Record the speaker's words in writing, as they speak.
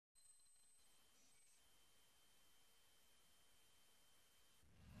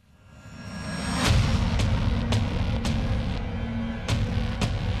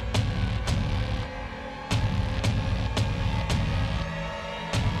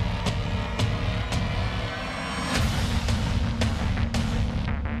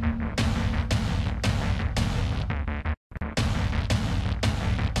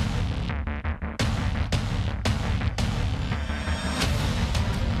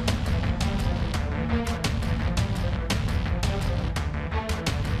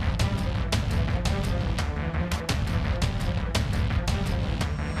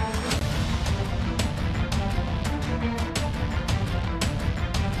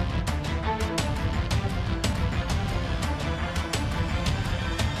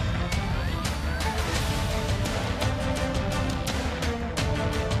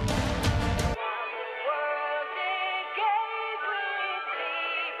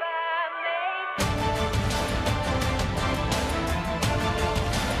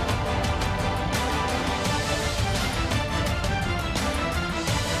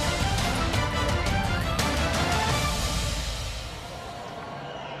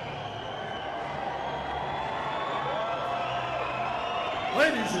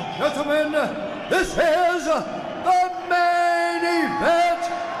Ladies and gentlemen, this is the main event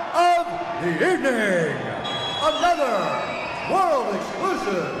of the evening. Another world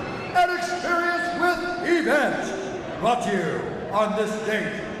exclusive and experience with event brought to you on this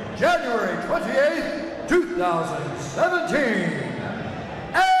date, January 28th, 2017.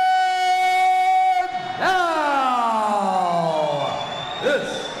 And now,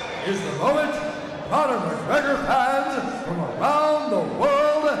 this is the moment Conor McGregor fans from around the world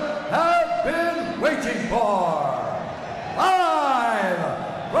have been waiting for. Live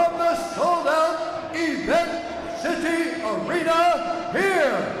from the sold-out Event City Arena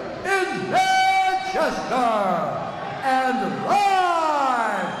here in Manchester, and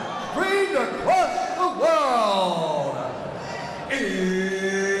live streamed across the world. It's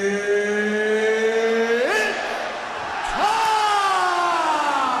time!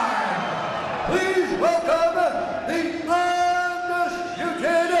 Please welcome the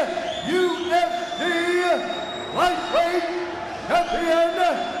undisputed UFC lightweight champion,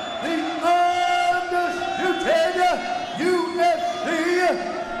 the undisputed UFC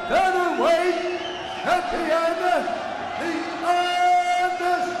featherweight champion, the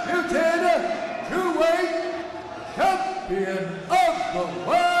undisputed two-weight champion of the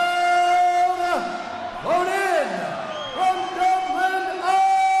world, flown in from Dublin,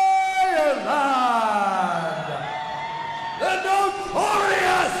 Ireland, the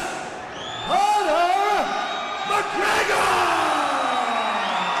notorious Conor McGregor!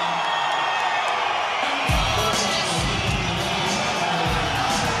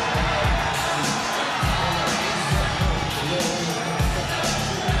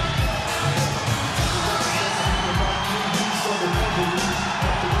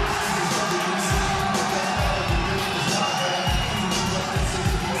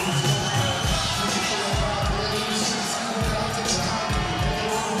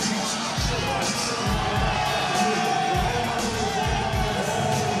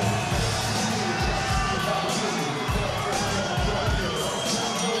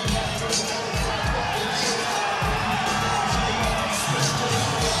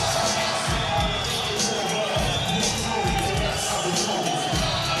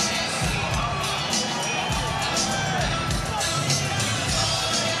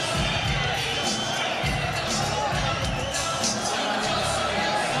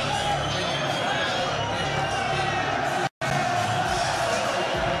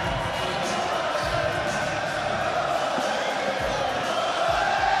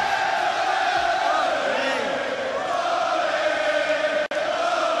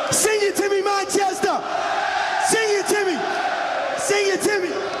 Sing it to me, Manchester! Sing it to me! Sing it to me!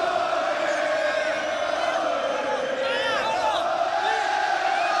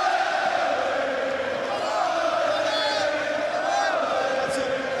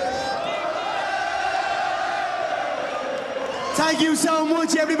 Thank you so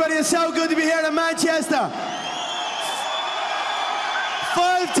much, everybody. It's so good to be here in Manchester.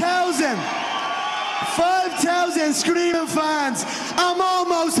 5,000 screaming fans. I'm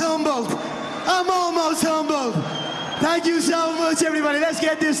almost humbled. I'm almost humbled. Thank you so much, everybody. Let's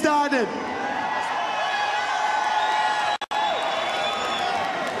get this started.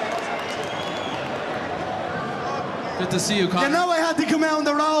 Good to see you, Conor. You know I had to come out on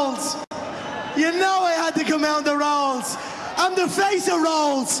the rolls. You know I had to come out on the rolls. I'm the face of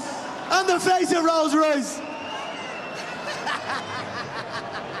rolls. I'm the face of Rolls Royce.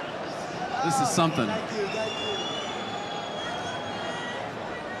 This is something. Thank you.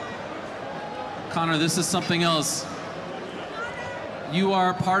 Conor, this is something else. You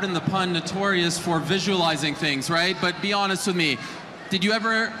are, pardon the pun, notorious for visualizing things, right? But be honest with me. Did you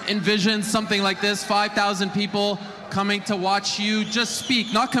ever envision something like this? 5,000 people coming to watch you just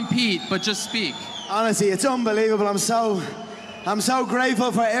speak, not compete, but just speak. Honestly, it's unbelievable. I'm so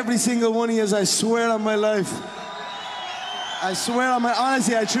grateful for every single one of you, I swear on my life. I swear on my,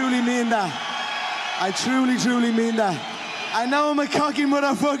 honestly, I truly mean that. I truly mean that. I know I'm a cocky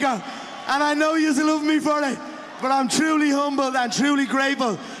motherfucker, and I know you love me for it, but I'm truly humbled and truly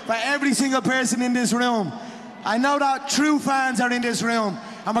grateful for every single person in this room. I know that true fans are in this room,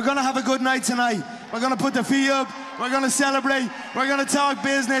 and we're gonna have a good night tonight. We're gonna put the feet up, we're gonna celebrate, we're gonna talk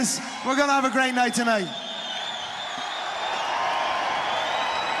business, we're gonna have a great night tonight.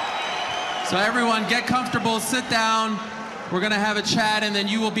 So everyone, get comfortable, sit down. We're gonna have a chat, and then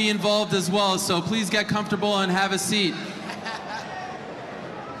you will be involved as well. So please get comfortable and have a seat.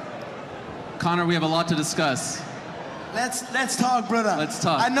 Conor, we have a lot to discuss. Let's talk, brother. Let's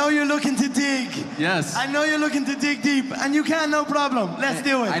talk. I know you're looking to dig. Yes. I know you're looking to dig deep, and you can, no problem. Let's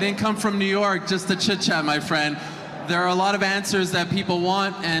do it. I didn't come from New York just to chit-chat, my friend. There are a lot of answers that people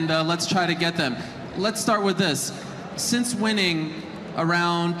want, and let's try to get them. Let's start with this. Since winning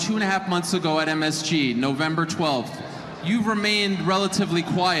around 2.5 months ago at MSG, November 12th, you've remained relatively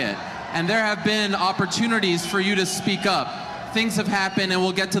quiet, and there have been opportunities for you to speak up. Things have happened, and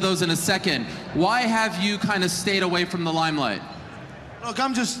we'll get to those in a second. Why have you kind of stayed away from the limelight? Look,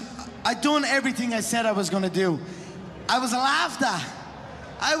 I've done everything I said I was going to do. I was laughed at.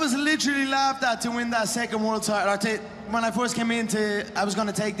 I was literally laughed at to win that second world title. When I first came into, I was going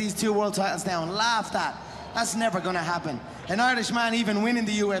to take these 2 world titles down. Laughed at. That's never going to happen. An Irishman even winning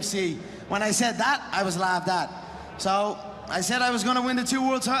the UFC. When I said that, I was laughed at. So I said I was going to win the 2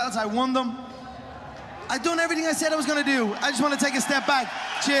 world titles. I won them. I've done everything I said I was going to do. I just want to take a step back,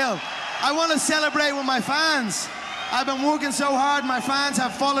 chill. I want to celebrate with my fans. I've been working so hard. My fans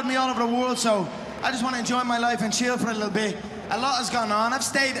have followed me all over the world, so I just want to enjoy my life and chill for a little bit. A lot has gone on. I've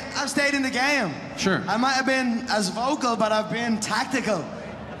stayed in the game. Sure. I might have been as vocal, but I've been tactical.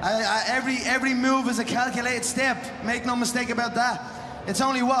 Every move is a calculated step. Make no mistake about that. It's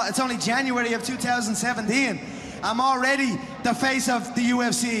only what? It's only January of 2017. I'm already the face of the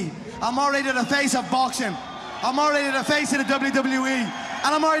UFC. I'm already the face of boxing. I'm already the face of the WWE.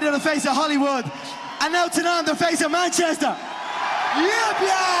 And I'm already the face of Hollywood. And now tonight I'm the face of Manchester. Yep,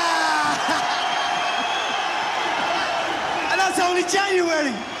 yeah! And that's only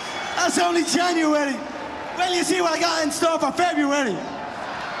January. That's only January. Well, you see what I got in store for February.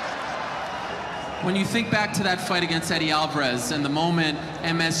 When you think back to that fight against Eddie Alvarez and the moment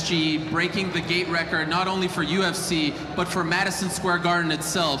MSG breaking the gate record, not only for UFC, but for Madison Square Garden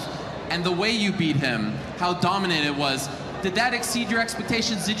itself, and the way you beat him, how dominant it was, did that exceed your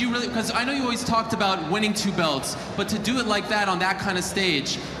expectations? Did you really, because I know you always talked about winning 2 belts, but to do it like that on that kind of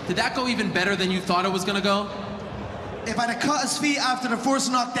stage, did that go even better than you thought it was gonna go? If I'd have cut his feet after the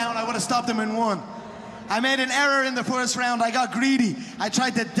first knockdown, I would have stopped him in 1. I made an error in the first round. I got greedy. I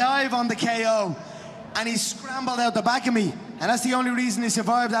tried to dive on the KO, and he scrambled out the back of me. And that's the only reason he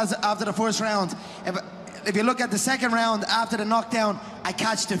survived after the first round. If you look at the second round, after the knockdown, I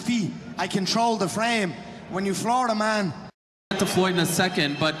catch the feet. I control the frame. When you floor a man... To Floyd in a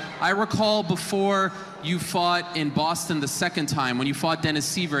second, but I recall before you fought in Boston the second time, when you fought Dennis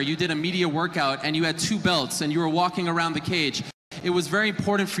Seaver, you did a media workout and you had 2 belts and you were walking around the cage. It was very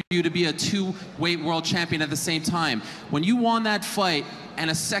important for you to be a 2-weight world champion at the same time. When you won that fight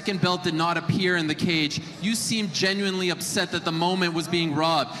and a second belt did not appear in the cage, you seemed genuinely upset that the moment was being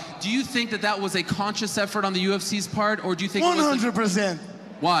robbed. Do you think that that was a conscious effort on the UFC's part, or do you think 100%.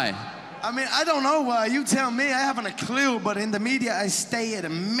 Why? I mean, I don't know why. You tell me. I haven't a clue, but in the media, I stated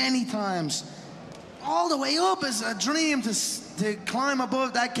many times. All the way up is a dream to climb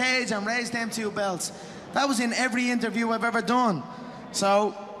above that cage and raise them 2 belts. That was in every interview I've ever done.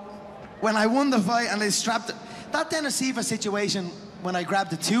 So, when I won the fight and they strapped it, that Dennis Seaver situation, when I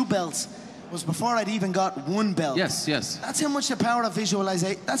grabbed the 2 belts, was before I'd even got 1 belt. Yes, yes. That's how much the power of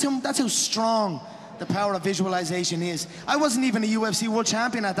visualization, that's how strong the power of visualization is. I wasn't even a UFC world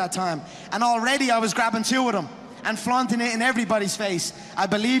champion at that time, and already I was grabbing 2 of them and flaunting it in everybody's face. I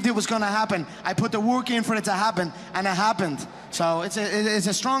believed it was going to happen. I put the work in for it to happen, and it happened. So it's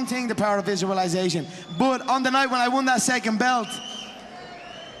a strong thing, the power of visualization. But on the night when I won that second belt,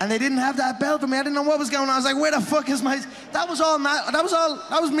 and they didn't have that belt for me, I didn't know what was going on. I was like, where the fuck is my... That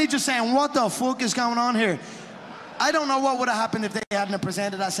was me just saying, what the fuck is going on here? I don't know what would have happened if they hadn't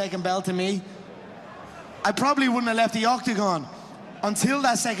presented that second belt to me. I probably wouldn't have left the octagon until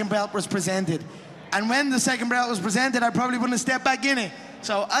that second belt was presented. And when the second belt was presented, I probably wouldn't have stepped back in it.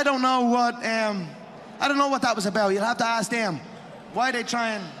 So I don't know what that was about. You'll have to ask them. Why they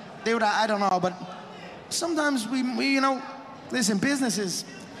try and do that, I don't know. But sometimes we you know, listen, business is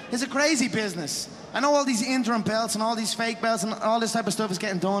a crazy business. I know all these interim belts and all these fake belts and all this type of stuff is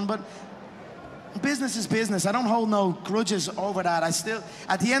getting done, but business is business. I don't hold no grudges over that.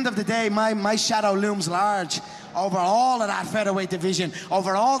 At the end of the day, my shadow looms large over all of that featherweight division,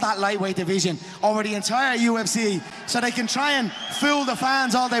 over all that lightweight division, over the entire UFC, so they can try and fool the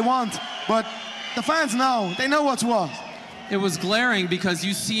fans all they want. But the fans know. They know what's what. It was glaring because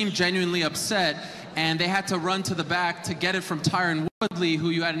you seemed genuinely upset, and they had to run to the back to get it from Tyron Woodley, who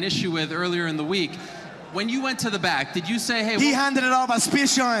you had an issue with earlier in the week. When you went to the back, did you say, hey... He handed it off as spit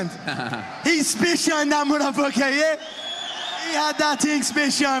shined. He spit shined that motherfucker, yeah? He had that thing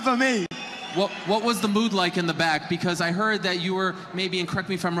spit shined for me. What was the mood like in the back? Because I heard that you were, maybe, and correct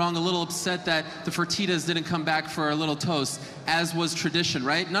me if I'm wrong, a little upset that the Fertittas didn't come back for a little toast, as was tradition,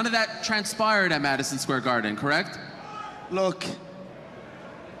 right? None of that transpired at Madison Square Garden, correct? Look,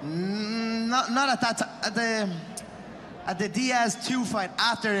 not at that time. At the Diaz 2 fight,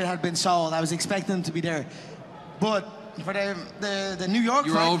 after it had been sold, I was expecting them to be there. But for the New York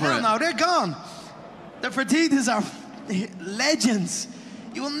you were fight, over it. No, they're gone. The Fertittas are legends.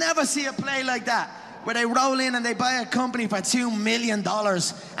 You will never see a play like that, where they roll in and they buy a company for $2 million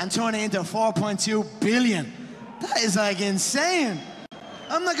and turn it into $4.2 billion. That is like insane.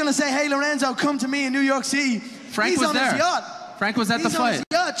 I'm not gonna say, hey Lorenzo, come to me in New York City. Frank was there. Frank was at the fight.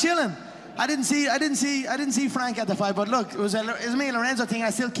 He's on his yacht, chilling. I didn't see Frank at the fight, but look, it was me and Lorenzo thing. I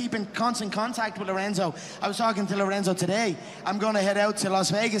still keep in constant contact with Lorenzo. I was talking to Lorenzo today. I'm gonna head out to Las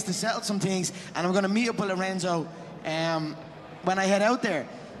Vegas to settle some things, and I'm gonna meet up with Lorenzo when I head out there.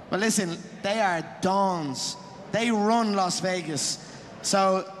 But listen, they are dons. They run Las Vegas.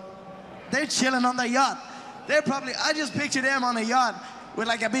 So they're chilling on their yacht. They're probably, I just picture them on a yacht with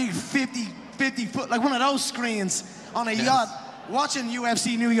like a big 50 foot, like one of those screens on a yacht, watching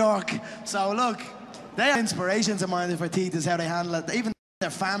UFC New York. So look, they are inspirations of mine, the Fertittas, how they handle it. Even their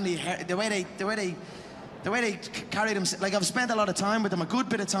family, the way they carry them. Like, I've spent a lot of time with them, a good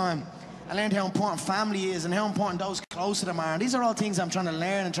bit of time. I learned how important family is and how important those close to them are. And these are all things I'm trying to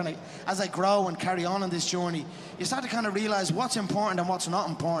learn and as I grow and carry on this journey, you start to kind of realize what's important and what's not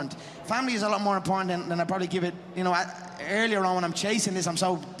important. Family is a lot more important than I probably give it, you know, earlier on when I'm chasing this, I'm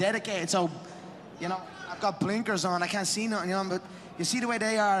so dedicated, so, you know, I've got blinkers on, I can't see nothing, you know, but you see the way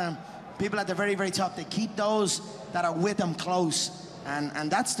they are, and people at the very, very top, they keep those that are with them close.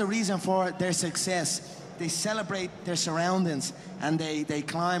 And that's the reason for their success. They celebrate their surroundings, and they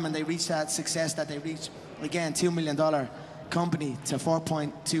climb and they reach that success that they reach. Again, $2 million company to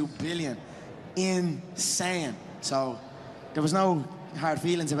 $4.2 billion. Insane. So there was no hard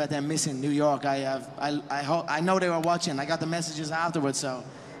feelings about them missing New York. I know they were watching. I got the messages afterwards, so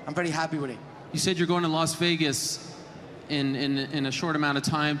I'm very happy with it. You said you're going to Las Vegas in a short amount of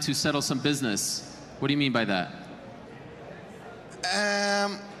time to settle some business. What do you mean by that?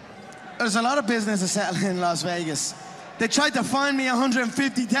 There's a lot of business to settle in Las Vegas. They tried to fine me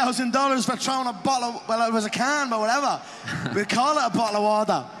 $150,000 for throwing a bottle of, well, it was a can, but whatever. We'll call it a bottle of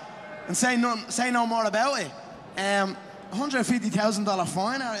water and say no more about it. $150,000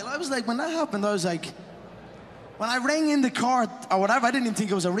 fine. I was like, when that happened, I was like, when I rang in the court or whatever, I didn't even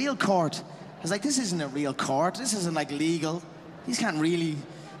think it was a real court. I was like, this isn't a real court. This isn't like legal. These can't really.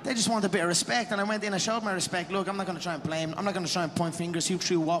 They just want a bit of respect, and I went in, I showed my respect. Look, I'm not going to try and blame. I'm not going to try and point fingers who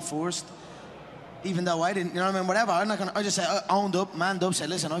threw what first, even though I didn't. You know what I mean? Whatever. I'm not going to. I just said, owned up, manned up, said,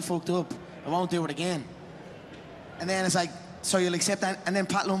 listen, I fucked up. I won't do it again. And then it's like, so you'll accept that? And then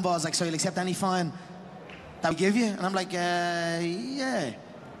Pat Lumbaugh's like, so you'll accept any fine that we give you? And I'm like, yeah.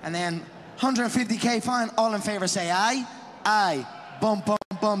 And then 150K fine. All in favor say aye, aye. Bum, bum,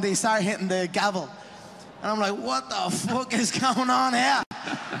 bum. They start hitting the gavel. And I'm like, what the fuck is going on here?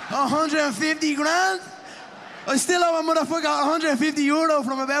 150 grand? I still owe a motherfucker 150 euro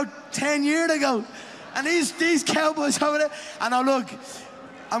from about 10 years ago. And these cowboys over there. And now look,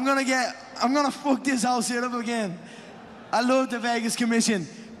 I'm gonna fuck this whole shit up again. I love the Vegas Commission.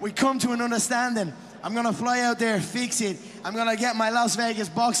 We come to an understanding. I'm gonna fly out there, fix it. I'm gonna get my Las Vegas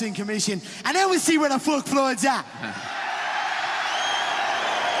Boxing Commission. And then we'll see where the fuck Floyd's at.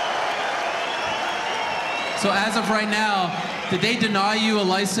 So as of right now, did they deny you a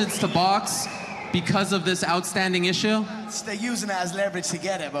license to box because of this outstanding issue? They're using it as leverage to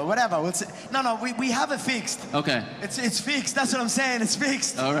get it, but whatever. No, we have it fixed. Okay. It's fixed. That's what I'm saying. It's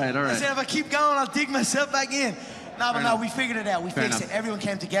fixed. All right. I said if I keep going, I'll dig myself back in. No, we figured it out. We Fair fixed enough. it. Everyone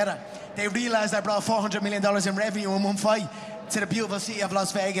came together. They realized I brought $400 million in revenue in one fight to the beautiful city of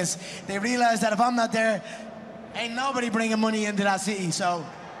Las Vegas. They realized that if I'm not there, ain't nobody bringing money into that city. So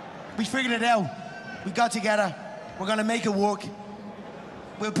we figured it out. We got together. We're gonna make it work.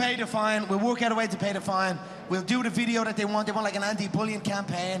 We'll pay the fine. We'll work out a way to pay the fine. We'll do the video that they want. They want like an anti-bullying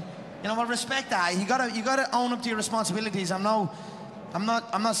campaign. You know, we'll respect that. You gotta own up to your responsibilities. I'm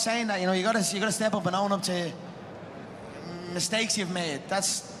not saying that. You know, you gotta step up and own up to mistakes you've made.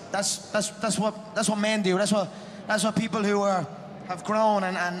 That's what men do. That's what people who have grown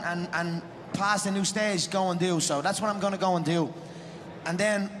and passed a new stage go and do. So that's what I'm gonna go and do. And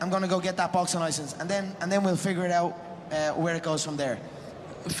then I'm gonna go get that boxing license, and then we'll figure it out where it goes from there.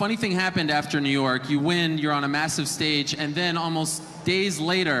 A funny thing happened after New York. You win, you're on a massive stage, and then almost days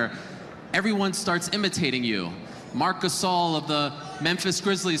later, everyone starts imitating you. Marc Gasol of the Memphis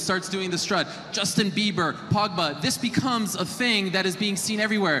Grizzlies starts doing the strut. Justin Bieber, Pogba. This becomes a thing that is being seen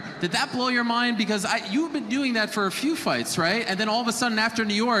everywhere. Did that blow your mind? Because you've been doing that for a few fights, right? And then all of a sudden after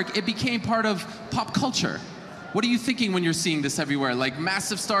New York, it became part of pop culture. What are you thinking when you're seeing this everywhere? Like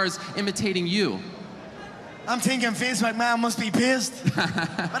massive stars imitating you? I'm thinking Vince McMahon must be pissed. But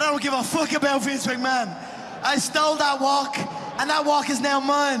I don't give a fuck about Vince McMahon. I stole that walk, and that walk is now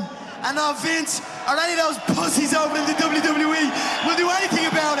mine. And now Vince, or any of those pussies over in the WWE will do anything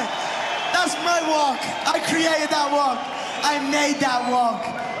about it. That's my walk. I created that walk. I made that walk.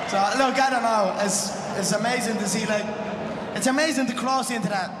 So look, I don't know. It's amazing to see, like, it's amazing to cross into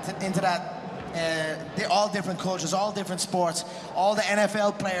that. All different cultures, all different sports, all the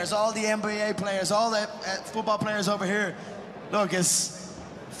NFL players, all the NBA players, all the football players over here. Look,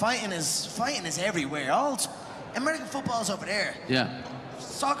 fighting is everywhere. All American football's over there. Yeah.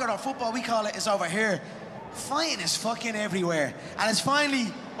 Soccer or football, we call it, is over here. Fighting is fucking everywhere, and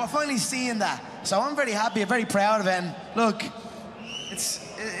we're finally seeing that. So I'm very happy, I'm very proud of it. And look,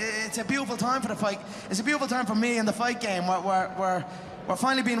 it's a beautiful time for the fight. It's a beautiful time for me in the fight game. We're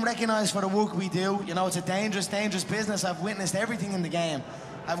finally being recognized for the work we do. You know, it's a dangerous, dangerous business. I've witnessed everything in the game.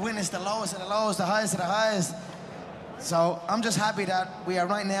 I've witnessed the lowest of the lowest, the highest of the highest. So I'm just happy that we are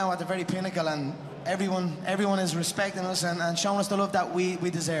right now at the very pinnacle, and everyone is respecting us and showing us the love that we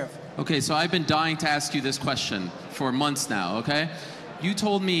deserve. Okay, so I've been dying to ask you this question for months now, okay? You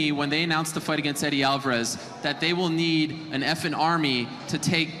told me when they announced the fight against Eddie Alvarez that they will need an effing army to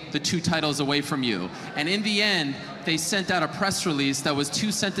take the 2 titles away from you. And in the end, they sent out a press release that was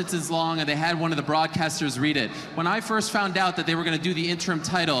 2 sentences long, and they had one of the broadcasters read it. When I first found out that they were going to do the interim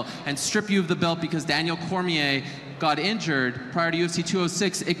title and strip you of the belt because Daniel Cormier got injured prior to UFC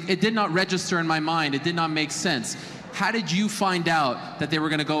 206, it did not register in my mind. It did not make sense. How did you find out that they were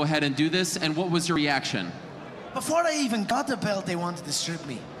going to go ahead and do this, and what was your reaction? Before I even got the belt, they wanted to strip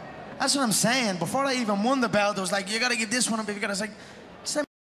me. That's what I'm saying. Before I even won the belt, it was like, you got to give this one up. I was like, just let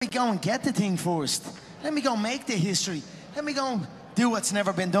me go and get the thing first. Let me go make the history. Let me go and do what's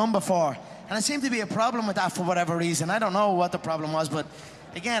never been done before. And there seemed to be a problem with that for whatever reason. I don't know what the problem was, but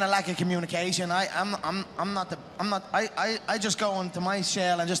again, a lack of communication. I just go into my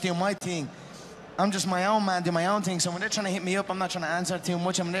shell and just do my thing. I'm just my own man, do my own thing. So when they're trying to hit me up, I'm not trying to answer too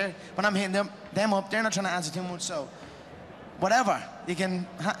much. I'm there. When I'm hitting them up, they're not trying to answer too much. So whatever. You can...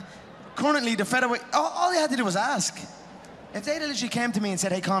 Currently, the featherweight... All they had to do was ask. If they literally came to me and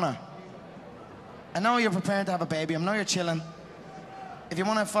said, hey, Conor, I know you're preparing to have a baby. I know you're chilling. If you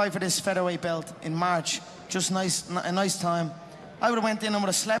want to fight for this featherweight belt in March, just a nice time, I would have went in and would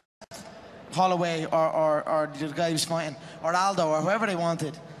have slept Holloway or the guy who's fighting, or Aldo, or whoever they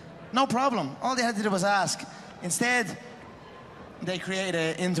wanted. No problem. All they had to do was ask. Instead, they created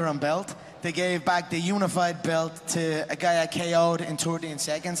an interim belt. They gave back the unified belt to a guy I KO'd in 13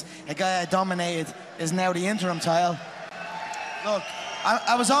 seconds. A guy I dominated is now the interim title. Look,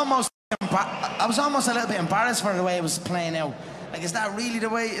 I was almost a little bit embarrassed for the way it was playing out. Like, is that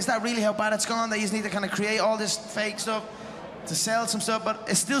really how bad it's gone? They just need to kind of create all this fake stuff to sell some stuff, but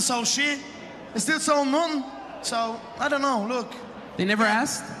it's still sold shit. It's still sold nothing. So, I don't know, look. They never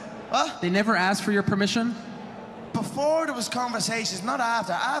asked? What? They never asked for your permission? Before there was conversations, not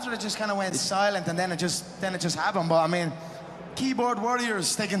after. After it just kind of went silent, and then it just happened. But I mean, keyboard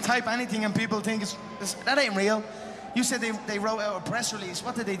warriors, they can type anything and people think that ain't real. You said they wrote out a press release.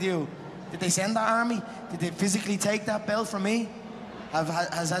 What did they do? Did they send the army? Did they physically take that belt from me?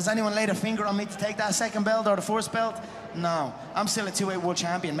 Has anyone laid a finger on me to take that second belt or the first belt? No. I'm still a 2-weight world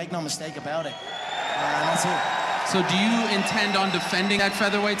champion, make no mistake about it. And that's it. So do you intend on defending that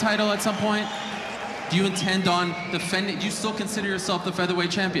featherweight title at some point? Do you intend on defending? Do you still consider yourself the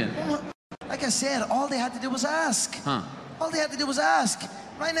featherweight champion? Like I said, all they had to do was ask. Huh. All they had to do was ask.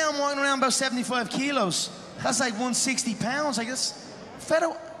 Right now I'm walking around about 75 kilos. That's like 160 pounds, I guess.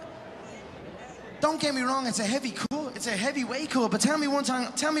 Don't get me wrong, it's a heavy cut. It's a heavyweight cut, but tell me one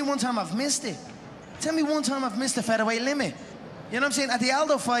time I've missed it. Tell me one time I've missed the featherweight limit. You know what I'm saying? At the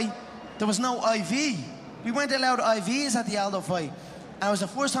Aldo fight, there was no IV. We weren't allowed IVs at the Aldo fight. And it was the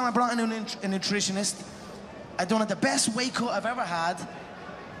first time I brought in a nutritionist. I done it the best weight cut I've ever had.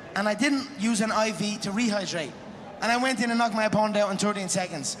 And I didn't use an IV to rehydrate. And I went in and knocked my opponent out in 13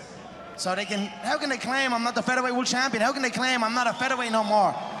 seconds. So how can they claim I'm not the featherweight world champion? How can they claim I'm not a featherweight no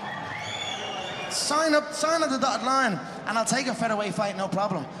more? Sign up the dotted line, and I'll take a featherweight fight, no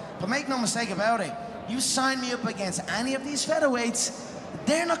problem. But make no mistake about it, you sign me up against any of these featherweights,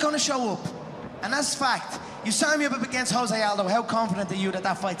 they're not gonna show up. And that's fact. You sign me up against Jose Aldo, how confident are you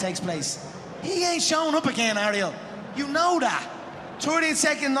that fight takes place? He ain't showing up again, Ariel. You know that.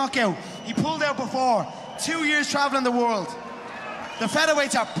 13-second knockout. He pulled out before. 2 years traveling the world. The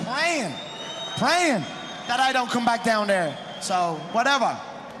featherweights are praying that I don't come back down there. So, whatever.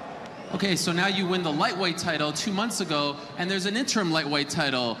 Okay, so now you win the lightweight title 2 months ago, and there's an interim lightweight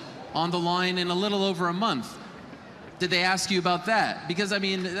title on the line in a little over a month. Did they ask you about that? Because, I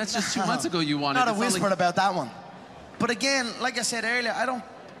mean, that's just 2 months ago you wanted. Not a whisper about that one. But again, like I said earlier,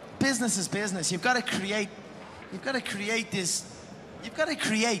 business is business. You've got to create this. You've got to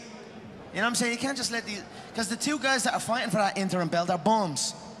create You know what I'm saying? You can't just let these, because the two guys that are fighting for that interim belt are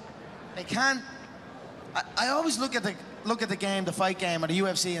bums. They can't. I always look at the game, the fight game, or the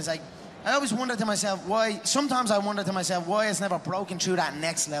UFC, and it's like, I always wonder to myself why. Sometimes I wonder to myself why it's never broken through that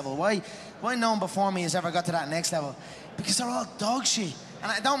next level. Why no one before me has ever got to that next level? Because they're all dog shit,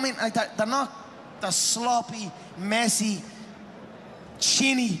 and I don't mean like that. They're not. They're sloppy, messy,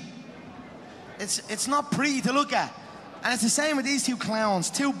 chinny. It's not pretty to look at, and it's the same with these two clowns,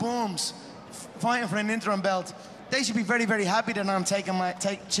 two bums fighting for an interim belt. They should be very, very happy that I'm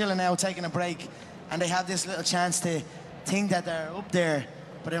chilling out, taking a break, and they have this little chance to think that they're up there.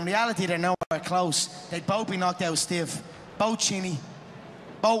 But in reality, they're nowhere close. They'd both be knocked out stiff, both chinny,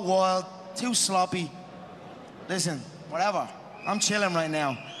 both wild, too sloppy. Listen, whatever. I'm chilling right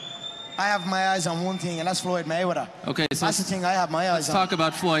now. I have my eyes on one thing, and that's Floyd Mayweather. Okay, so that's the thing I have my eyes on. Let's talk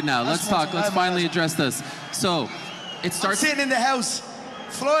about Floyd now. Let's finally address this. So, it starts. I'm sitting in the house.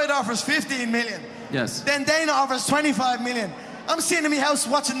 Floyd offers 15 million. Yes. Then Dana offers 25 million. I'm sitting in my house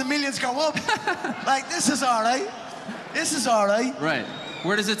watching the millions go up. Like, this is all right. This is all right. Right.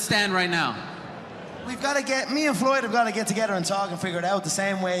 Where does it stand right now? We've got to me and Floyd have got to get together and talk and figure it out the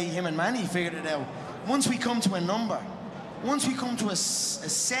same way him and Manny figured it out. Once we come to a number, once we come to a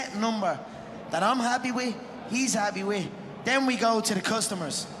set number that I'm happy with, he's happy with, then we go to the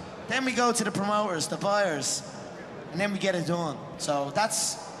customers. Then we go to the promoters, the buyers, and then we get it done. So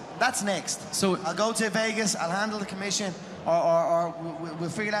that's next. So I'll go to Vegas, I'll handle the commission, or we'll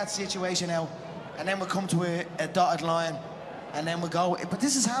figure that situation out, and then we'll come to a dotted line, and then we'll go. But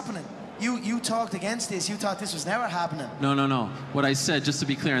this is happening. You talked against this. You thought this was never happening. No. What I said, just to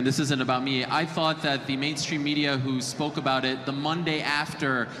be clear, and this isn't about me, I thought that the mainstream media who spoke about it the Monday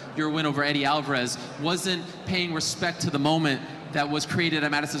after your win over Eddie Alvarez wasn't paying respect to the moment that was created at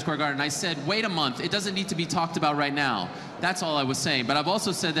Madison Square Garden. I said, wait a month, it doesn't need to be talked about right now. That's all I was saying. But I've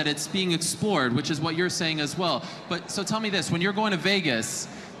also said that it's being explored, which is what you're saying as well. But so tell me this, when you're going to Vegas,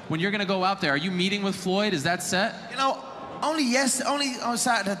 when you're gonna go out there, are you meeting with Floyd? Is that set? You know, only on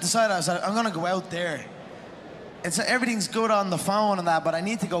Saturday I decided I'm gonna go out there. Everything's good on the phone and that, but I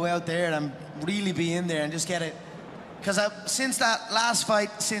need to go out there and really be in there and just get it. Because since that last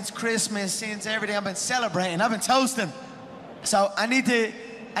fight, since Christmas, since everything, I've been celebrating, I've been toasting. So I need to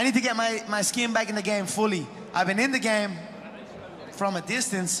get my skin back in the game fully. I've been in the game from a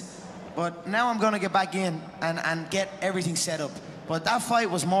distance, but now I'm gonna get back in and get everything set up. But that fight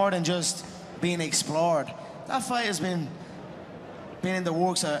was more than just being explored. That fight has been in the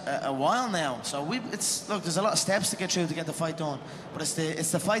works a while now. So look, there's a lot of steps to get through to get the fight done. But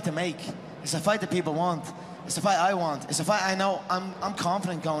it's the fight to make. It's the fight that people want. It's the fight I want. It's the fight I know. I'm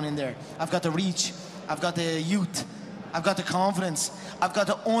confident going in there. I've got the reach. I've got the youth. I've got the confidence. I've got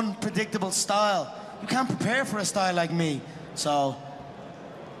the unpredictable style. You can't prepare for a style like me. So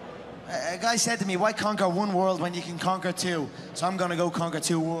a guy said to me, why conquer one world when you can conquer two? So I'm gonna go conquer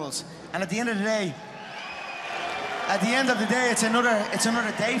two worlds. And at the end of the day, it's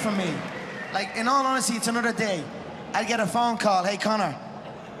another day for me. Like, in all honesty, it's another day. I get a phone call, hey Conor,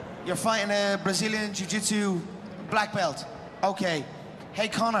 you're fighting a Brazilian Jiu-Jitsu black belt. Okay. Hey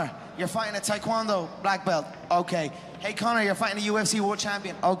Conor, you're fighting a Taekwondo black belt. Okay. Hey Conor, you're fighting a UFC world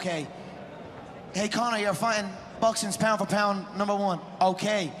champion. Okay. Hey Conor, you're fighting boxing's pound for pound #1.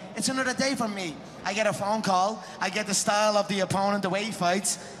 Okay. It's another day for me. I get a phone call, I get the style of the opponent, the way he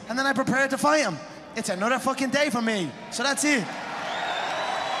fights, and then I prepare to fight him. It's another fucking day for me. So that's it.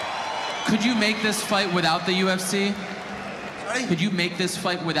 Could you make this fight without the UFC? Sorry? Could you make this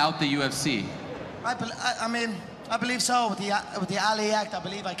fight without the UFC? I mean, I believe so. With the Ali Act, I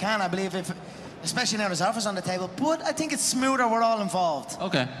believe I can. I believe if, especially now there's offers on the table, but I think it's smoother, we're all involved.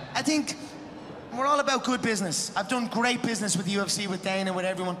 Okay. I think we're all about good business. I've done great business with the UFC, with Dana, with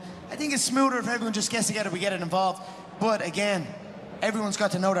everyone. I think it's smoother if everyone just gets together, we get it involved. But again, everyone's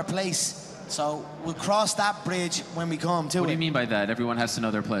got to know their place. So we'll cross that bridge when we come to it. What do you mean by that? Everyone has to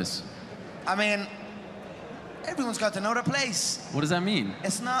know their place. I mean, everyone's got to know their place. What does that mean?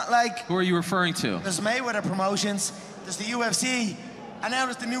 It's not like... Who are you referring to? There's Mayweather Promotions, there's the UFC, and now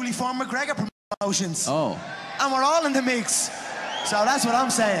there's the newly formed McGregor Promotions. Oh. And we're all in the mix. So that's what I'm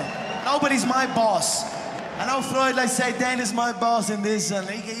saying. Nobody's my boss. I know Floyd likes to say, Dana's my boss in this, and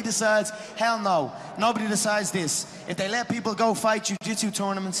he decides. Hell no. Nobody decides this. If they let people go fight jiu-jitsu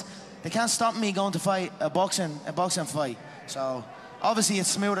tournaments, they can't stop me going to fight a boxing fight. So obviously it's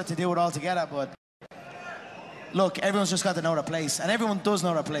smoother to do it all together, but look, everyone's just got to know their place, and everyone does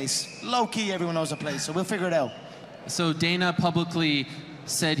know their place. Low-key, everyone knows their place, so we'll figure it out. So Dana publicly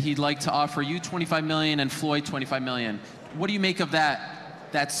said he'd like to offer you $25 million and Floyd $25 million. What do you make of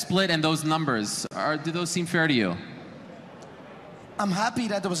that split and those numbers? Do those seem fair to you? I'm happy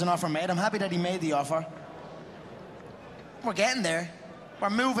that there was an offer made. I'm happy that he made the offer. We're getting there. We're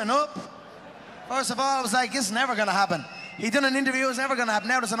moving up. First of all, I was like, this is never going to happen. He done an interview, it's never going to happen.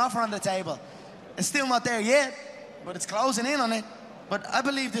 Now there's an offer on the table. It's still not there yet, but it's closing in on it. But I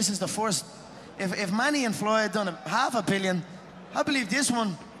believe this is the first. If Manny and Floyd done $500 million, I believe this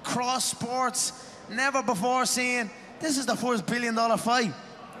one, cross sports, never before seen. This is the first $1 billion fight.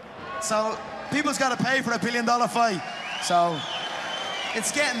 So people's got to pay for a $1 billion fight. So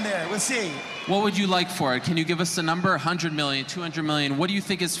it's getting there. We'll see. What would you like for it? Can you give us a number? 100 million, 200 million? What do you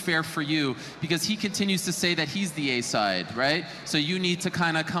think is fair for you? Because he continues to say that he's the A side, right? So you need to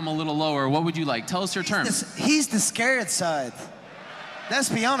kind of come a little lower. What would you like? Tell us your terms. He's the scared side. Let's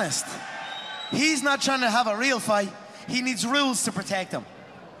be honest. He's not trying to have a real fight. He needs rules to protect him.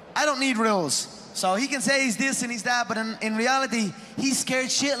 I don't need rules. So he can say he's this and he's that, but in reality, he's scared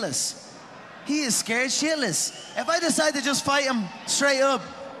shitless. He is scared shitless. If I decide to just fight him straight up,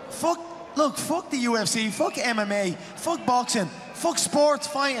 fuck the UFC, fuck MMA, fuck boxing, fuck sports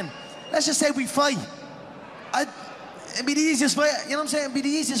fighting. Let's just say we fight. It'd be the easiest fight, you know what I'm saying? It'd be the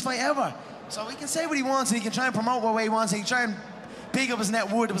easiest fight ever. So he can say what he wants and he can try and promote what way he wants. He can try and pick up his net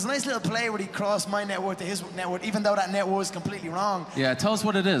worth. It was a nice little play where he crossed my net worth to his net worth, even though that net worth is completely wrong. Yeah, tell us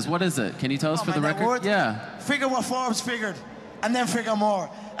what it is. What is it? Can you tell us for the record? Worth? Yeah. Figure what Forbes figured, and then figure more.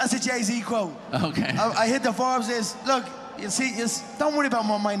 That's a Jay-Z quote. Okay. I hit the Forbes is, look, you see, don't worry about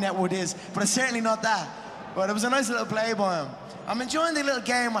what my net worth is, but it's certainly not that. But it was a nice little play by him. I'm enjoying the little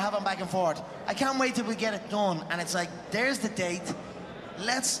game we're having back and forth. I can't wait till we get it done, and it's like, there's the date.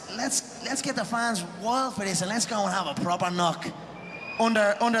 Let's get the fans wild for this, and let's go and have a proper knock.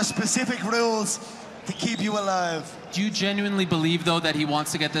 Under specific rules to keep you alive. Do you genuinely believe, though, that he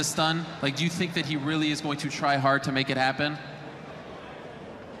wants to get this done? Like, do you think that he really is going to try hard to make it happen?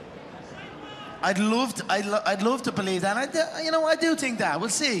 I'd love to believe that. I do think that. We'll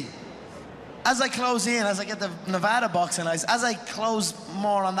see. As I close in, as I get the Nevada boxing license, as I close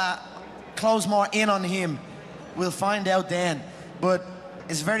more in on him, we'll find out then. But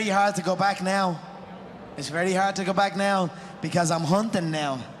it's very hard to go back now. It's very hard to go back now. Because I'm hunting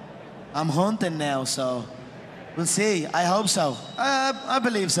now. So we'll see. I hope so. I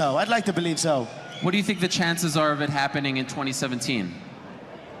believe so. I'd like to believe so. What do you think the chances are of it happening in 2017?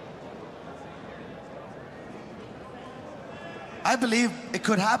 I believe it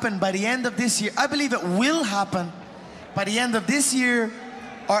could happen by the end of this year. I believe it will happen by the end of this year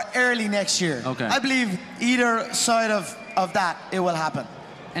or early next year. Okay. I believe either side of that, it will happen.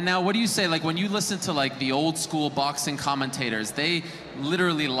 And now, what do you say, like, when you listen to, like, the old school boxing commentators, they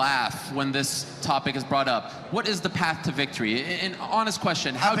literally laugh when this topic is brought up. What is the path to victory? An honest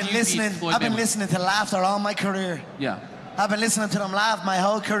question, how do you beat Floyd Mayweather? I've been listening to laughter all my career. Yeah. I've been listening to them laugh my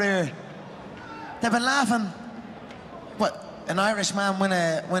whole career. They've been laughing. What, an Irishman win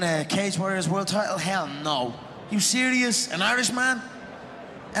a Cage Warriors world title? Hell no. You serious? An Irishman?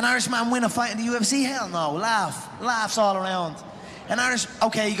 An Irishman win a fight in the UFC? Hell no. Laughs all around. An Irish,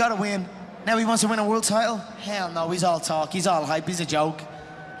 okay, you gotta win. Now he wants to win a world title? Hell no, he's all talk, he's all hype, he's a joke.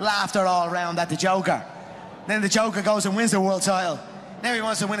 Laughter all around at the Joker. Then the Joker goes and wins the world title. Now he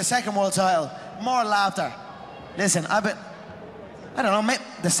wants to win a second world title. More laughter. Listen, I don't know,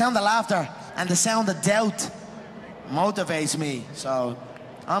 the sound of laughter and the sound of doubt motivates me. So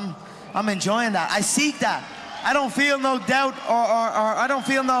I'm enjoying that. I seek that. I don't feel no doubt or I don't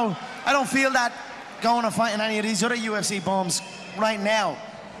feel that going and fighting any of these other UFC bums right now.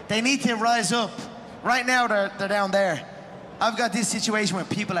 They need to rise up. Right now they're down there. I've got this situation where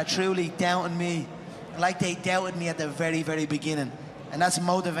people are truly doubting me like they doubted me at the very, very beginning. And that's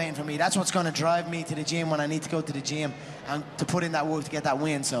motivating for me. That's what's going to drive me to the gym when I need to go to the gym and to put in that work to get that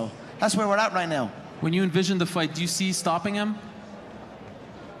win. So that's where we're at right now. When you envision the fight, do you see stopping him?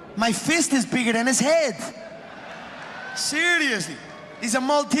 My fist is bigger than his head. Seriously. He's a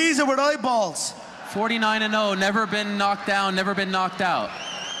Malteser with eyeballs. 49-0, never been knocked down, never been knocked out.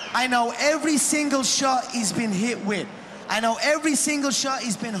 I know every single shot he's been hit with. I know every single shot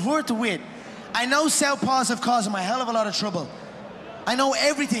he's been hurt with. I know southpaws have caused him a hell of a lot of trouble. I know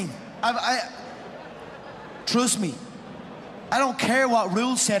everything. Trust me. I don't care what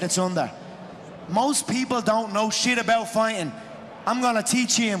rule set it's under. Most people don't know shit about fighting. I'm gonna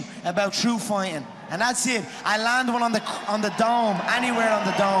teach him about true fighting. And that's it. I land one on the dome, anywhere on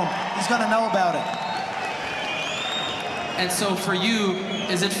the dome. He's gonna know about it. And so for you,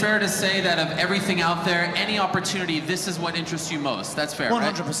 is it fair to say that of everything out there, any opportunity, this is what interests you most? That's fair,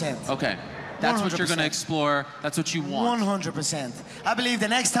 100%. Right? Okay. That's 100%. What you're gonna explore, that's what you want. 100%. I believe the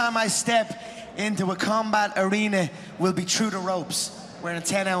next time I step into a combat arena will be through the ropes, wearing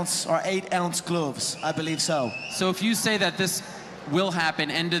 10-ounce or 8-ounce gloves. I believe so. So if you say that this will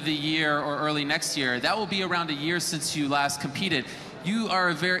happen end of the year or early next year. That will be around a year since you last competed. You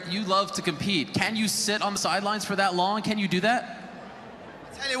love to compete. Can you sit on the sidelines for that long? Can you do that?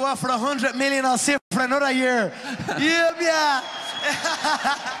 Tell you what, for 100 million, I'll sit for another year. Yeah.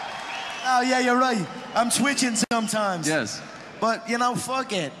 Oh yeah, you're right. I'm twitching sometimes. Yes. But you know,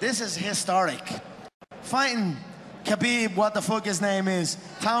 fuck it. This is historic. Fighting Khabib, what the fuck his name is,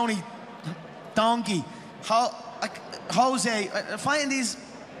 Tony, Donkey, Jose, fighting these,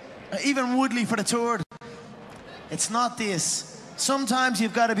 even Woodley for the third. It's not this. Sometimes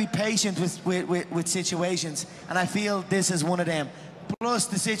you've got to be patient with situations, and I feel this is one of them. Plus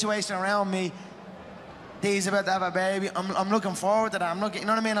the situation around me, Dee's about to have a baby. I'm looking forward to that. You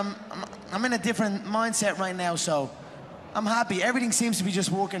know what I mean? I'm in a different mindset right now, so I'm happy. Everything seems to be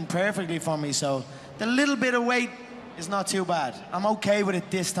just working perfectly for me, so the little bit of weight is not too bad. I'm okay with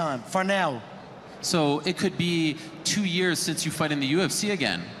it this time, for now. So it could be 2 years since you fight in the UFC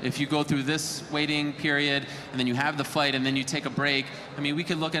again. If you go through this waiting period, and then you have the fight, and then you take a break. I mean, we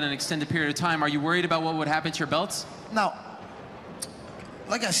could look at an extended period of time. Are you worried about what would happen to your belts? No.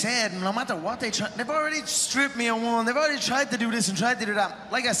 Like I said, no matter what they try, they've already stripped me of one. They've already tried to do this and tried to do that.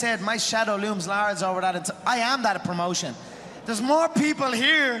 Like I said, my shadow looms large over that. I am that promotion. There's more people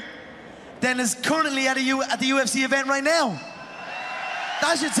here than is currently at the UFC event right now.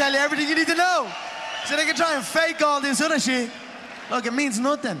 That should tell you everything you need to know. So they can try and fake all this other shit. Look, it means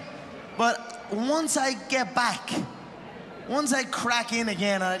nothing. But once I get back, once I crack in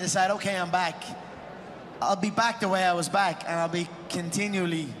again and I decide, okay, I'm back, I'll be back the way I was back, and I'll be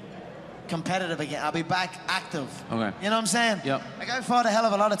continually competitive again. I'll be back active. Okay. You know what I'm saying? Yep. Like, I fought a hell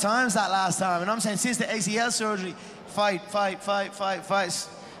of a lot of times that last time. You know what I'm saying? Since the ACL surgery, fight.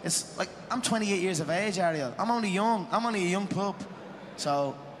 It's like, I'm 28 years of age, Ariel. I'm only young. I'm only a young pup.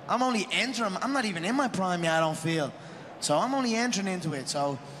 So I'm only entering. I'm not even in my prime yet, I don't feel. So I'm only entering into it.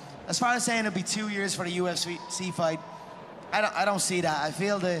 So as far as saying it'll be 2 years for the UFC fight, I don't see that. I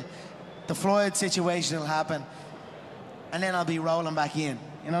feel the Floyd situation will happen, and then I'll be rolling back in. You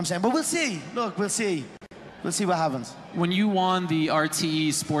know what I'm saying? But we'll see. Look, we'll see. We'll see what happens. When you won the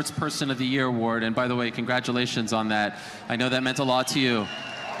RTE Sports Person of the Year award, and by the way, congratulations on that. I know that meant a lot to you.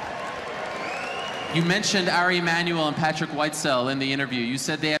 You mentioned Ari Emanuel and Patrick Whitesell in the interview. You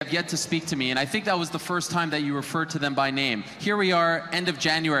said they have yet to speak to me, and I think that was the first time that you referred to them by name. Here we are, end of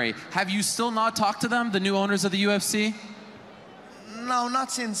January. Have you still not talked to them, the new owners of the UFC? No,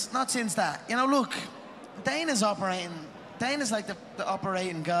 not since that. You know, look, Dana's operating. Dana's like the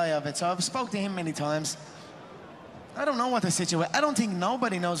operating guy of it, so I've spoke to him many times. I don't know what the situation. I don't think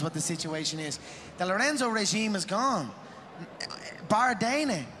nobody knows what the situation is. The Lorenzo regime is gone, bar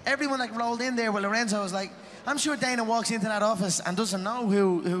Dana. Everyone that rolled in there with Lorenzo was like, I'm sure Dana walks into that office and doesn't know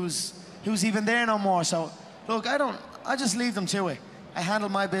who's even there no more. So, look, I just leave them to it. I handle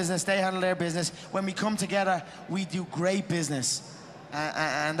my business, they handle their business. When we come together, we do great business.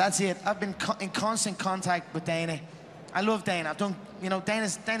 And that's it. I've been in constant contact with Dana. I love Dana. I've done, you know,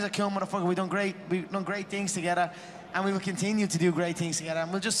 Dana's a cool motherfucker. We've done great things together, and we will continue to do great things together,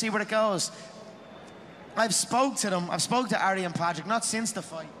 and we'll just see where it goes. I've spoke to them. I've spoke to Ari and Patrick, not since the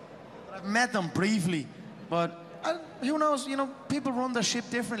fight, but I've met them briefly. But who knows? You know, people run their ship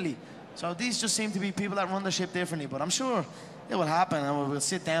differently. So these just seem to be people that run their ship differently. But I'm sure it will happen, and we'll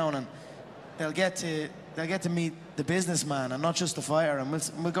sit down, and they'll get to meet the businessman and not just the fighter, and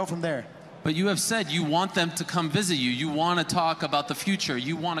we'll go from there. But you have said you want them to come visit you. You want to talk about the future.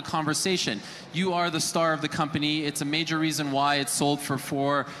 You want a conversation. You are the star of the company. It's a major reason why it's sold for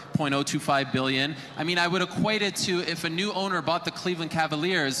 $4.025 billion. I mean, I would equate it to if a new owner bought the Cleveland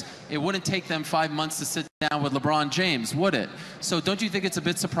Cavaliers, it wouldn't take them 5 months to sit down with LeBron James, would it? So don't you think it's a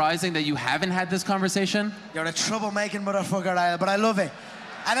bit surprising that you haven't had this conversation? You're a troublemaking motherfucker, but I love it.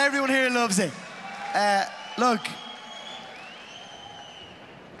 And everyone here loves it. Look,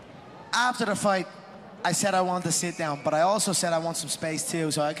 after the fight, I said I want to sit down, but I also said I want some space too.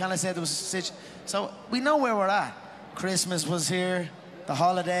 So I kind of said there was a situation. So we know where we're at. Christmas was here, the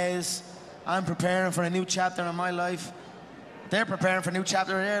holidays. I'm preparing for a new chapter in my life. They're preparing for a new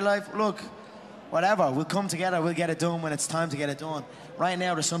chapter in their life. Look, whatever, we'll come together, we'll get it done when it's time to get it done. Right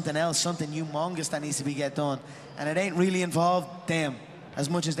now, there's something else, something humongous that needs to be get done. And it ain't really involved them as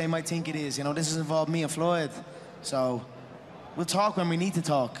much as they might think it is. You know, this has involved me and Floyd. So we'll talk when we need to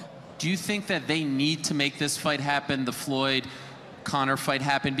talk. Do you think that they need to make this fight happen, the Floyd-Conor fight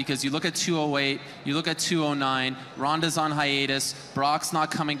happen? Because you look at 208, you look at 209, Ronda's on hiatus, Brock's not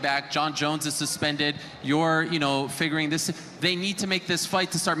coming back, John Jones is suspended, you're, you know, figuring this. They need to make this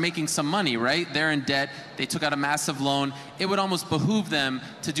fight to start making some money, right? They're in debt, they took out a massive loan. It would almost behoove them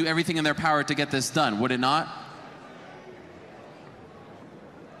to do everything in their power to get this done, would it not?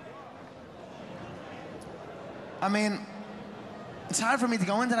 I mean, it's hard for me to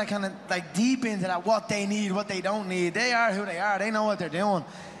go into that kind of, like, deep into that, what they need, what they don't need. They are who they are. They know what they're doing.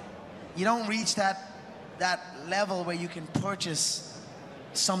 You don't reach that level where you can purchase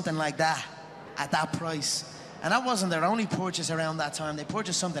something like that at that price. And that wasn't their only purchase around that time. They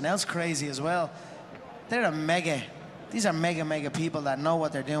purchased something else crazy as well. These are mega people that know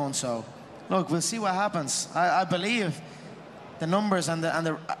what they're doing. So, look, we'll see what happens. I believe the numbers and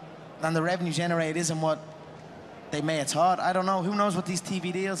the revenue generated isn't what they may have thought. I don't know. Who knows what these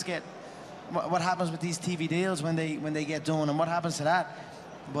TV deals get? What happens with these TV deals when they get done, and what happens to that?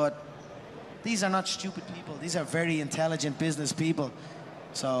 But these are not stupid people. These are very intelligent business people.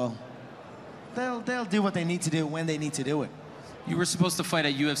 So they'll do what they need to do when they need to do it. You were supposed to fight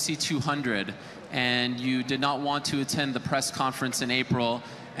at UFC 200, and you did not want to attend the press conference in April,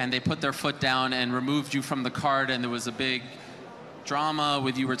 and they put their foot down and removed you from the card, and there was a big drama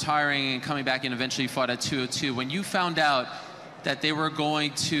with you retiring and coming back, and eventually you fought at 202. When you found out that they were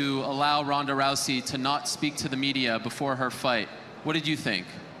going to allow Ronda Rousey to not speak to the media before her fight, what did you think?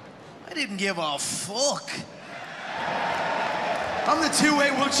 I didn't give a fuck. I'm the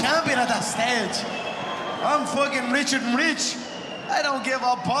two-weight world champion at that stage. I'm fucking Richard and Rich. I don't give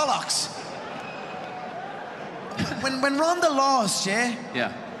a bollocks. When Ronda lost,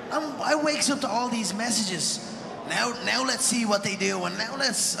 yeah, I wakes up to all these messages. Now let's see what they do, and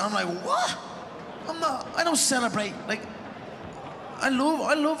I'm like, what? I don't celebrate. Like, I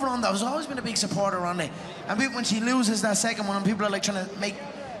love Ronda. I've always been a big supporter of Ronda. And when she loses that second one, and people are like trying to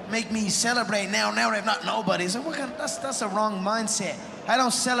make me celebrate now they've not nobody. So that's a wrong mindset. I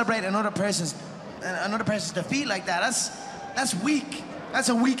don't celebrate another person's defeat like that. That's weak. That's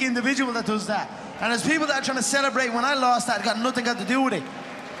a weak individual that does that. And there's people that are trying to celebrate when I lost that got nothing to do with it.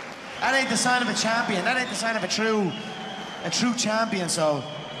 That ain't the sign of a champion. That ain't the sign of a true champion. So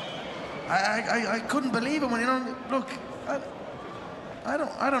I couldn't believe it when, you know, look, I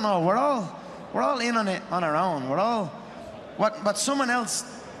don't know. We're all in on it on our own. We're all what someone else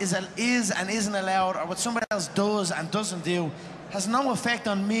is and isn't allowed, or what somebody else does and doesn't do, has no effect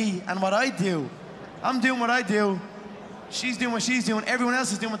on me and what I do. I'm doing what I do. She's doing what she's doing. Everyone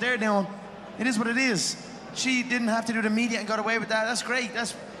else is doing what they're doing. It is what it is. She didn't have to do the media and got away with that. That's great.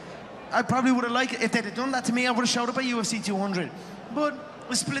 I probably would have liked it. If they'd have done that to me, I would have showed up at UFC 200. But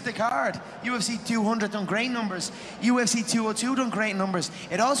we split the card. UFC 200 done great numbers. UFC 202 done great numbers.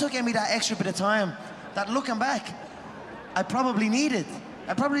 It also gave me that extra bit of time that, looking back, I probably needed.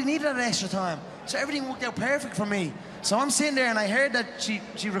 I probably needed that extra time. So everything worked out perfect for me. So I'm sitting there and I heard that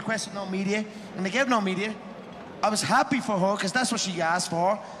she requested no media, and they gave no media. I was happy for her because that's what she asked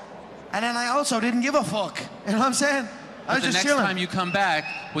for. And then I also didn't give a fuck. You know what I'm saying? I was just chilling. The next time you come back,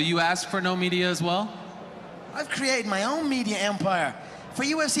 will you ask for no media as well? I've created my own media empire. For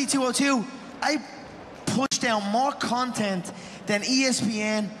UFC 202, I pushed out more content than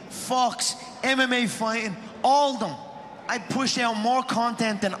ESPN, Fox, MMA Fighting, all of them. I pushed out more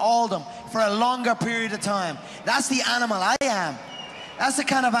content than all of them for a longer period of time. That's the animal I am. That's the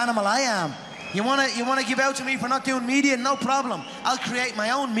kind of animal I am. You wanna give out to me for not doing media? No problem. I'll create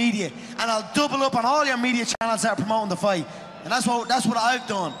my own media, and I'll double up on all your media channels that are promoting the fight. And that's what I've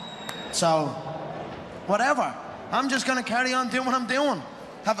done. So, whatever. I'm just gonna carry on doing what I'm doing.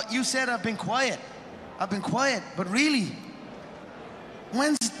 You said I've been quiet. I've been quiet, but really,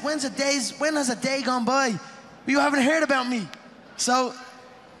 when has a day gone by you haven't heard about me? So,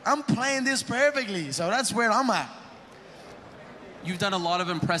 I'm playing this perfectly. So that's where I'm at. You've done a lot of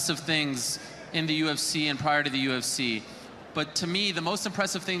impressive things in the UFC and prior to the UFC. But to me, the most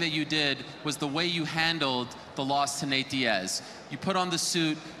impressive thing that you did was the way you handled the loss to Nate Diaz. You put on the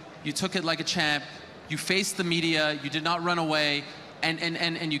suit, you took it like a champ, you faced the media, you did not run away,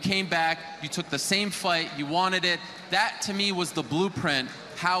 and you came back, you took the same fight, you wanted it. That, to me, was the blueprint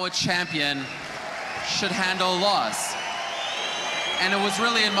how a champion should handle a loss. And it was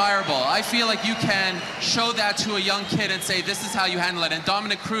really admirable. I feel like you can show that to a young kid and say, this is how you handle it. And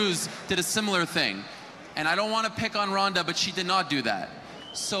Dominic Cruz did a similar thing. And I don't want to pick on Ronda, but she did not do that.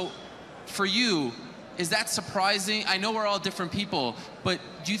 So for you, is that surprising? I know we're all different people, but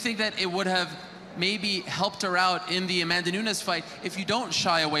do you think that it would have maybe helped her out in the Amanda Nunes fight if you don't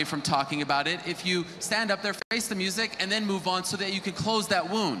shy away from talking about it, if you stand up there, face the music, and then move on so that you can close that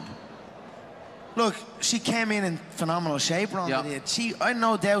wound? Look, she came in phenomenal shape, Ronda did. I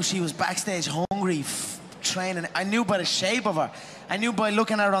no doubt she was backstage hungry, training. I knew by the shape of her. I knew by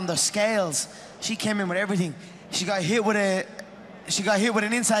looking at her on the scales. She came in with everything. She got hit with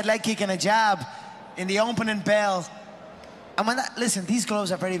an inside leg kick and a jab in the opening bell. And when listen, these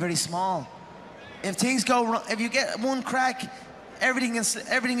gloves are very, very small. If things go wrong, if you get one crack, everything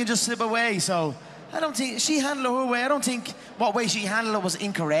can just slip away. So I don't think she handled it her way. I don't think what way she handled it was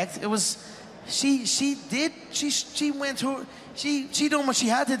incorrect. It was, she went through, she done what she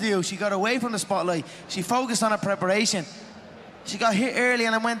had to do. She got away from the spotlight. She focused on her preparation. She got hit early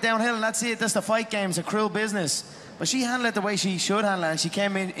and it went downhill, and that's it. That's the fight game. It's a cruel business. But she handled it the way she should handle it, and she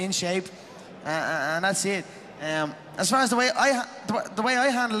came in shape, and that's it. As far as the way I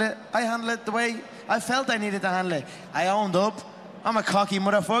handle it the way I felt I needed to handle it. I owned up. I'm a cocky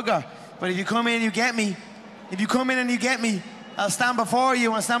motherfucker. But if you come in and you get me, I'll stand before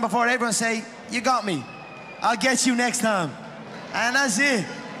you and stand before everyone and say, you got me. I'll get you next time. And that's it.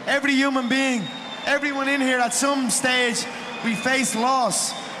 Every human being, everyone in here at some stage, we face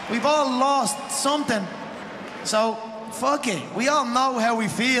loss. We've all lost something. So, fuck it. We all know how we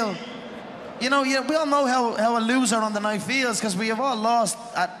feel. You know, we all know how a loser on the night feels, because we have all lost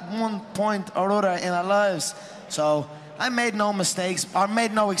at one point or other in our lives. So, I made no mistakes, or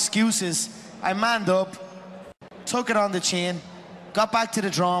made no excuses. I manned up, took it on the chin, got back to the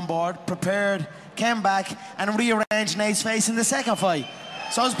drawing board, prepared, came back, and rearranged Nate's face in the second fight.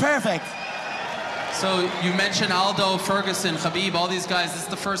 So it was perfect. So you mentioned Aldo, Ferguson, Khabib, all these guys. This is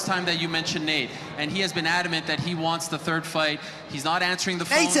the first time that you mentioned Nate. And he has been adamant that he wants the third fight. He's not answering the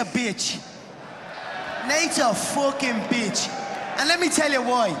phone. Nate's a bitch. Nate's a fucking bitch. And let me tell you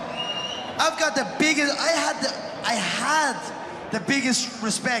why. I've got the biggest, I had the biggest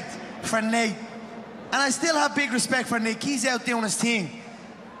respect for Nate. And I still have big respect for Nick. He's out doing his thing.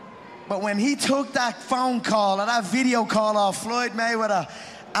 But when he took that phone call or that video call off Floyd Mayweather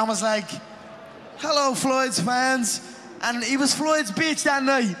and was like, hello, Floyd's fans. And he was Floyd's bitch that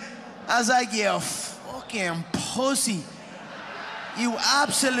night. I was like, you fucking pussy. You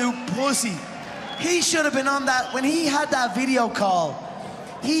absolute pussy. He should have been on that, when he had that video call,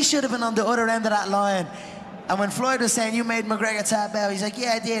 he should have been on the other end of that line. And when Floyd was saying, you made McGregor tap out, he's like,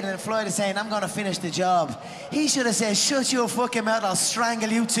 yeah, I did. And Floyd is saying, I'm going to finish the job. He should have said, shut your fucking mouth, I'll strangle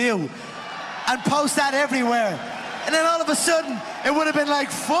you too. And post that everywhere. And then all of a sudden, it would have been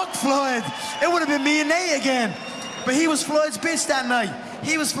like, fuck Floyd. It would have been me and Nate again. But he was Floyd's bitch that night.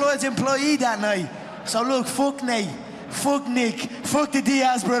 He was Floyd's employee that night. So look, fuck Nate, fuck Nick, fuck the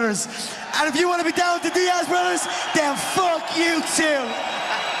Diaz brothers. And if you want to be down with the Diaz brothers, then fuck you too.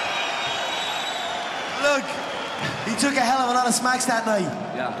 Look, he took a hell of a lot of smacks that night.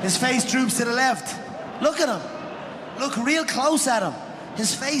 Yeah. His face droops to the left. Look at him. Look real close at him.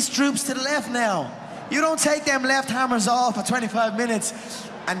 His face droops to the left now. You don't take them left hammers off for 25 minutes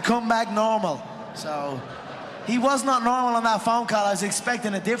and come back normal. So, he was not normal on that phone call. I was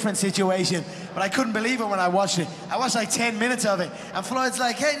expecting a different situation, but I couldn't believe it when I watched it. I watched like 10 minutes of it, and Floyd's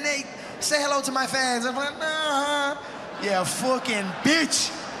like, hey, Nate, say hello to my fans. I'm like, nah. Yeah, fucking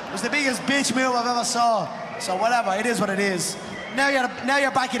bitch. It was the biggest bitch move I've ever saw. So whatever, it is what it is. Now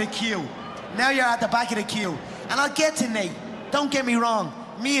you're back in the queue. Now you're at the back of the queue. And I'll get to Nate. Don't get me wrong.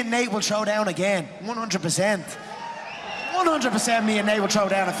 Me and Nate will throw down again, 100%. 100% me and Nate will throw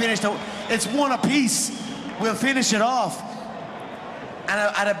down and finish. It's one apiece. We'll finish it off. And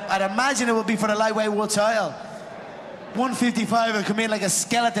I'd imagine it will be for the lightweight world title. 155 will come in like a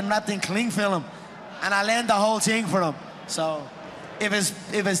skeleton wrapped in cling film. And I'll end the whole thing for him. So if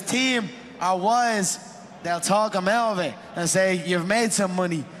his team are wise, they'll talk him out of it and say, you've made some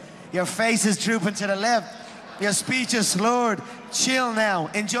money. Your face is drooping to the left. Your speech is slurred. Chill now.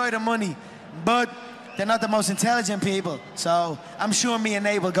 Enjoy the money. But they're not the most intelligent people. So I'm sure me and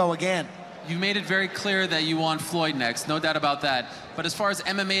Nate will go again. You made it very clear that you want Floyd next, no doubt about that. But as far as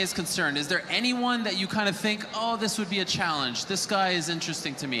MMA is concerned, is there anyone that you kind of think, oh, this would be a challenge? This guy is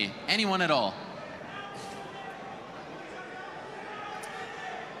interesting to me. Anyone at all?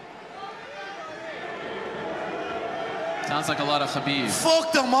 Sounds like a lot of Khabib.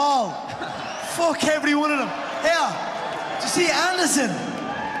 Fuck them all. Fuck every one of them. Yeah. Did you see Anderson?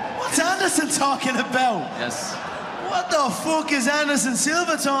 What's Anderson talking about? Yes. What the fuck is Anderson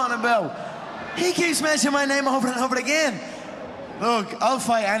Silva talking about? He keeps mentioning my name over and over again. Look, I'll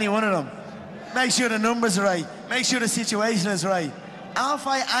fight any one of them. Make sure the numbers are right. Make sure the situation is right. I'll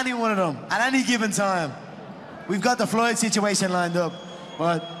fight any one of them at any given time. We've got the Floyd situation lined up,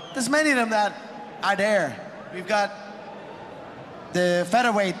 but there's many of them that are there. We've got the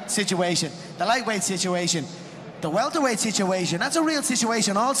featherweight situation, the lightweight situation, the welterweight situation. That's a real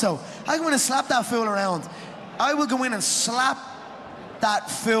situation also. I go in and slap that fool around. I will go in and slap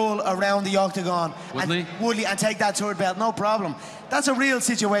that fool around the octagon. Woodley and take that third belt, no problem. That's a real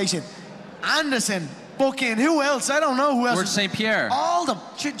situation. Anderson, booking, who else? I don't know who else. George St. Pierre. All of them.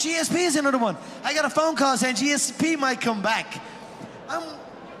 GSP is another one. I got a phone call saying GSP might come back.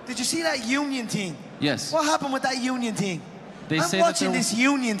 Did you see that union thing? Yes. What happened with that union thing? I'm watching this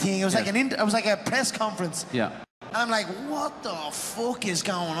union thing. It was it was like a press conference. Yeah. And I'm like, what the fuck is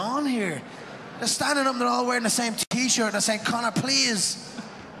going on here? They're standing up and they're all wearing the same T-shirt and they're saying, Conor, please.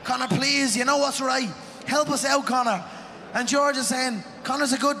 Conor, please. You know what's right. Help us out, Conor. And George is saying,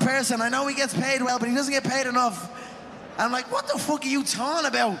 Conor's a good person. I know he gets paid well, but he doesn't get paid enough. And I'm like, what the fuck are you talking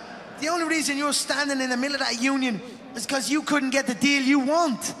about? The only reason you're standing in the middle of that union is because you couldn't get the deal you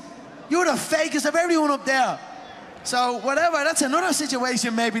want. You're the fakest of everyone up there. So whatever, that's another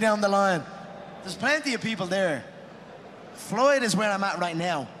situation maybe down the line. There's plenty of people there. Floyd is where I'm at right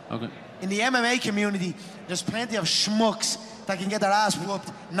now. Okay. In the MMA community, there's plenty of schmucks that can get their ass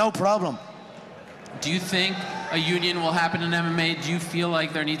whooped, no problem. Do you think a union will happen in MMA? Do you feel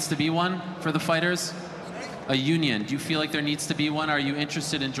like there needs to be one for the fighters? A union, do you feel like there needs to be one? Are you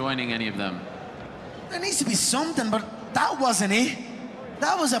interested in joining any of them? There needs to be something, but that wasn't it.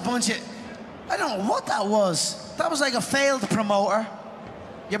 That was a bunch of, I don't know what that was. That was like a failed promoter.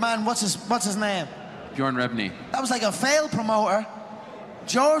 Your man, what's his name? Bjorn Rebney. That was like a failed promoter.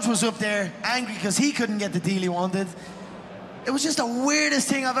 George was up there angry because he couldn't get the deal he wanted. It was just the weirdest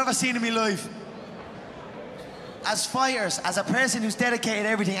thing I've ever seen in my life. As fighters, as a person who's dedicated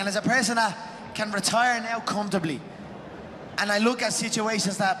everything, and as a person that can retire now comfortably, and I look at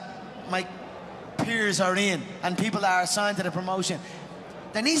situations that my peers are in and people that are assigned to the promotion,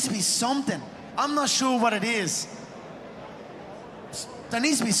 there needs to be something. I'm not sure what it is. There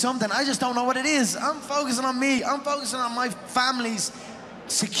needs to be something. I just don't know what it is. I'm focusing on me. I'm focusing on my family's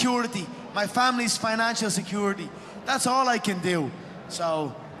security, my family's financial security. That's all I can do.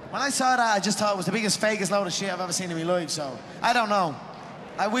 So when I saw that, I just thought it was the biggest, fakest load of shit I've ever seen in my life. So I don't know.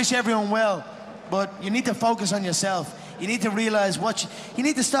 I wish everyone well, but you need to focus on yourself. You need to realize what you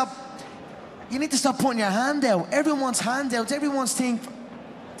need to stop. You need to stop putting your hand out. Everyone wants handouts. Everyone wants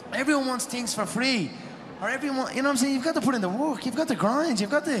things for free. Or everyone, you know what I'm saying? You've got to put in the work. You've got to grind.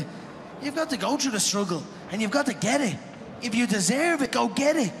 You've got to go through the struggle, and you've got to get it. If you deserve it, go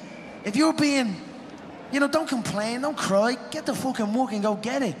get it. If you're being, don't complain, don't cry. Get the fucking work and go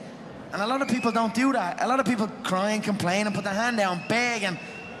get it. And a lot of people don't do that. A lot of people cry and complain and put their hand down, beg, and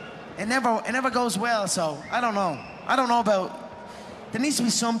it never goes well. So I don't know. I don't know about. There needs to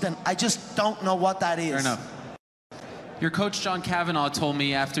be something. I just don't know what that is. Fair enough. Your coach, John Kavanaugh, told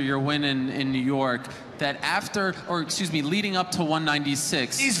me after your win in New York that leading up to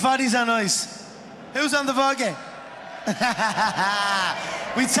 196. These bodies are nice. Who's on the vodka?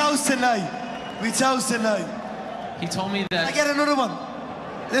 We toast tonight. We toast tonight. He told me that... I get another one.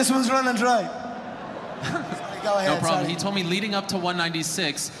 This one's running dry. Go ahead, no problem. Sorry. He told me leading up to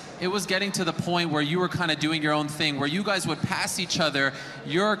 196, it was getting to the point where you were kind of doing your own thing, where you guys would pass each other.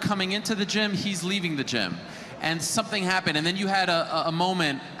 You're coming into the gym, he's leaving the gym. And something happened, and then you had a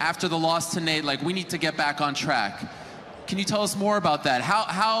moment after the loss to Nate, like, we need to get back on track. Can you tell us more about that?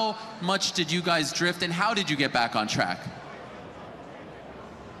 How much did you guys drift, and how did you get back on track?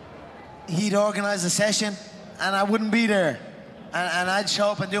 He'd organize a session, and I wouldn't be there. And I'd show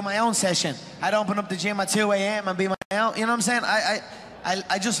up and do my own session. I'd open up the gym at 2 a.m. and be my own, you know what I'm saying?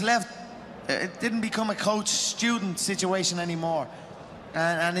 I just left. It didn't become a coach-student situation anymore.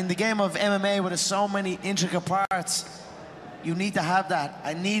 And in the game of MMA, where there's so many intricate parts, you need to have that.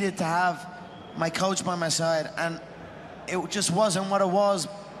 I needed to have my coach by my side, and it just wasn't what it was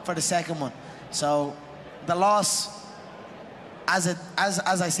for the second one. So the loss, as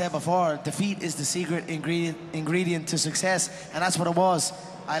I said before, defeat is the secret ingredient to success, and that's what it was.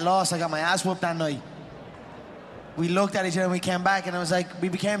 I lost. I got my ass whooped that night. We looked at each other and we came back, and it was like we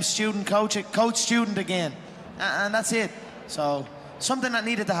became coach-student again, and that's it. So. Something that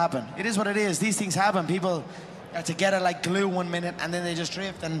needed to happen. It is what it is. These things happen. People are together like glue 1 minute and then they just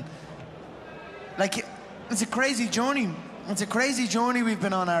drift. And like, it's a crazy journey. It's a crazy journey we've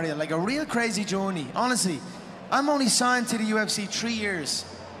been on, Ariel. Like a real crazy journey. Honestly, I'm only signed to the UFC 3 years.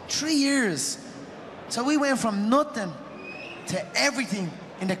 3 years. So we went from nothing to everything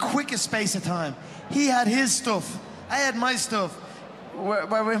in the quickest space of time. He had his stuff. I had my stuff.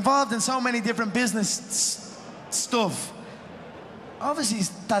 We're involved in so many different business stuff. Obviously,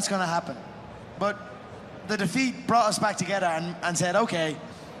 that's going to happen. But the defeat brought us back together and said, okay,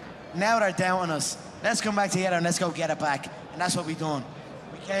 now they're down on us. Let's come back together and let's go get it back. And that's what we done.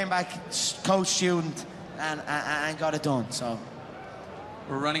 We came back, coach-student, and got it done. So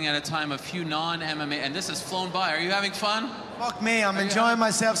we're running out of time. A few non-MMA, and this has flown by. Are you having fun? Fuck me, I'm enjoying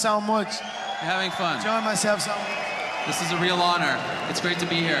myself so much. You're having fun? Enjoying myself so much. This is a real honor. It's great to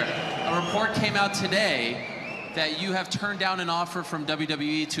be here. A report came out today that you have turned down an offer from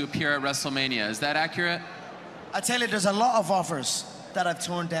WWE to appear at WrestleMania. Is that accurate? I tell you, there's a lot of offers that I've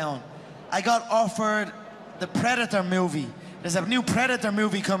turned down. I got offered the Predator movie there's a new Predator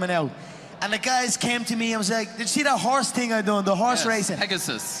movie coming out. And the guys came to me and was like, did you see that horse thing I done, the horse racing?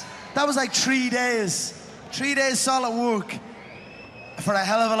 Pegasus. That was like 3 days. 3 days solid work for a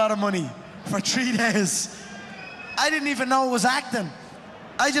hell of a lot of money. For 3 days. I didn't even know it was acting.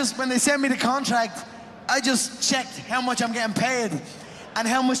 When they sent me the contract, I just checked how much I'm getting paid and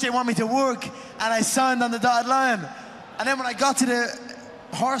how much they want me to work, and I signed on the dotted line. And then when I got to the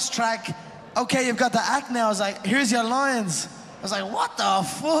horse track, okay, you've got the act now. I was like, here's your lines. I was like, what the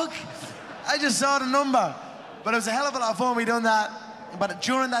fuck? I just saw the number. But it was a hell of a lot of fun. We done that. But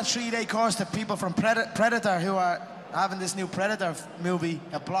during that 3-day course, the people from Predator who are having this new Predator movie,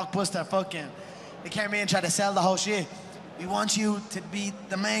 a blockbuster fucking, they came in and tried to sell the whole shit. We want you to be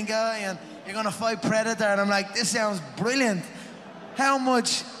the main guy and you're gonna fight Predator. And I'm like, this sounds brilliant. How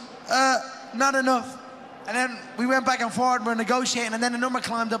much? Not enough. And then we went back and forth, we're negotiating, and then the number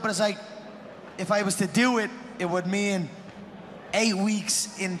climbed up, and it's like, if I was to do it, it would mean 8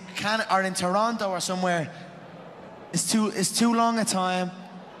 weeks in Canada or in Toronto or somewhere. It's too long a time.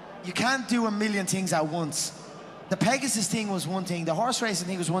 You can't do a million things at once. The Pegasus thing was one thing. The horse racing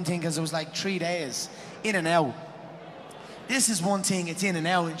thing was one thing because it was like 3 days, in and out. This is one thing, it's in and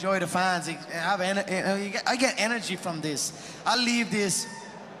out. Enjoy the fans. I get energy from this. I'll leave this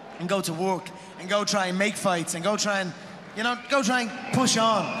and go to work and go try and make fights and go try and, go try and push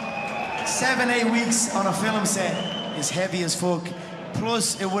on. 7, 8 weeks on a film set is heavy as fuck.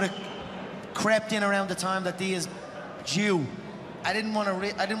 Plus, it would have crept in around the time that they is due. I didn't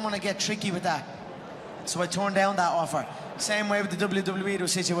want to get tricky with that. So I turned down that offer. Same way with the WWE,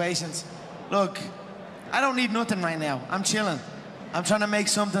 those situations. Look, I don't need nothing right now. I'm chilling. I'm trying to make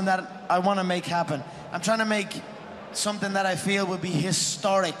something that I want to make happen. I'm trying to make something that I feel will be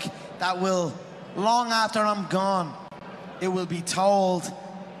historic, that will, long after I'm gone, it will be told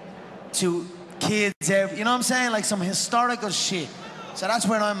to kids, you know what I'm saying? Like some historical shit. So that's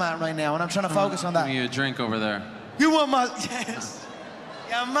where I'm at right now, and I'm trying to focus on that. Give me a drink over there. You want my... Yes.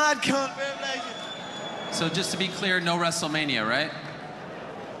 Yeah, mad cunt, man. So just to be clear, no WrestleMania, right?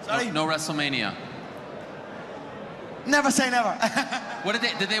 Sorry? No WrestleMania. Never say never. What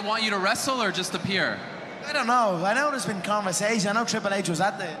did they want you to wrestle or just appear? I don't know. I know there's been conversation. I know Triple H was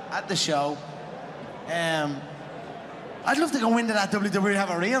at the show. I'd love to go into that WWE and have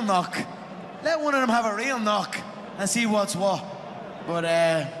a real knock. Let one of them have a real knock and see what's what. But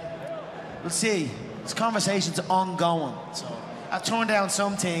we'll see. This conversation's ongoing. So I've turned down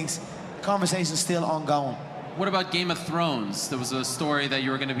some things. The conversation's still ongoing. What about Game of Thrones? There was a story that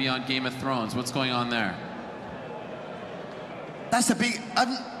you were going to be on Game of Thrones. What's going on there? That's a big,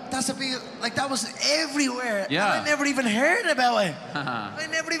 like that was everywhere. Yeah. And I never even heard about it. I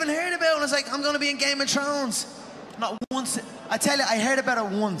never even heard about it. I was like, I'm going to be in Game of Thrones. Not once. I tell you, I heard about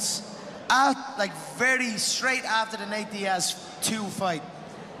it once. Like very straight after the Nate Diaz 2 fight.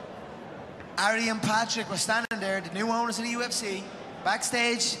 Ari and Patrick were standing there, the new owners of the UFC,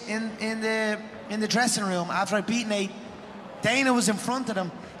 backstage in the dressing room after I beat Nate. Dana was in front of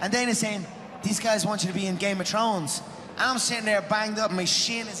them, and Dana saying, these guys want you to be in Game of Thrones. I'm sitting there banged up, my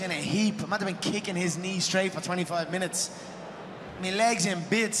shin is in a heap. I might have been kicking his knee straight for 25 minutes. My legs in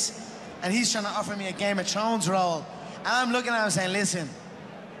bits, and he's trying to offer me a Game of Thrones role. And I'm looking at him saying, listen,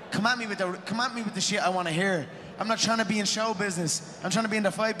 come at me with the shit I want to hear. I'm not trying to be in show business. I'm trying to be in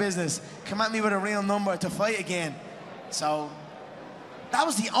the fight business. Come at me with a real number to fight again. So that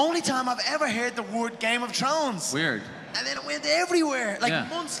was the only time I've ever heard the word Game of Thrones. Weird. And then it went everywhere, like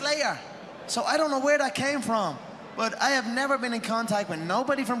months later. So I don't know where that came from. But I have never been in contact with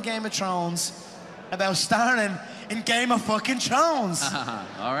nobody from Game of Thrones about starring in Game of fucking Thrones.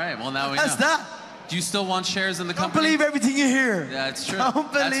 All right, well now we know. That's that. Do you still want shares in the Don't company? believe everything you hear. Yeah, it's true.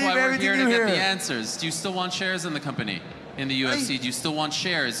 Don't believe That's why we're here to get the hear. answers. Do you still want shares in the company, in the UFC? Do you still want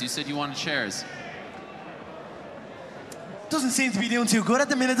shares? You said you wanted shares. Doesn't seem to be doing too good at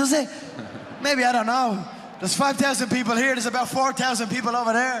the minute, does it? Maybe, I don't know. There's 5,000 people here. There's about 4,000 people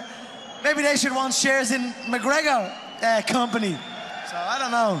over there. Maybe they should want shares in McGregor company. So I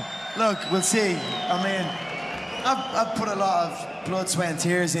don't know. Look, we'll see. I mean, I've put a lot of blood, sweat, and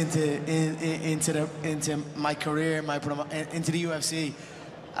tears into my career, into the UFC.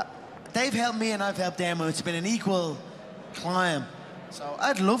 They've helped me and I've helped them. It's been an equal climb. So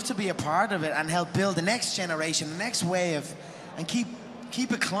I'd love to be a part of it and help build the next generation, the next wave, and keep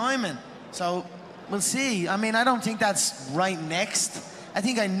it climbing. So we'll see. I mean, I don't think that's right next. I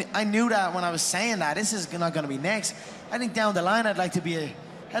think I knew that when I was saying that. This is not going to be next. I think down the line, I'd like to be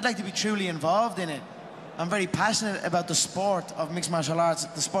truly involved in it. I'm very passionate about the sport of mixed martial arts,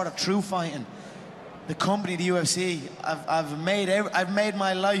 the sport of true fighting. The company, the UFC, I've made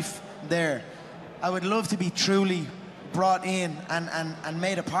my life there. I would love to be truly brought in and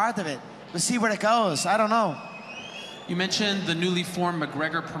made a part of it. We'll see where it goes. I don't know. You mentioned the newly formed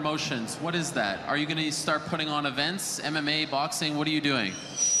McGregor Promotions. What is that? Are you going to start putting on events, MMA, boxing? What are you doing?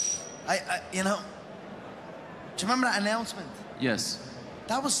 You know, do you remember that announcement? Yes.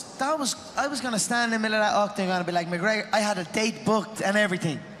 I was going to stand in the middle of that octagon and be like, McGregor, I had a date booked and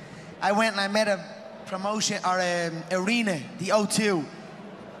everything. I went and I met a promotion, or arena, the O2.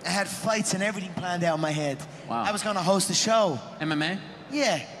 I had fights and everything planned out in my head. Wow. I was going to host a show. MMA?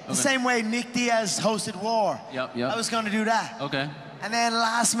 Yeah, the same way Nick Diaz hosted War. Yep. I was going to do that. Okay. And then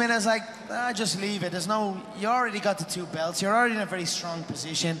last minute I was like, just leave it. You already got the 2 belts. You're already in a very strong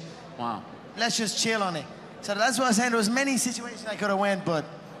position. Wow. Let's just chill on it. So that's what I was saying. There was many situations I could have went, but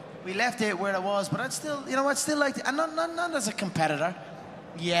we left it where it was. But I'd still, you know, I'd still like to, and not as a competitor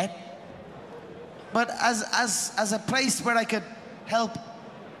yet, but as a place where I could help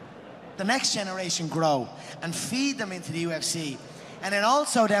the next generation grow and feed them into the UFC. And then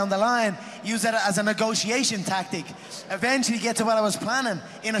also down the line, use that as a negotiation tactic. Eventually get to what I was planning,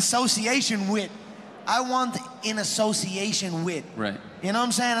 in association with. I want in association with. Right. You know what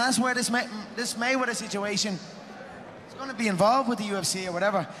I'm saying? And that's where this Mayweather situation is going to be involved with the UFC or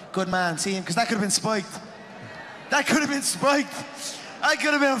whatever. Good man, see him, because that could have been spiked. That could have been spiked. I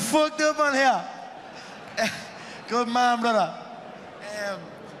could have been fucked up on here. Good man, brother.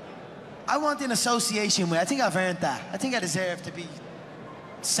 I want in association with. I think I've earned that. I think I deserve to be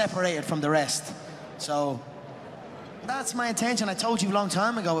separated from the rest. So that's my intention. I told you a long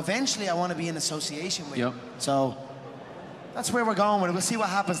time ago. Eventually, I want to be in association with. Yep. So that's where we're going with it. We'll see what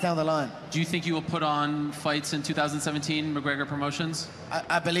happens down the line. Do you think you will put on fights in 2017, McGregor Promotions?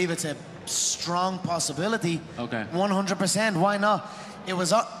 I believe it's a strong possibility. Okay. 100%. Why not? It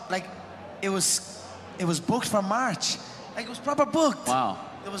was like it was booked for March. Like it was proper booked. Wow.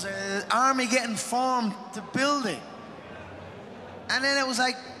 There was an army getting formed to build it. And then it was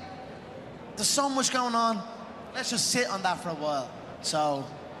like, there's so much going on. Let's just sit on that for a while. So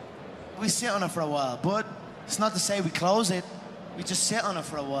we sit on it for a while. But it's not to say we close it. We just sit on it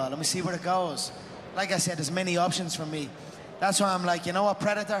for a while and we see where it goes. Like I said, there's many options for me. That's why I'm like, you know what,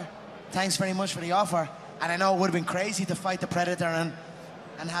 Predator? Thanks very much for the offer. And I know it would have been crazy to fight the Predator and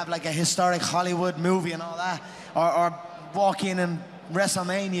have like a historic Hollywood movie and all that. Or walk in and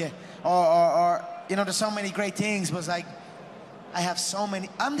WrestleMania. Or you know, there's so many great things. But it's like, I have so many.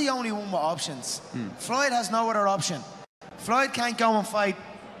 I'm the only one with options. Floyd has no other option. Floyd can't go and fight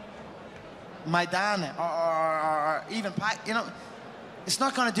Maidana or even Pac. You know, it's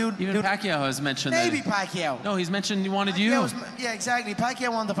not going to do. Even Pacquiao has mentioned that. Maybe Pacquiao. No, he's mentioned he wanted you. Yeah, exactly.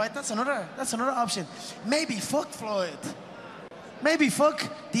 Pacquiao wanted to fight. That's another option. Maybe fuck Floyd. Maybe fuck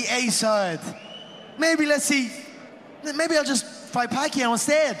the A side. Maybe let's see. Maybe I'll just fight Pacquiao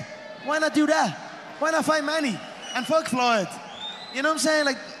instead. Why not do that? Why not fight Manny and fuck Floyd? You know what I'm saying?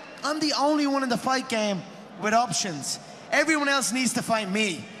 Like, I'm the only one in the fight game with options. Everyone else needs to fight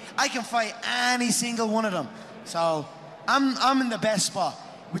me. I can fight any single one of them. So I'm in the best spot,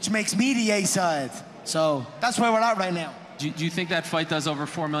 which makes me the A side. So that's where we're at right now. Do you think that fight does over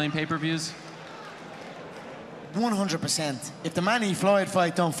 4 million pay-per-views? 100%. If the Manny Floyd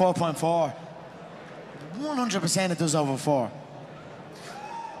fight done 4.4, 100% it does over 4.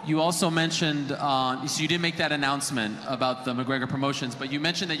 You also mentioned, so you didn't make that announcement about the McGregor Promotions, but you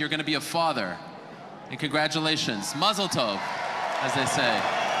mentioned that you're going to be a father. And congratulations. Mazel tov, as they say.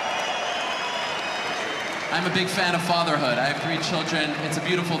 I'm a big fan of fatherhood. I have 3 children. It's a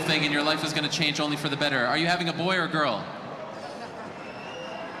beautiful thing, and your life is going to change only for the better. Are you having a boy or a girl?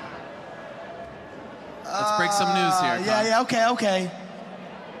 Let's break some news here. Yeah, okay.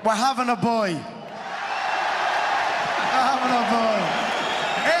 We're having a boy. We're having a boy.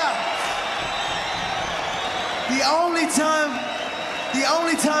 Yeah. The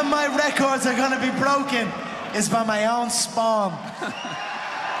only time my records are gonna be broken is by my own spawn.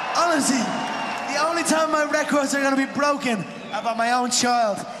 Honestly, the only time my records are gonna be broken are by my own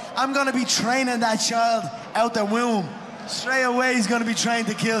child. I'm gonna be training that child out the womb. Straight away, he's gonna be trained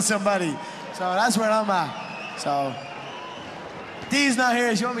to kill somebody. So that's where I'm at. So Dee's not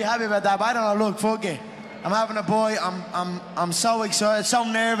here. She won't be happy about that. But I don't know. Look, fuck it. I'm having a boy. I'm so excited, so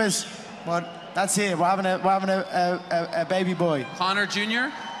nervous, but that's it. We're having a baby boy. Conor Jr.?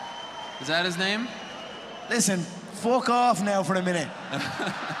 Is that his name? Listen, fuck off now for a minute.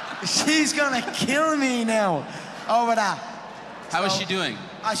 She's gonna kill me now over that. How is she doing?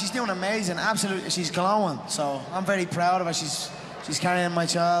 She's doing amazing. Absolutely, she's glowing. So I'm very proud of her. She's carrying my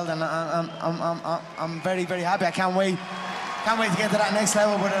child, and I'm very, very happy. I can't wait to get to that next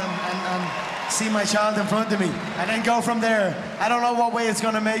level with her and see my child in front of me, and then go from there. I don't know what way it's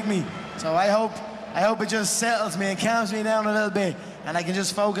gonna make me. So I hope I hope it just settles me and calms me down a little bit, and I can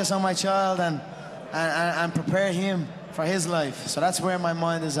just focus on my child and prepare him for his life. So that's where my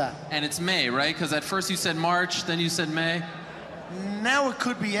mind is at. And it's May, right? Because at first you said March, then you said May. Now it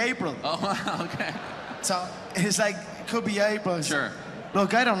could be April. Oh, wow, okay. So it's like, it could be April. Sure.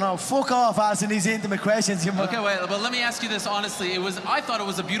 Look, I don't know. Fuck off asking these intimate questions. Okay, wait, but let me ask you this honestly. I thought it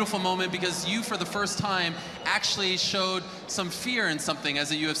was a beautiful moment because you, for the first time, actually showed some fear in something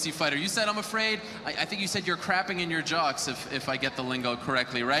as a UFC fighter. You said, I'm afraid. I think you said you're crapping in your jocks, if I get the lingo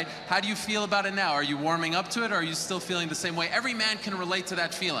correctly, right? How do you feel about it now? Are you warming up to it, or are you still feeling the same way? Every man can relate to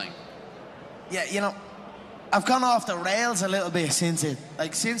that feeling. Yeah, you know, I've gone off the rails a little bit since it.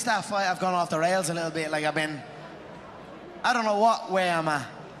 Like, since that fight, I've gone off the rails a little bit. Like, I don't know what way I'm at,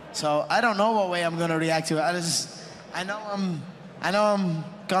 so I don't know what way I'm gonna react to it. I know I'm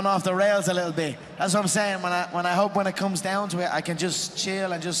gone off the rails a little bit. That's what I'm saying. When I hope when it comes down to it, I can just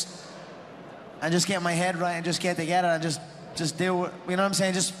chill and just get my head right and just get together and just do it. You know what I'm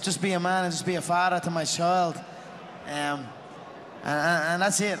saying? Just be a man and just be a father to my child. And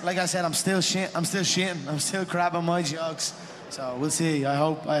that's it. Like I said, I'm still shitting. I'm still grabbing my jugs. So we'll see. I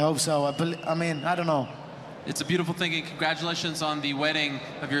hope so. I mean, I don't know. It's a beautiful thing, and congratulations on the wedding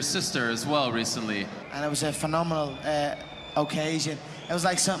of your sister as well recently. And it was a phenomenal occasion. It was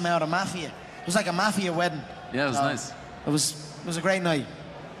like something out of Mafia. It was like a Mafia wedding. Yeah, it was nice. It was a great night.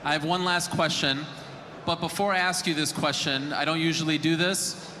 I have one last question, but before I ask you this question, I don't usually do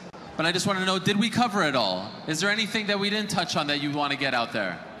this, but I just want to know, did we cover it all? Is there anything that we didn't touch on that you want to get out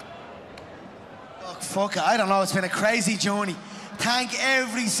there? Look, fuck it. I don't know. It's been a crazy journey. Thank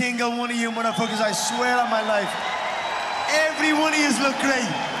every single one of you motherfuckers, I swear on my life. Every one of yous look great.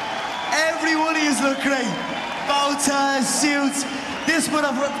 Every one of yous look great. Bow ties, suits. This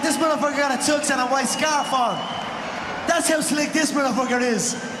motherfucker got a tux and a white scarf on. That's how slick this motherfucker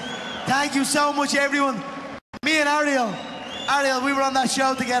is. Thank you so much, everyone. Me and Ariel, we were on that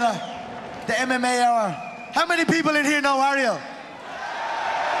show together, the MMA Hour. How many people in here know Ariel?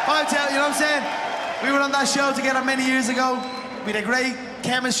 You know what I'm saying? We were on that show together many years ago. We had a great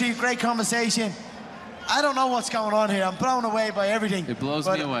chemistry, great conversation. I don't know what's going on here. I'm blown away by everything. It blows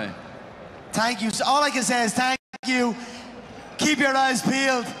me away. Thank you. All I can say is thank you. Keep your eyes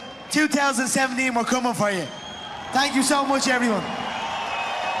peeled. 2017, we're coming for you. Thank you so much, everyone.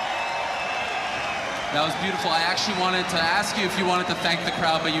 That was beautiful. I actually wanted to ask you if you wanted to thank the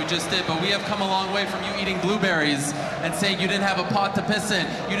crowd, but you just did. But we have come a long way from you eating blueberries and saying you didn't have a pot to piss in,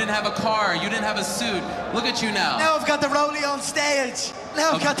 you didn't have a car, you didn't have a suit. Look at you now. Now I've got the rollie on stage.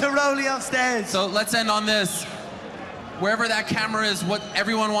 I've got the rollie on stage. So let's end on this. Wherever that camera is,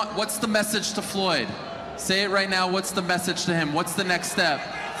 what's the message to Floyd? Say it right now. What's the message to him? What's the next step?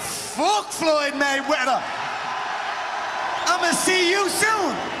 Fuck Floyd Mayweather. I'ma see you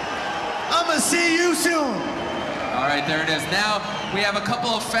soon. I'ma see you soon. All right, there it is. Now we have a couple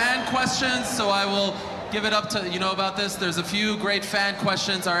of fan questions, so I will give it up to, you know about this? There's a few great fan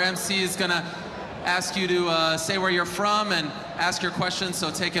questions. Our MC is gonna ask you to say where you're from and ask your questions,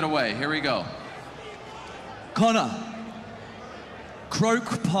 so take it away. Here we go. Conor,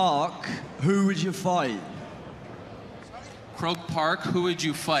 Croke Park, who would you fight? Croke Park, who would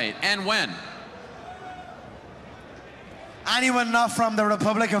you fight? And when? Anyone not from the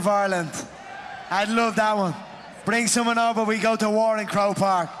Republic of Ireland. I'd love that one. Bring someone over, we go to war in Croke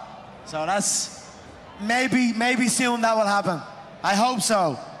Park. So that's, maybe soon that will happen. I hope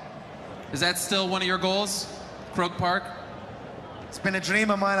so. Is that still one of your goals, Croke Park? It's been a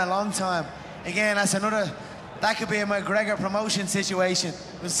dream of mine a long time. Again, that could be a McGregor promotion situation.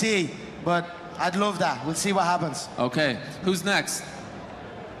 We'll see, but I'd love that. We'll see what happens. Okay, who's next?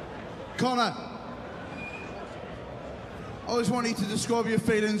 Conor, I just want you to describe your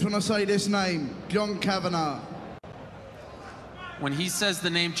feelings when I say this name, John Kavanagh. When he says the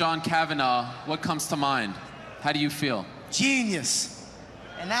name John Kavanagh, what comes to mind? How do you feel? Genius.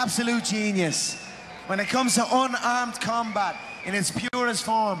 An absolute genius. When it comes to unarmed combat in its purest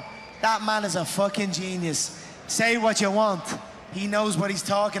form, that man is a fucking genius. Say what you want. He knows what he's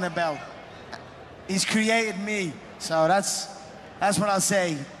talking about. He's created me. So that's what I'll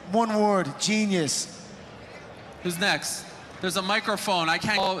say. One word, genius. Who's next? There's a microphone. I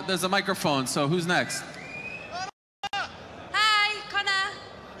can't. Oh, there's a microphone. So who's next? Hi, Conor.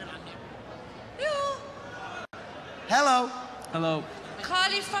 Hello. Hello.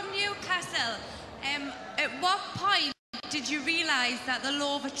 Calling from Newcastle. At what point did you realise that the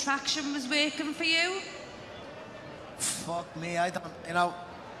law of attraction was working for you? Fuck me, I don't, you know,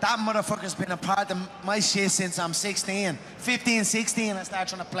 that motherfucker's been a part of my shit since I'm 16. 15, 16, I started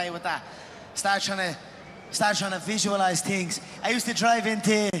trying to play with that. Start trying to visualize things. I used to drive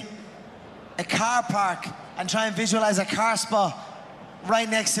into a car park and try and visualize a car spot right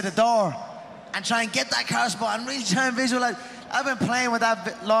next to the door and try and get that car spot and really try and visualize. I've been playing with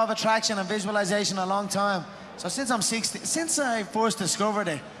that law of attraction and visualization a long time. So since I'm 16, since I first discovered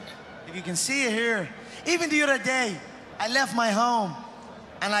it, if you can see it here, even the other day, I left my home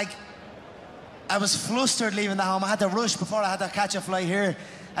and like, I was flustered leaving the home. I had to rush before I had to catch a flight here.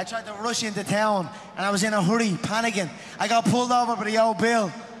 I tried to rush into town and I was in a hurry, panicking. I got pulled over by the old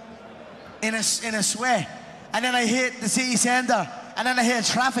Bill in a sweat. And then I hit the city centre and then I hit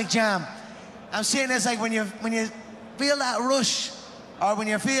a traffic jam. I'm saying this like when you feel that rush or when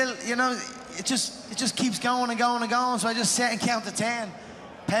you feel, you know, it just keeps going and going and going. So I just sat and count to 10,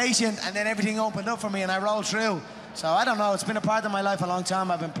 patient, and then everything opened up for me and I rolled through. So I don't know, it's been a part of my life a long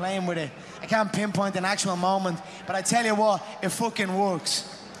time. I've been playing with it. I can't pinpoint an actual moment, but I tell you what, it fucking works.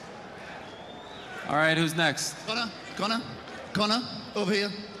 All right, who's next? Conor, over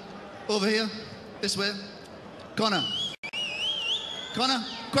here, this way. Conor,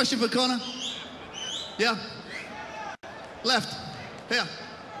 question for Conor. Yeah, left, here.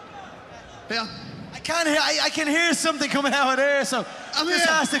 I can hear something coming out of there, so I'm just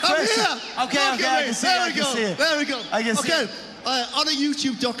here. ask the question. I'm here. Okay, I can see it. There we go. I can see it. On a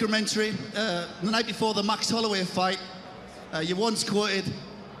YouTube documentary, the night before the Max Holloway fight, you once quoted,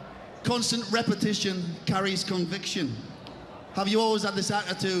 "Constant repetition carries conviction." Have you always had this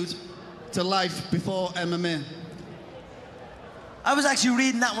attitude to life before MMA? I was actually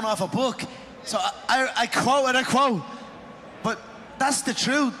reading that one off a book, so I quoted a quote, but that's the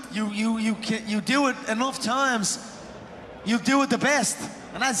truth. You do it enough times, you do it the best,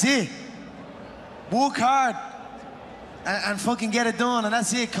 and that's it. Work hard and fucking get it done, and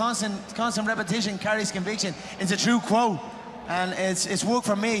that's it. Constant repetition carries conviction. It's a true quote, and it's worked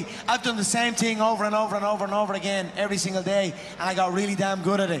for me. I've done the same thing over and over and over and over again every single day, and I got really damn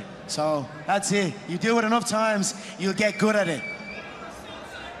good at it. So that's it. You do it enough times, you'll get good at it.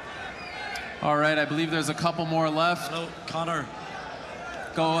 All right, I believe there's a couple more left. Hello, Conor.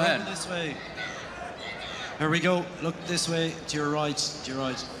 Go ahead. This way. Here we go. Look this way, to your right,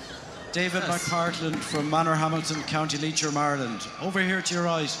 David McPartland from Manor Hamilton, County Leitrim, Ireland. Over here to your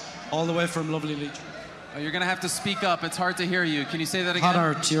right, all the way from lovely Leitrim. Oh, you're gonna have to speak up. It's hard to hear you. Can you say that again?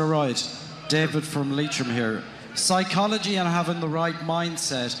 Conor, to your right. David from Leitrim here. Psychology and having the right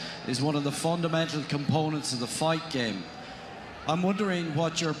mindset is one of the fundamental components of the fight game. I'm wondering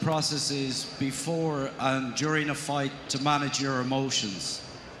what your process is before and during a fight to manage your emotions.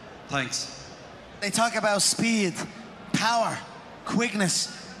 Thanks. They talk about speed, power, quickness.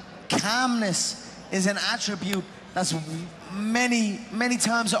 Calmness is an attribute that's many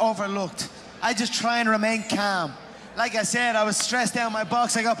times overlooked. I just try and remain calm. Like I said, I was stressed out in my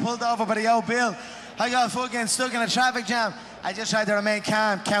box. I got pulled over by the old Bill. I got fucking stuck in a traffic jam. I just tried to remain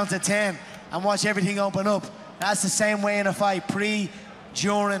calm, count to 10, and watch everything open up. That's the same way in a fight, pre,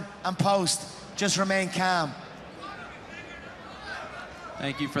 during, and post. Just remain calm.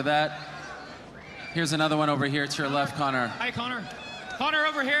 Thank you for that. Here's another one over here to your left, Conor. Hi, Conor. Conor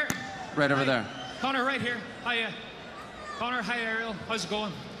over here. Right over there. Conor right here. Hi, Conor. Hi, Ariel. How's it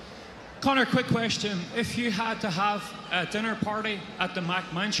going? Conor, quick question. If you had to have a dinner party at the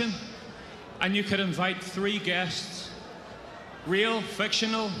Mac Mansion and you could invite 3 guests, real,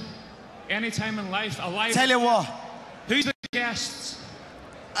 fictional, anytime in life, alive. Tell you what. Who's the guests?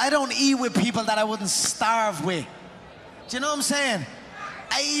 I don't eat with people that I wouldn't starve with. Do you know what I'm saying?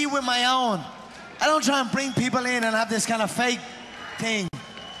 I eat with my own. I don't try and bring people in and have this kind of fake thing.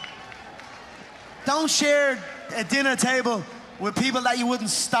 Don't share a dinner table with people that you wouldn't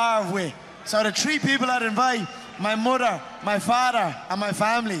starve with. So the 3 people I'd invite, my mother, my father, and my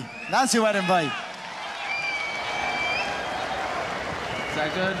family. That's who I'd invite. Is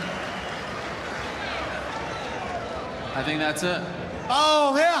that good? I think that's it.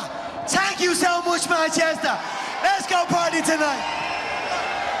 Oh, yeah. Thank you so much, Manchester. Let's go party tonight.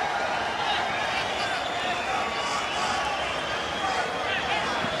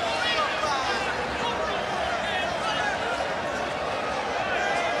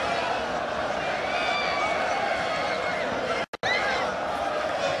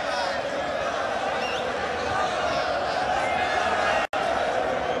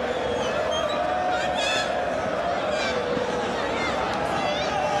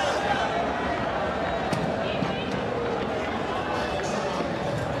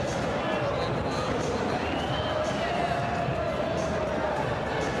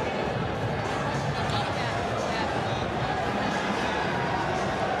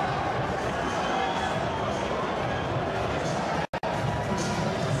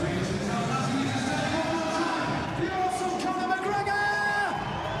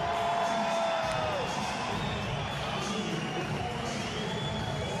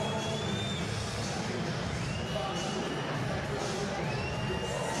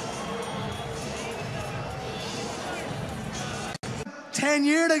 10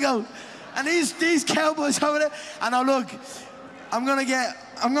 years ago. And these cowboys over there. And now look, I'm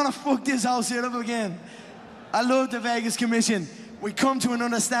gonna fuck this whole shit up again. I love the Vegas Commission. We come to an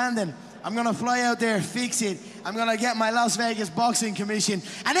understanding. I'm gonna fly out there, fix it. I'm gonna get my Las Vegas Boxing Commission,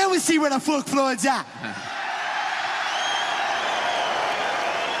 and then we'll see where the fuck Floyd's at.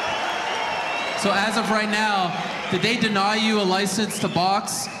 So as of right now, did they deny you a license to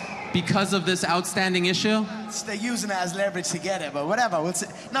box because of this outstanding issue? They're using it as leverage to get it, but whatever.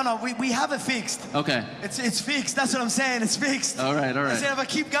 No, we have it fixed. Okay. It's fixed. That's what I'm saying. It's fixed. All right. I said if I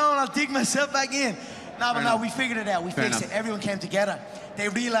keep going, I'll dig myself back in. No, we figured it out. We Fair fixed enough. it. Everyone came together. They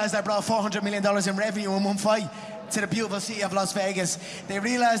realized I brought $400 million in revenue in one fight to the beautiful city of Las Vegas. They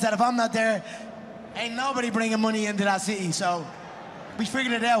realized that if I'm not there, ain't nobody bringing money into that city. So we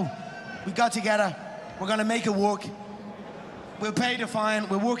figured it out. We got together. We're gonna make it work. We'll pay the fine.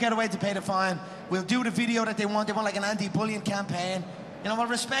 We'll work out a way to pay the fine. We'll do the video that they want. They want like an anti-bullying campaign. You know, we'll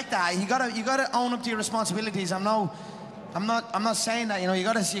respect that. You gotta own up to your responsibilities. I'm not saying that. You know, you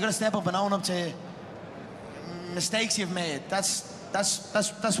gotta step up and own up to mistakes you've made. That's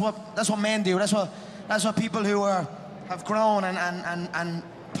what men do. That's what people who have grown and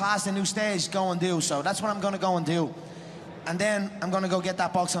passed a new stage go and do. So that's what I'm gonna go and do. And then I'm gonna go get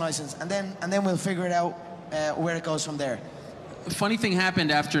that boxing license. And then we'll figure it out where it goes from there. Funny thing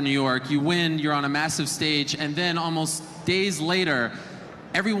happened after New York. You win, you're on a massive stage, and then almost days later,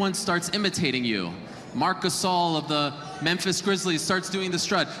 everyone starts imitating you. Marc Gasol of the Memphis Grizzlies starts doing the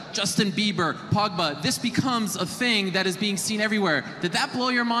strut. Justin Bieber, Pogba. This becomes a thing that is being seen everywhere. Did that blow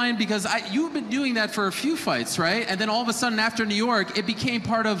your mind? Because you've been doing that for a few fights, right? And then all of a sudden after New York, it became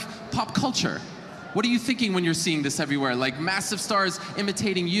part of pop culture. What are you thinking when you're seeing this everywhere? Like massive stars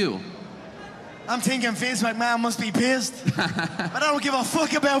imitating you? I'm thinking Vince McMahon must be pissed. But I don't give a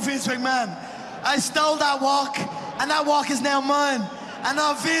fuck about Vince McMahon. I stole that walk, and that walk is now mine. And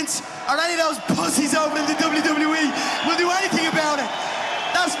now Vince or any of those pussies over in the WWE will do anything about it.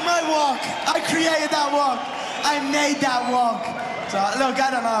 That's my walk. I created that walk. I made that walk. So look,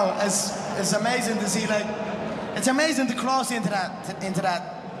 I don't know. It's amazing to see, like, it's amazing to cross into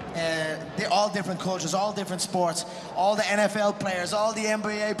that. All different cultures, all different sports, all the NFL players, all the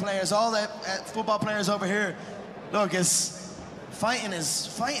NBA players, all the football players over here. Look, fighting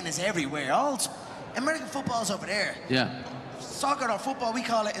is everywhere. All American football's over there. Yeah. Soccer or football, we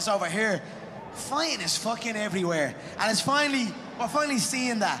call it, is over here. Fighting is fucking everywhere, and we're finally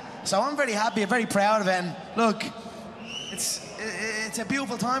seeing that. So I'm very happy, very proud of it. And look, it's a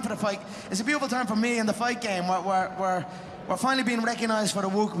beautiful time for the fight. It's a beautiful time for me in the fight game. We're finally being recognized for the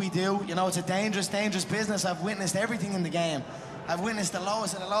work we do. You know, it's a dangerous, dangerous business. I've witnessed everything in the game. I've witnessed the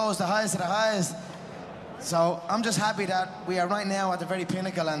lowest of the lowest, the highest of the highest. So I'm just happy that we are right now at the very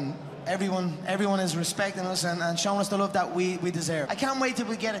pinnacle, and everyone is respecting us and showing us the love that we deserve. I can't wait till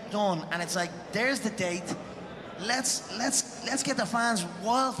we get it done. And it's like, there's the date. Let's get the fans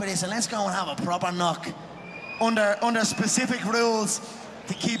wild for this, and let's go and have a proper knock under specific rules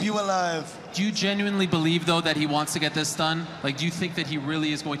to keep you alive. Do you genuinely believe, though, that he wants to get this done? Like, do you think that he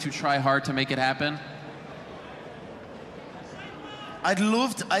really is going to try hard to make it happen? I'd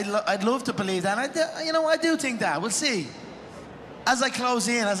love to believe that. I do think that. We'll see. As I close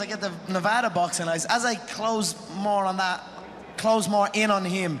in, as I get the Nevada boxing license, as I close more in on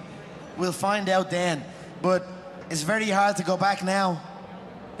him, we'll find out then. But it's very hard to go back now.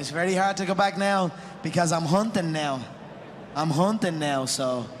 It's very hard to go back now because I'm hunting now.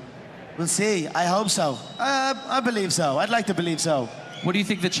 So we'll see. I hope so. I believe so. I'd like to believe so. What do you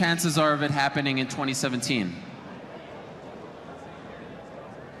think the chances are of it happening in 2017?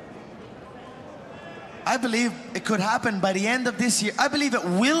 I believe it could happen by the end of this year. I believe it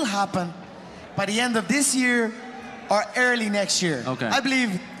will happen by the end of this year or early next year. Okay. I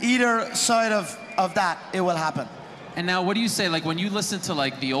believe either side of that, it will happen. And now, what do you say, like, when you listen to,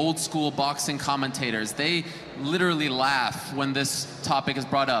 like, the old school boxing commentators, they literally laugh when this topic is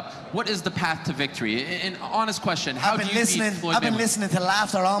brought up. What is the path to victory? An honest question. How do you beat Floyd Mayweather? I've been listening to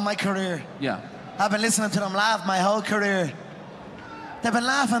laughter all my career. Yeah. I've been listening to them laugh my whole career. They've been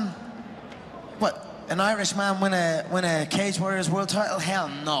laughing. What? An Irishman win a Cage Warriors world title? Hell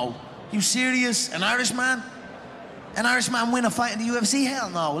no. You serious? An Irishman? An Irishman win a fight in the UFC? Hell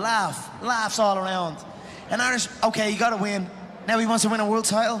no. Laughs all around. Okay, you gotta win. Now he wants to win a world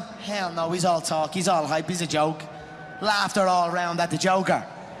title? Hell no, he's all talk, he's all hype, he's a joke. Laughter all around at the Joker.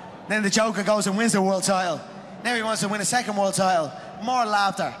 Then the Joker goes and wins the world title. Now he wants to win a second world title. More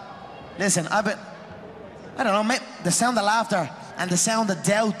laughter. Listen, I don't know, the sound of laughter and the sound of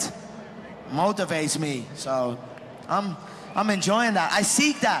doubt motivates me. So I'm enjoying that. I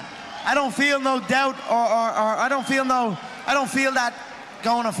seek that. I don't feel no doubt or I don't feel that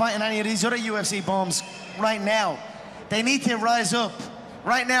going and fighting any of these other UFC bums right now. They need to rise up.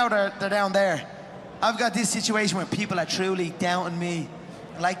 Right now, they're down there. I've got this situation where people are truly doubting me,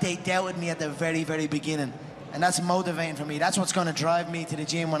 like they doubted me at the very, very beginning. And that's motivating for me. That's what's going to drive me to the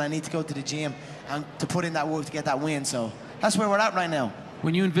gym when I need to go to the gym and to put in that work to get that win. So that's where we're at right now.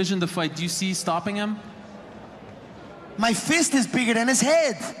 When you envision the fight, do you see stopping him? My fist is bigger than his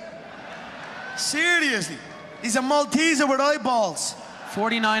head. Seriously. He's a Malteser with eyeballs.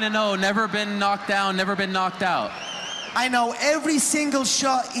 49-0, never been knocked down, never been knocked out. I know every single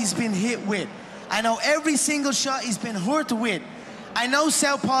shot he's been hit with. I know every single shot he's been hurt with. I know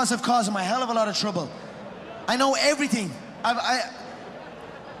southpaws have caused him a hell of a lot of trouble. I know everything.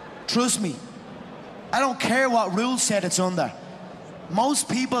 Trust me, I don't care what rule set it's under. Most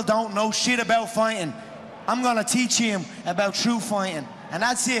people don't know shit about fighting. I'm gonna teach him about true fighting. And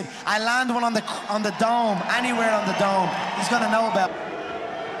that's it. I land one on the dome, anywhere on the dome, he's gonna know about.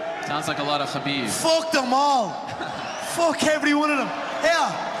 Sounds like a lot of Khabib. Fuck them all. Fuck every one of them.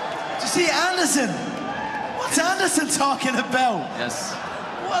 Yeah, do you see Anderson? What's Anderson talking about? Yes.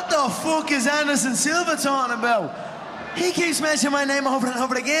 What the fuck is Anderson Silva talking about? He keeps mentioning my name over and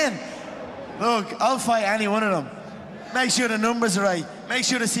over again. Look, I'll fight any one of them. Make sure the numbers are right. Make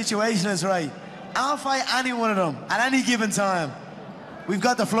sure the situation is right. I'll fight any one of them at any given time. We've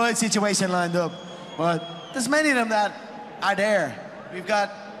got the Floyd situation lined up, but there's many of them that are there. We've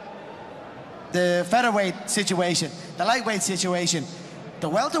got the featherweight situation, the lightweight situation, the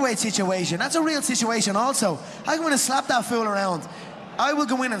welterweight situation. That's a real situation also. I go in and slap that fool around. I will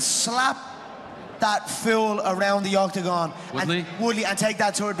go in and slap that fool around the octagon. Woodley and take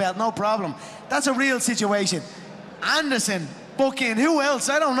that third belt, no problem. That's a real situation. Anderson, booking, who else?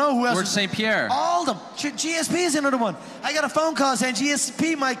 I don't know who else. George St. Pierre. All of them. GSP is another one. I got a phone call saying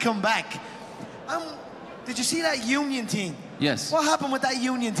GSP might come back. Did you see that union thing? Yes. What happened with that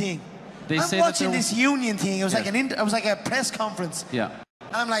union thing? I'm watching this union thing. It was like a press conference. Yeah.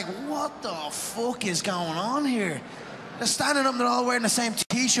 And I'm like, what the fuck is going on here? They're standing up and they're all wearing the same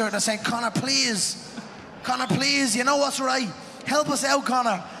t-shirt and they're saying, Conor, please. Conor, please, you know what's right. Help us out,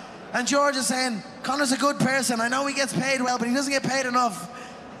 Conor. And George is saying, Conor's a good person. I know he gets paid well, but he doesn't get paid enough.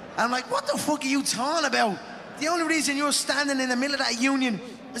 And I'm like, what the fuck are you talking about? The only reason you're standing in the middle of that union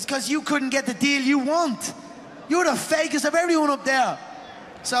is because you couldn't get the deal you want. You're the fakest of everyone up there.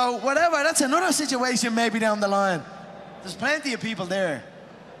 So whatever, that's another situation maybe down the line. There's plenty of people there.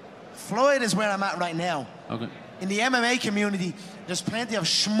 Floyd is where I'm at right now. Okay. In the MMA community, there's plenty of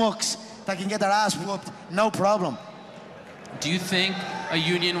schmucks that can get their ass whooped, no problem. Do you think a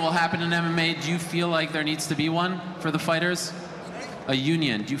union will happen in MMA? Do you feel like there needs to be one for the fighters? A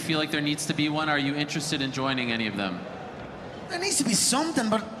union, do you feel like there needs to be one? Are you interested in joining any of them? There needs to be something,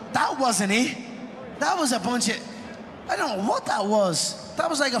 but that wasn't it. That was a bunch of, I don't know what that was. That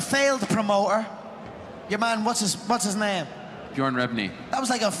was like a failed promoter. Your man, what's his name? Bjorn Rebney. That was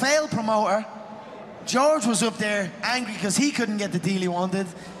like a failed promoter. George was up there angry because he couldn't get the deal he wanted.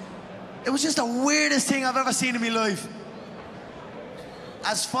 It was just the weirdest thing I've ever seen in my life.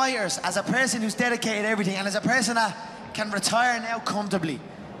 As fighters, as a person who's dedicated everything, and as a person that can retire now comfortably,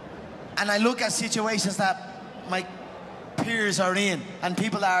 and I look at situations that my peers are in and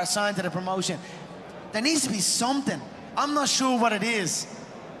people that are assigned to the promotion, there needs to be something. I'm not sure what it is.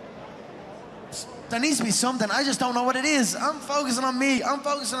 There needs to be something. I just don't know what it is. I'm focusing on me. I'm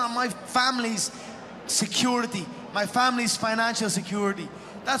focusing on my family's security, my family's financial security.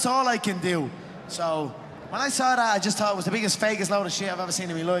 That's all I can do. So when I saw that, I just thought it was the biggest, fakest load of shit I've ever seen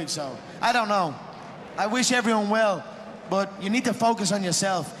in my life. So I don't know. I wish everyone well, but you need to focus on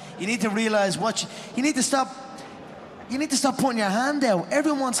yourself. You need to realize you need to stop putting your hand out.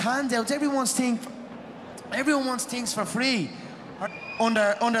 Everyone wants handouts. Everyone wants things for free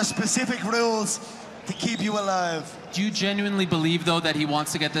under specific rules to keep you alive. Do you genuinely believe, though, that he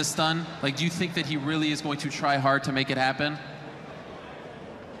wants to get this done? Like, do you think that he really is going to try hard to make it happen?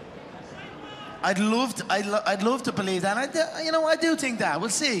 I'd love to believe that. I do think that. We'll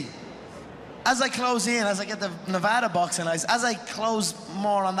see. As I close in, as I get the Nevada boxing license, as I close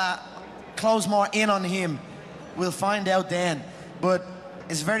more in on him, we'll find out then. But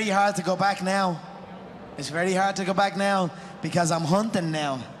it's very hard to go back now. It's very hard to go back now because I'm hunting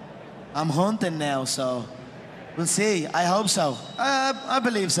now. So we'll see. I hope so. I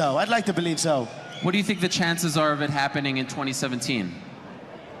believe so. I'd like to believe so. What do you think the chances are of it happening in 2017?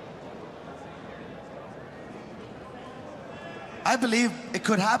 I believe it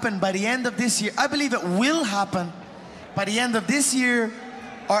could happen by the end of this year. I believe it will happen by the end of this year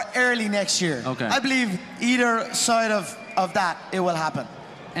or early next year. Okay. I believe either side of that, it will happen.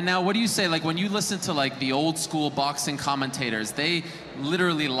 And now, what do you say, like, when you listen to, like, the old school boxing commentators, they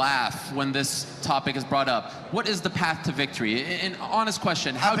literally laugh when this topic is brought up. What is the path to victory? An honest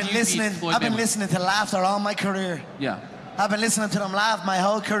question, how do you beat Floyd Mayweather? I've been listening to laughter all my career. Yeah. I've been listening to them laugh my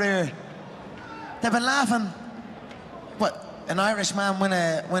whole career. They've been laughing. What, an Irishman win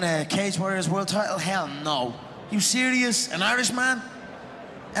a Cage Warriors world title? Hell no. You serious? An Irishman?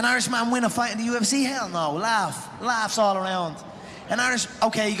 An Irishman win a fight in the UFC? Hell no. Laughs all around. An Irish,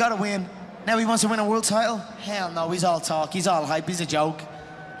 okay, you gotta win. Now he wants to win a world title? Hell no, he's all talk, he's all hype, he's a joke.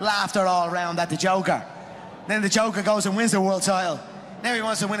 Laughter all around at the Joker. Then the Joker goes and wins the world title. Now he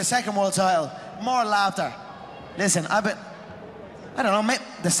wants to win a second world title. More laughter. Listen, I don't know,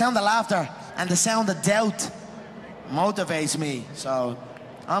 the sound of laughter and the sound of doubt motivates me. So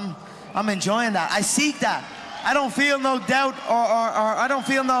I'm enjoying that. I seek that. I don't feel no doubt or I don't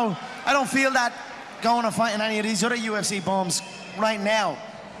feel that going and fighting any of these other UFC bums right now.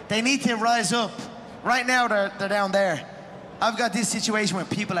 They need to rise up. Right now they're down there. I've got this situation where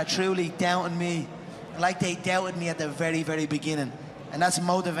people are truly doubting me like they doubted me at the very, very beginning. And that's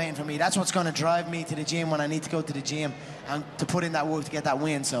motivating for me. That's what's going to drive me to the gym when I need to go to the gym and to put in that work to get that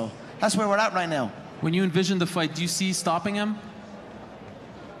win. So that's where we're at right now. When you envision the fight, do you see stopping him?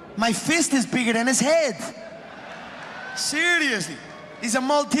 My fist is bigger than his head. Seriously. He's a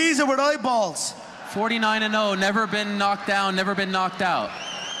Malteser with eyeballs. 49-0, never been knocked down, never been knocked out.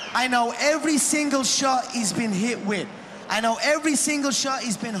 I know every single shot he's been hit with. I know every single shot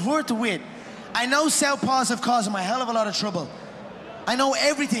he's been hurt with. I know southpaws have caused him a hell of a lot of trouble. I know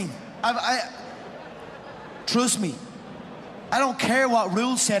everything. Trust me, I don't care what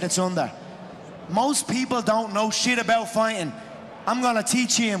rule set it's under. Most people don't know shit about fighting. I'm gonna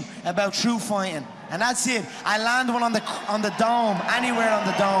teach him about true fighting. And that's it. I land one on the dome, anywhere on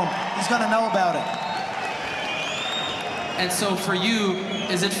the dome. He's gonna know about it. And so for you,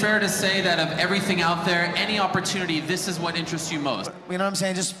 is it fair to say that of everything out there, any opportunity, this is what interests you most? You know what I'm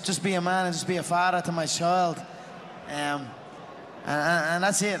saying? Just be a man and just be a father to my child. And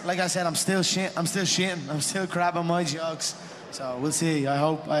that's it. Like I said, I'm still shitting. I'm still grabbing my jugs. So we'll see. I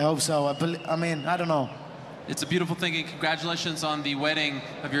hope so. I mean, I don't know. It's a beautiful thing, and congratulations on the wedding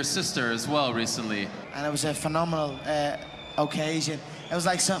of your sister as well recently. And it was a phenomenal occasion. It was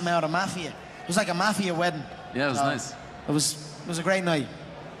like something out of Mafia. It was like a Mafia wedding. Yeah, it was nice. It was a great night.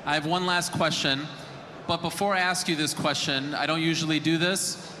 I have one last question, but before I ask you this question, I don't usually do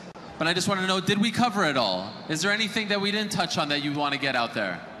this, but I just want to know, did we cover it all? Is there anything that we didn't touch on that you want to get out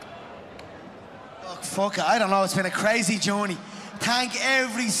there? Look, fuck it, I don't know, it's been a crazy journey. Thank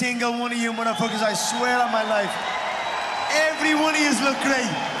every single one of you motherfuckers, I swear on my life. Every one of yous look great.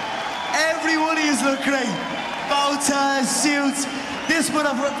 Every one of yous look great. Bow ties, suits. This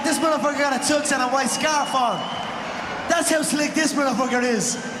motherfucker got a tux and a white scarf on. That's how slick this motherfucker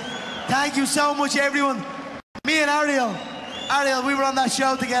is. Thank you so much, everyone. Me and Ariel, we were on that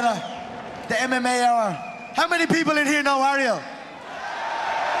show together, the MMA Hour. How many people in here know Ariel?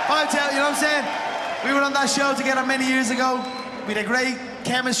 You know what I'm saying? We were on that show together many years ago. We had a great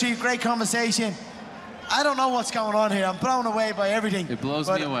chemistry, great conversation. I don't know what's going on here. I'm blown away by everything. It blows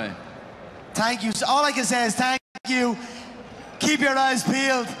me away. Thank you. All I can say is thank you. Keep your eyes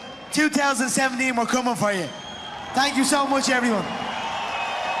peeled. 2017, we're coming for you. Thank you so much, everyone.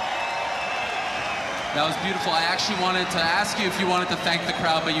 That was beautiful. I actually wanted to ask you if you wanted to thank the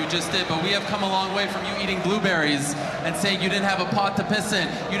crowd, but you just did. But we have come a long way from you eating blueberries and saying you didn't have a pot to piss in,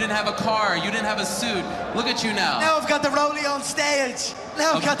 you didn't have a car, you didn't have a suit. Look at you now. Now I've got the rollie on stage.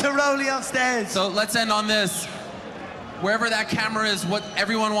 I've got the rollie on stage. So let's end on this. Wherever that camera is,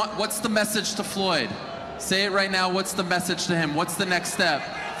 what's the message to Floyd? Say it right now. What's the message to him? What's the next step?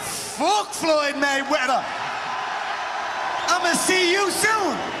 Fuck Floyd Mayweather. I'ma see you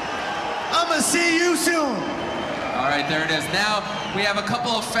soon. I'ma see you soon. All right, there it is. Now we have a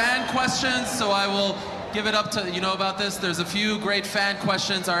couple of fan questions, so I will give it up to, you know about this? There's a few great fan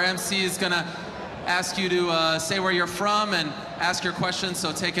questions. Our MC is gonna ask you to say where you're from and ask your questions,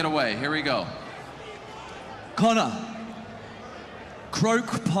 so take it away. Here we go. Conor,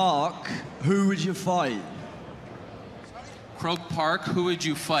 Croke Park, who would you fight? Croke Park, who would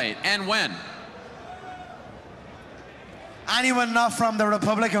you fight? And when? Anyone not from the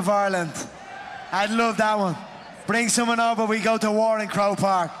Republic of Ireland. I'd love that one. Bring someone over, we go to war in Croke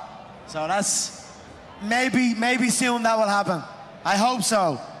Park. So that's, maybe soon that will happen. I hope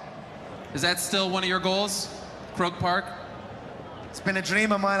so. Is that still one of your goals, Croke Park? It's been a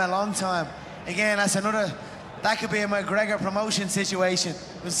dream of mine a long time. Again, that could be a McGregor promotion situation.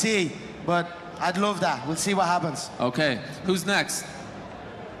 We'll see, but I'd love that. We'll see what happens. Okay, who's next?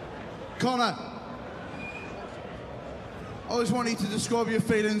 Conor, I just want you to describe your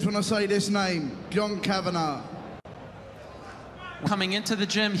feelings when I say this name, John Kavanagh. Coming into the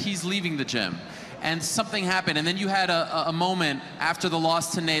gym, he's leaving the gym. And something happened, and then you had a moment after the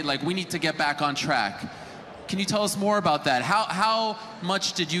loss to Nate, like, we need to get back on track. Can you tell us more about that? How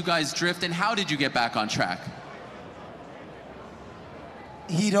much did you guys drift, and how did you get back on track?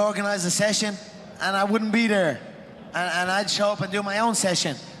 He'd organize a session, and I wouldn't be there. And I'd show up and do my own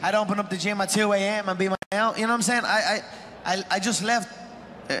session. I'd open up the gym at 2 a.m. and be my own, you know what I'm saying? I just left.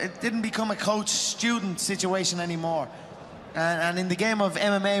 It didn't become a coach-student situation anymore. And in the game of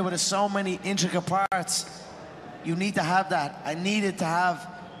MMA, where there's so many intricate parts, you need to have that. I needed to have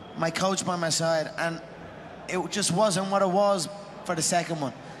my coach by my side, and it just wasn't what it was for the second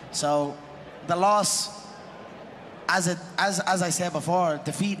one. So the loss, as I said before,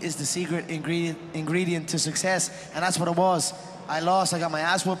 defeat is the secret ingredient to success, and that's what it was. I lost, I got my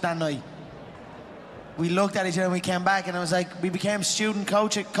ass whooped that night. We looked at each other and we came back, and it was like we became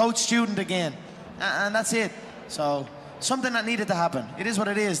coach-student again, and that's it. So something that needed to happen. It is what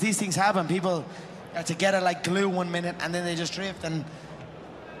it is. These things happen. People are together like glue 1 minute, and then they just drift. And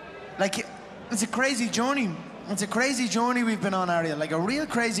like, it's a crazy journey. It's a crazy journey we've been on, Ariel. Like a real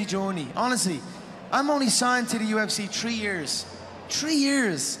crazy journey. Honestly, I'm only signed to the UFC 3 years. 3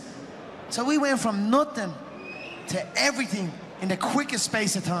 years. So we went from nothing to everything in the quickest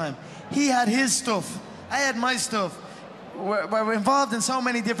space of time. He had his stuff. I had my stuff. We're involved in so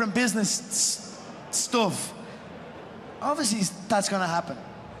many different business stuff. Obviously, that's going to happen.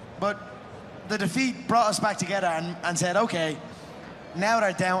 But the defeat brought us back together and said, okay, now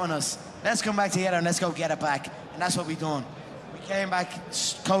they're down on us. Let's come back together and let's go get it back. And that's what we done. We came back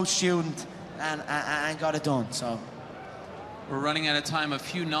coach-student and got it done. So we're running out of time. A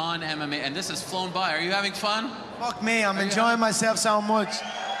few non-MMA, and this has flown by. Are you having fun? Fuck me, I'm enjoying myself so much.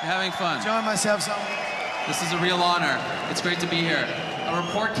 You're having fun? Enjoying myself so much. This is a real honor. It's great to be here. A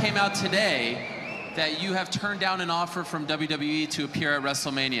report came out today that you have turned down an offer from WWE to appear at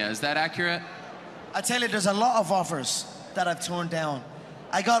WrestleMania. Is that accurate? I tell you, there's a lot of offers that I've turned down.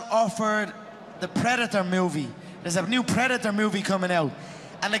 I got offered the Predator movie. There's a new Predator movie coming out.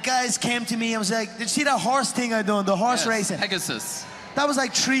 And the guys came to me and was like, did you see that horse thing I done, the horse racing? Pegasus. That was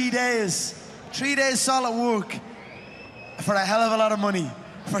like 3 days. 3 days solid work for a hell of a lot of money.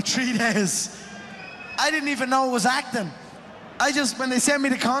 For 3 days. I didn't even know it was acting. When they sent me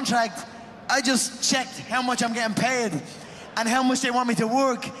the contract, I just checked how much I'm getting paid and how much they want me to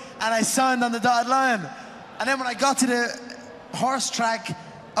work, and I signed on the dotted line. And then when I got to the horse track,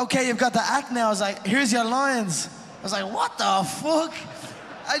 okay, you've got to act now. I was like, here's your lines. I was like, what the fuck?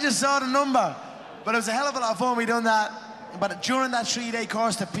 I just saw the number. But it was a hell of a lot of fun. We done that. But during that 3-day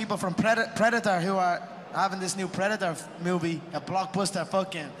course, the people from Predator who are having this new Predator movie, a blockbuster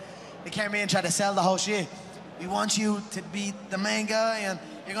fucking, they came in and tried to sell the whole shit. We want you to be the main guy and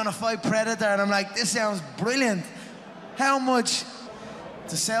you're gonna fight Predator. And I'm like, this sounds brilliant. How much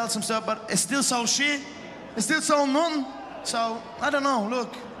to sell some stuff, but it's still sold shit. It's still sold nothing. So, I don't know,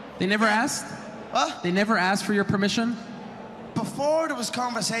 look. They never asked? What? They never asked for your permission? Before there was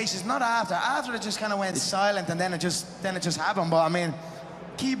conversations, not after. After it just kind of went silent and then it just happened. But I mean,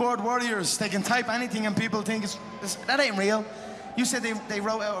 keyboard warriors, they can type anything and people think that ain't real. You said they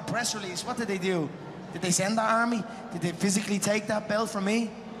wrote out a press release. What did they do? Did they send the army? Did they physically take that belt from me?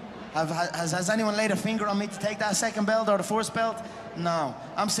 Has anyone laid a finger on me to take that second belt or the first belt? No.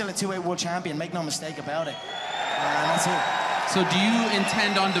 I'm still a 2-weight world champion, make no mistake about it. And that's it. So do you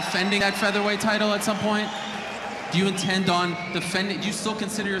intend on defending that featherweight title at some point? Do you intend on defending? Do you still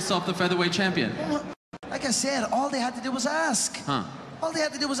consider yourself the featherweight champion? Like I said, all they had to do was ask. Huh. All they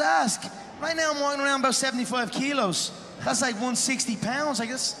had to do was ask. Right now I'm walking around about 75 kilos. That's like 160 pounds, I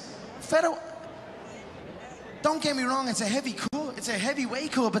guess. Don't get me wrong, it's a heavy cut. It's a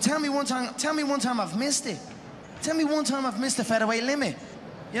heavyweight cut, but tell me one time I've missed it. Tell me one time I've missed the featherweight limit.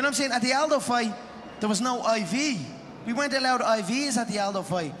 You know what I'm saying? At the Aldo fight, there was no IV. We weren't allowed IVs at the Aldo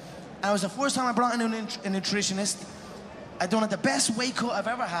fight. And it was the first time I brought in a nutritionist. I done it the best weight cut I've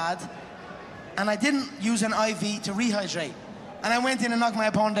ever had. And I didn't use an IV to rehydrate. And I went in and knocked my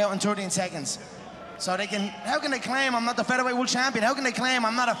opponent out in 13 seconds. So how can they claim I'm not the featherweight world champion? How can they claim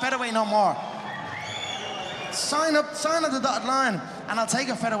I'm not a featherweight no more? Sign up the dotted line, and I'll take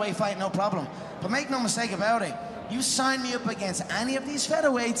a featherweight fight, no problem. But make no mistake about it, you sign me up against any of these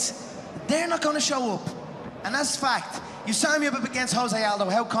featherweights, they're not gonna show up. And that's fact. You sign me up against Jose Aldo,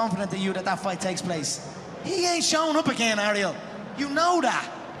 how confident are you that fight takes place? He ain't showing up again, Ariel. You know that.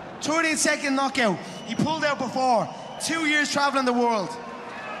 13-second knockout. He pulled out before. 2 years traveling the world.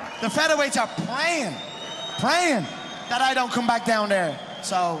 The featherweights are praying that I don't come back down there.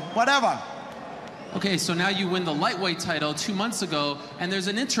 So, whatever. Okay, so now you win the lightweight title 2 months ago, and there's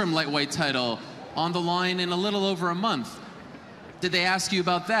an interim lightweight title on the line in a little over a month. Did they ask you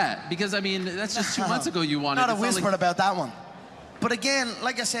about that? Because, I mean, that's just 2 months ago you won it. Not a whisper about that one. But again,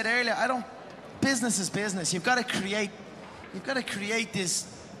 like I said earlier, business is business. You've got to create this.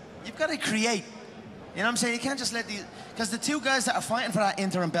 You've got to create. You know what I'm saying? You can't just let these, because the two guys that are fighting for that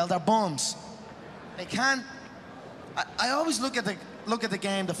interim belt are bums. They can't. I always look at the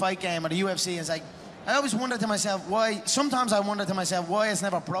game, the fight game, or the UFC, and it's like, I always wonder to myself why. Sometimes I wonder to myself why it's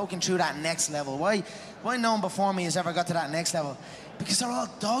never broken through that next level. Why no one before me has ever got to that next level? Because they're all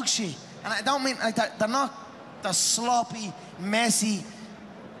dog shit, and I don't mean like that. They're sloppy, messy,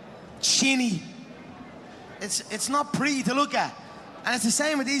 chinny. It's not pretty to look at. And it's the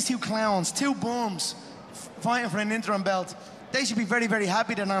same with these two clowns, two bums fighting for an interim belt. They should be very, very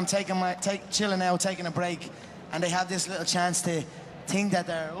happy that I'm chilling out, taking a break, and they have this little chance to think that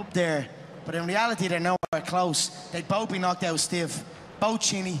they're up there. But in reality, they're nowhere close. They'd both be knocked out stiff, both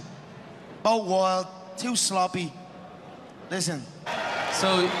chinny, both wild, too sloppy. Listen.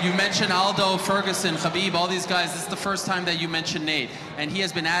 So you mentioned Aldo, Ferguson, Khabib, all these guys. This is the first time that you mentioned Nate. And he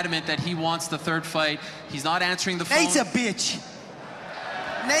has been adamant that he wants the third fight. He's not answering the phone. Nate's a bitch.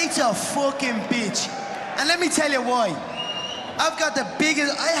 Nate's a fucking bitch. And let me tell you why. I've got the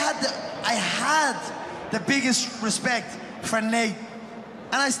biggest, I had the biggest respect for Nate.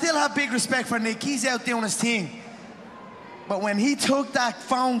 And I still have big respect for Nick. He's out doing his thing. But when he took that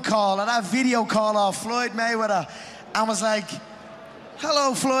phone call or that video call off Floyd Mayweather and was like,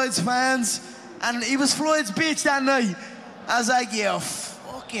 hello, Floyd's fans. And he was Floyd's bitch that night. I was like, you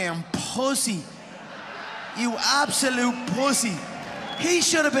fucking pussy. You absolute pussy. He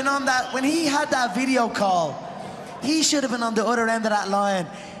should have been on that, when he had that video call, he should have been on the other end of that line.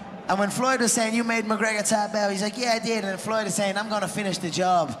 And when Floyd was saying, you made McGregor tap out, he's like, yeah, I did. And Floyd is saying, I'm going to finish the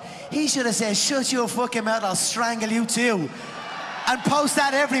job. He should have said, shut your fucking mouth, I'll strangle you too. And post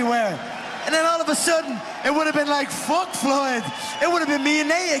that everywhere. And then all of a sudden, it would have been like, fuck Floyd. It would have been me and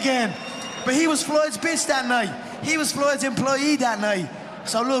Nate again. But he was Floyd's bitch that night. He was Floyd's employee that night.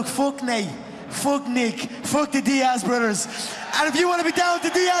 So look, fuck Nate, fuck Nick, fuck the Diaz brothers. And if you want to be down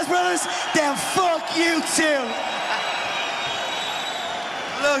with the Diaz brothers, then fuck you too.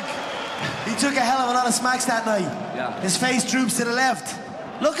 Look, he took a hell of a lot of smacks that night. Yeah. His face droops to the left.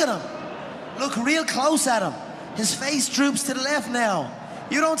 Look at him. Look real close at him. His face droops to the left now.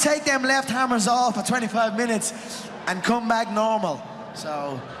 You don't take them left hammers off for 25 minutes and come back normal.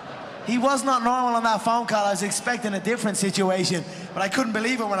 So, he was not normal on that phone call. I was expecting a different situation, but I couldn't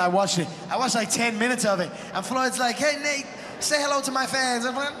believe it when I watched it. I watched like 10 minutes of it, and Floyd's like, hey, Nate, say hello to my fans.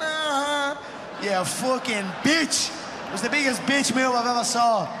 I'm like, nah. Yeah, fucking bitch. It was the biggest bitch move I've ever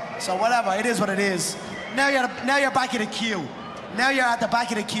saw. So whatever, it is what it is. Now you're back in the queue. Now you're at the back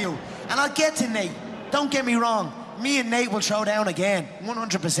of the queue. And I'll get to Nate. Don't get me wrong. Me and Nate will throw down again,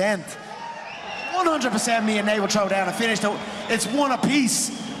 100%. 100% me and Nate will throw down and finish. It's one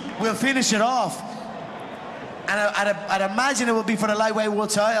apiece. We'll finish it off. And I'd imagine it will be for the lightweight world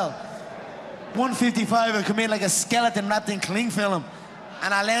title. 155 will come in like a skeleton wrapped in cling film.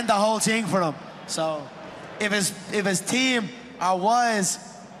 And I'll end the whole thing for him. So if his team are wise,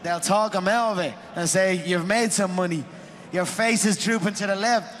 they'll talk him out of it and say, you've made some money. Your face is drooping to the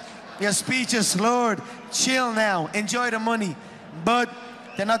left. Your speech is slurred. Chill now. Enjoy the money. But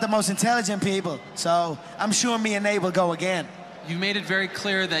they're not the most intelligent people. So I'm sure me and Nate will go again. You made it very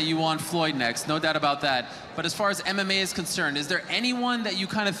clear that you want Floyd next, no doubt about that. But as far as MMA is concerned, is there anyone that you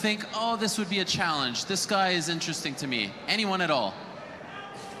kind of think, oh, this would be a challenge? This guy is interesting to me. Anyone at all?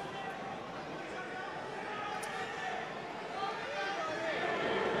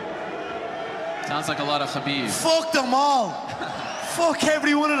 Sounds like a lot of Khabib. Fuck them all. Fuck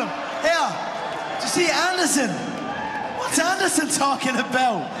every one of them. Here, do you see Anderson? What's Anderson talking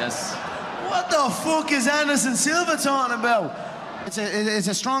about? Yes. What the fuck is Anderson Silva talking about? It's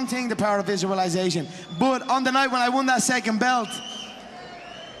a strong thing, the power of visualization. But on the night when I won that second belt,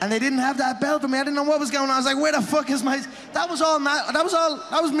 and they didn't have that belt for me, I didn't know what was going on. I was like, where the fuck is my... That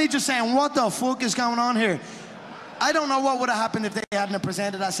was me just saying, what the fuck is going on here? I don't know what would have happened if they hadn't have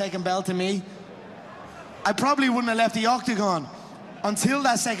presented that second belt to me. I probably wouldn't have left the octagon until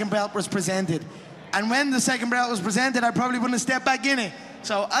that second belt was presented. And when the second belt was presented, I probably wouldn't have stepped back in it.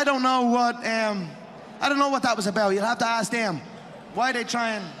 So I don't know what that was about. You'll have to ask them. Why they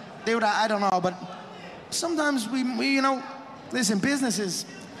try and do that, I don't know. But sometimes we you know, listen, business is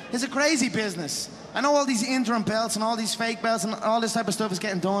a crazy business. I know all these interim belts and all these fake belts and all this type of stuff is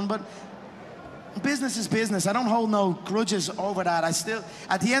getting done, but business is business. I don't hold no grudges over that. I still,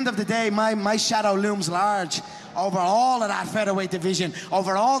 at the end of the day, my shadow looms large over all of that featherweight division,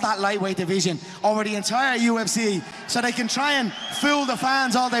 over all that lightweight division, over the entire UFC, so they can try and fool the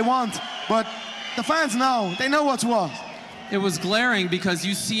fans all they want, but the fans know. They know what's what. It was glaring because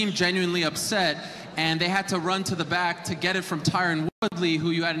you seemed genuinely upset, and they had to run to the back to get it from Tyron Woodley,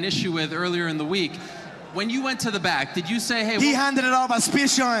 who you had an issue with earlier in the week. When you went to the back, did you say, hey... He handed it off, I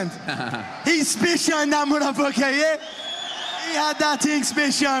spit-shined. He spit-shined that motherfucker, yeah? He had that thing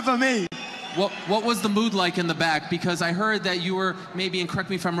spit-shined for me. What was the mood like in the back? Because I heard that you were, maybe, and correct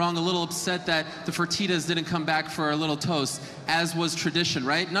me if I'm wrong, a little upset that the Fertittas didn't come back for a little toast, as was tradition,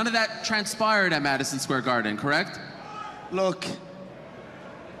 right? None of that transpired at Madison Square Garden, correct? Look,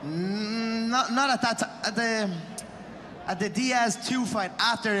 not at that time. At the Diaz 2 fight,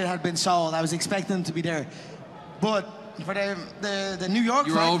 after it had been sold, I was expecting them to be there. But for the New York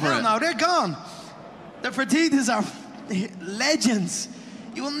you fight, were over it. No, they're gone. The Fertittas are legends.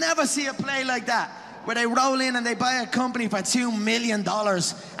 You will never see a play like that, where they roll in and they buy a company for $2 million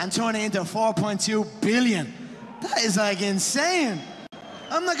and turn it into $4.2 billion. That is like insane.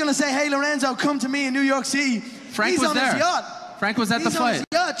 I'm not gonna say, hey Lorenzo, come to me in New York City. Frank He's was on there. His yacht. Frank was at the fight.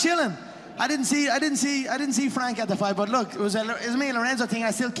 He's on his yacht, chilling. I didn't see Frank at the fight, but look, it was me and Lorenzo thing.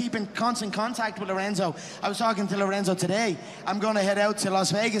 I still keep in constant contact with Lorenzo. I was talking to Lorenzo today. I'm going to head out to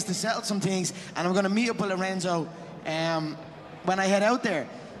Las Vegas to settle some things, and I'm going to meet up with Lorenzo when I head out there.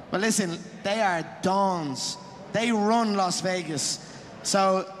 But listen, they are dons. They run Las Vegas.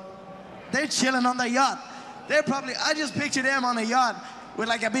 So they're chilling on their yacht. They're probably, I just picture them on a yacht with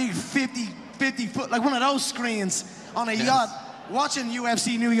like a big 50 foot, like one of those screens on a yacht, watching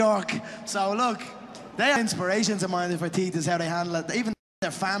UFC New York. So look, they are inspirations of mine, the Fertittas, how they handle it. Even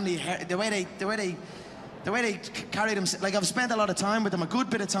their family, the way they carry them. Like, I've spent a lot of time with them, a good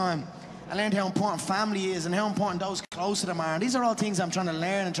bit of time. I learned how important family is and how important those close to them are. And these are all things I'm trying to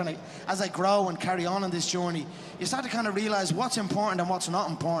learn and trying to, as I grow and carry on this journey, you start to kind of realize what's important and what's not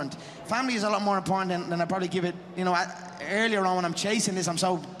important. Family is a lot more important than I probably give it, you know, earlier on when I'm chasing this, I'm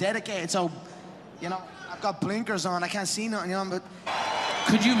so dedicated, so, you know, I've got blinkers on, I can't see nothing, you know, but...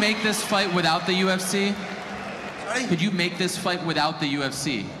 Could you make this fight without the UFC? Sorry? Could you make this fight without the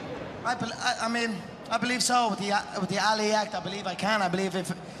UFC? I mean, I believe so. With the Ali Act, I believe I can. I believe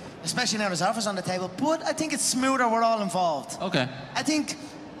if... Especially now there's offers on the table, but I think it's smoother, we're all involved. Okay. I think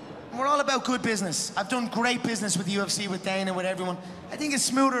we're all about good business. I've done great business with the UFC, with Dana, with everyone. I think it's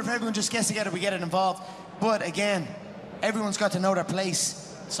smoother if everyone just gets together, we get it involved. But again, everyone's got to know their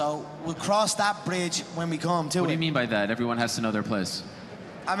place. So we'll cross that bridge when we come to it. What do you mean by that? Everyone has to know their place.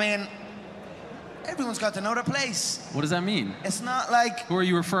 I mean, everyone's got to know their place. What does that mean? It's not like... Who are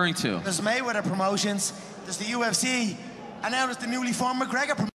you referring to? There's Mayweather Promotions, there's the UFC, and now there's the newly formed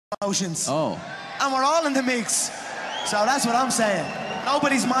McGregor Promotions. Oh. And we're all in the mix. So that's what I'm saying.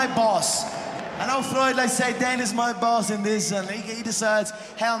 Nobody's my boss. I know Floyd likes to say Dana's my boss in this, and he decides.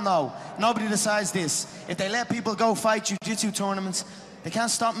 Hell no. Nobody decides this. If they let people go fight jiu-jitsu tournaments, they can't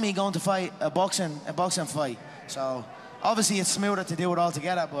stop me going to fight a boxing fight. So obviously it's smoother to do it all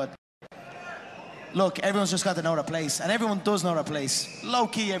together, but look, everyone's just got to know their place, and everyone does know their place.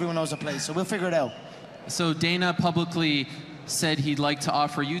 Low-key, everyone knows their place, so we'll figure it out. So Dana publicly said he'd like to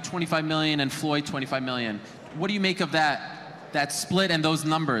offer you $25 million and Floyd $25 million. What do you make of that split and those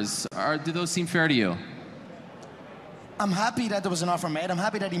numbers? Do those seem fair to you? I'm happy that there was an offer made. I'm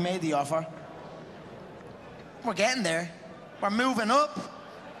happy that he made the offer. We're getting there. We're moving up.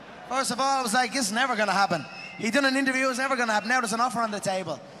 First of all, I was like, this is never going to happen. He done an interview, it's never going to happen. Now there's an offer on the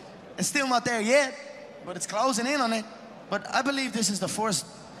table. It's still not there yet, but it's closing in on it. But I believe this is the first.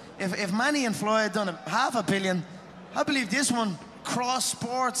 If Manny and Floyd done $500 million, I believe this one, cross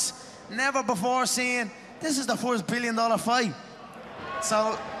sports, never before seen. This is the first $1 billion fight.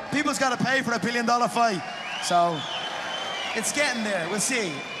 So people's got to pay for a $1 billion fight. So it's getting there, we'll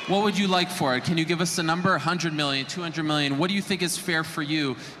see. What would you like for it? Can you give us a number? 100 million, 200 million? What do you think is fair for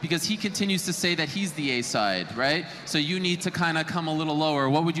you? Because he continues to say that he's the A side, right? So you need to kind of come a little lower.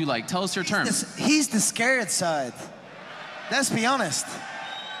 What would you like? Tell us your terms. He's the scared side. Let's be honest.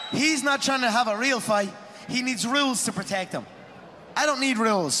 He's not trying to have a real fight. He needs rules to protect him. I don't need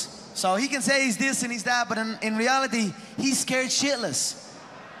rules. So he can say he's this and he's that, but in reality, he's scared shitless.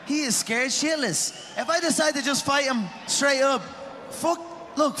 He is scared shitless. If I decide to just fight him straight up, fuck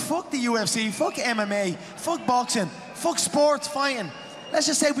the UFC, fuck MMA, fuck boxing, fuck sports fighting. Let's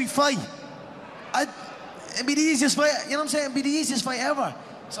just say we fight. It'd be the easiest fight, you know what I'm saying? It'd be the easiest fight ever.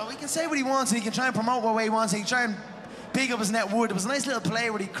 So he can say what he wants and he can try and promote what way he wants and he can try and big up his net worth. It was a nice little play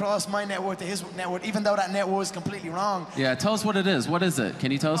where he crossed my net worth to his net worth, even though that net worth was completely wrong. Yeah, tell us what it is. What is it?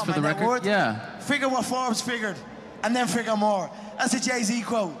 Can you tell us for the record? Worth? Yeah. Figure what Forbes figured, and then figure more. That's a Jay-Z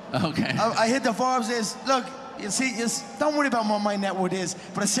quote. Okay. I hit the Forbes is, look, you see, don't worry about what my net worth is,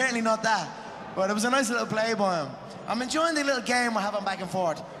 but it's certainly not that. But it was a nice little play by him. I'm enjoying the little game we're having back and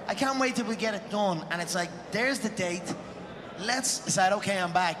forth. I can't wait till we get it done. And it's like, there's the date. Let's decide, okay,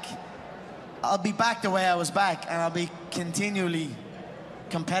 I'm back. I'll be back the way I was back, and I'll be continually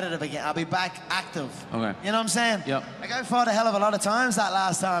competitive again. I'll be back active. Okay. You know what I'm saying? Yep. Like, I fought a hell of a lot of times that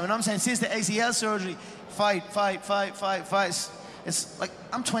last time. You know what I'm saying? Since the ACL surgery, fight. It's like,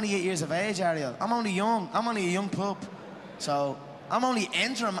 I'm 28 years of age, Ariel. I'm only young. I'm only a young pup. So I'm only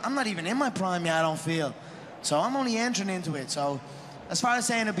entering. I'm not even in my prime yet, I don't feel. So I'm only entering into it. So as far as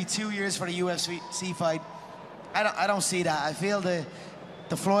saying it'll be 2 years for the UFC fight, I don't see that. I feel the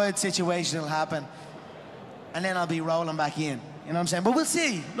Floyd situation will happen, and then I'll be rolling back in. You know what I'm saying? But we'll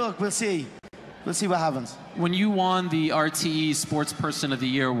see. Look, we'll see. We'll see what happens. When you won the RTE Sports Person of the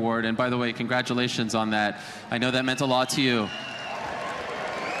Year award, and by the way, congratulations on that. I know that meant a lot to you.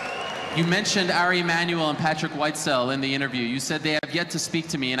 You mentioned Ari Emanuel and Patrick Whitesell in the interview. You said they have yet to speak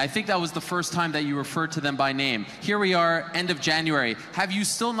to me, and I think that was the first time that you referred to them by name. Here we are, end of January. Have you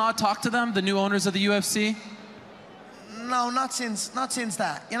still not talked to them, the new owners of the UFC? No, not since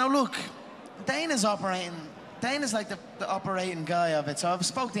that. You know, look, Dana's operating. Dana's like the operating guy of it, so I've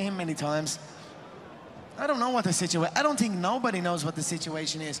spoke to him many times. I don't know what the situation. I don't think nobody knows what the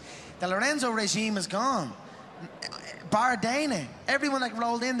situation is. The Lorenzo regime is gone. Bar Dana. Everyone that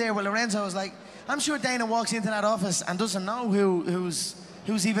rolled in there with Lorenzo was like, I'm sure Dana walks into that office and doesn't know who's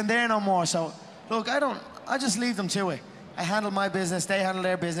even there no more. So, look, I just leave them to it. I handle my business, they handle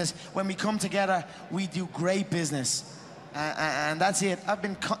their business. When we come together, we do great business. And that's it. I've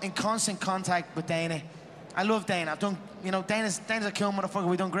been in constant contact with Dana. I love Dana. I've done, you know, Dana's a cool motherfucker.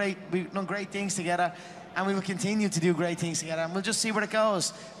 We've done great things together, and we will continue to do great things together, and we'll just see where it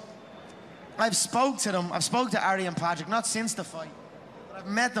goes. I've spoke to them. I've spoke to Ari and Patrick, not since the fight. But I've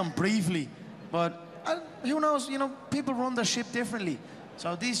met them briefly. But who knows? You know, people run their ship differently.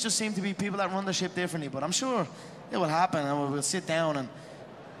 So these just seem to be people that run their ship differently. But I'm sure it will happen, and we'll sit down, and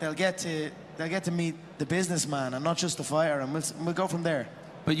they'll get to meet the businessman and not just the fighter, and we'll go from there.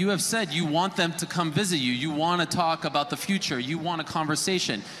 But you have said you want them to come visit you. You want to talk about the future. You want a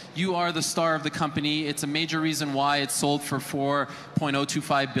conversation. You are the star of the company. It's a major reason why it's sold for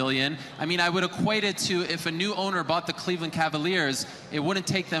 $4.025 billion. I mean, I would equate it to if a new owner bought the Cleveland Cavaliers, it wouldn't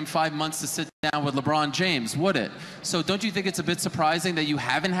take them 5 months to sit down with LeBron James, would it? So don't you think it's a bit surprising that you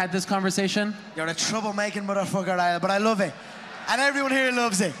haven't had this conversation? You're a troublemaking motherfucker, but I love it. And everyone here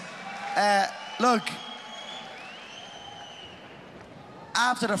loves it. Look,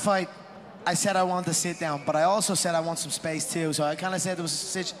 after the fight, I said I want to sit down, but I also said I want some space too. So I kind of said there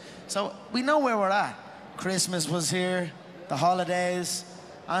was a so we know where we're at. Christmas was here, the holidays.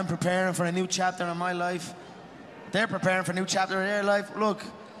 I'm preparing for a new chapter in my life. They're preparing for a new chapter in their life. Look,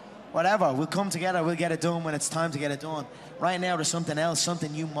 whatever, we'll come together, we'll get it done when it's time to get it done. Right now, there's something else,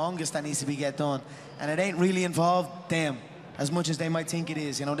 something humongous that needs to be get done. And it ain't really involved them as much as they might think it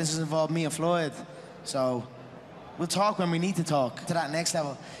is. You know, this has involved me and Floyd. So we'll talk when we need to talk to that next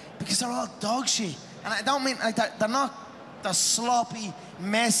level, because they're all dog shit. And I don't mean like that. They're sloppy,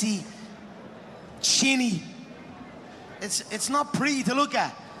 messy, chinny. It's not pretty to look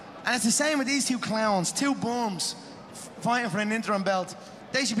at. And it's the same with these two clowns, two bums fighting for an interim belt.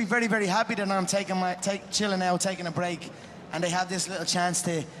 They should be very, very happy that I'm chilling out, taking a break, and they have this little chance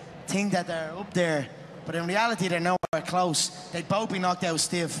to think that they're up there. But in reality, they're nowhere close. They'd both be knocked out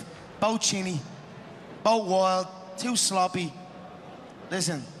stiff, both chinny, both wild, too sloppy.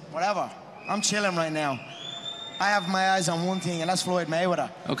 Listen, whatever. I'm chilling right now. I have my eyes on one thing, and that's Floyd Mayweather.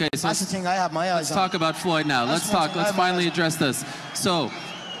 Okay, so that's the thing I have my eyes on. Let's talk about Floyd now. Let's finally address this. So,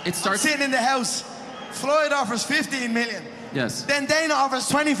 it starts... I'm sitting in the house. Floyd offers 15 million. Yes. Then Dana offers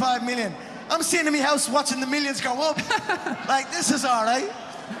 25 million. I'm sitting in my house watching the millions go up. Like, this is all right.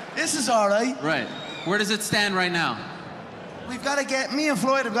 This is all right. Right. Where does it stand right now? We've got to me and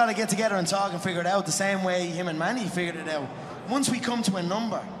Floyd have got to get together and talk and figure it out the same way him and Manny figured it out. Once we come to a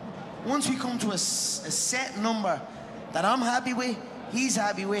number, once we come to a set number that I'm happy with, he's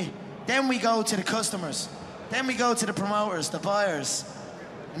happy with, then we go to the customers. Then we go to the promoters, the buyers,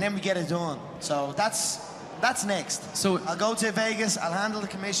 and then we get it done. So that's next. So I'll go to Vegas, I'll handle the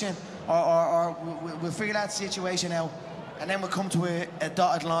commission, or we'll figure that situation out, and then we'll come to a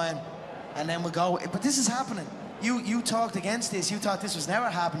dotted line, and then we'll go. But this is happening. You talked against this. You thought this was never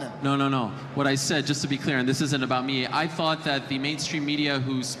happening. No. What I said, just to be clear, and this isn't about me, I thought that the mainstream media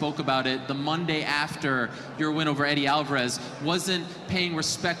who spoke about it the Monday after your win over Eddie Alvarez wasn't paying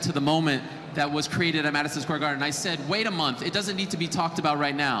respect to the moment that was created at Madison Square Garden. I said, wait a month, it doesn't need to be talked about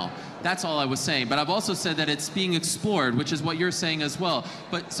right now. That's all I was saying. But I've also said that it's being explored, which is what you're saying as well.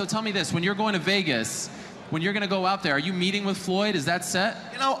 But so tell me this, when you're going to Vegas, when you're going to go out there, are you meeting with Floyd? Is that set?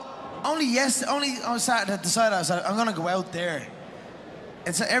 You know, only on Saturday I decided I'm going to go out there.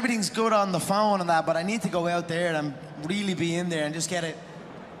 Everything's good on the phone and that, but I need to go out there and really be in there and just get it.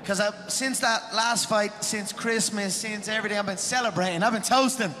 Because since that last fight, since Christmas, since everything, I've been celebrating, I've been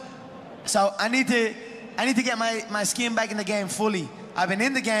toasting. So I need to get my skin back in the game fully. I've been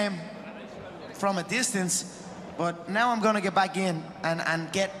in the game from a distance, but now I'm going to get back in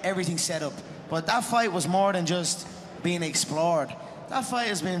and get everything set up. But that fight was more than just being explored. That fight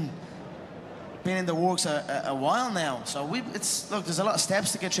has been in the works a while now. So look, there's a lot of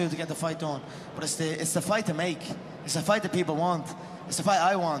steps to get through to get the fight done. But it's the fight to make. It's the fight that people want. It's the fight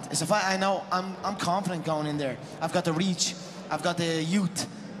I want. It's the fight I know I'm confident going in there. I've got the reach. I've got the youth.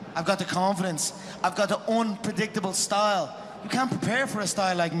 I've got the confidence. I've got the unpredictable style. You can't prepare for a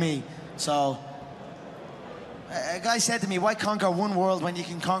style like me. So a guy said to me, why conquer one world when you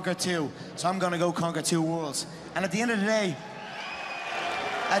can conquer two? So I'm going to go conquer two worlds. And at the end of the day,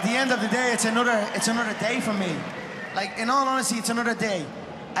 it's another day for me. Like, in all honesty, it's another day.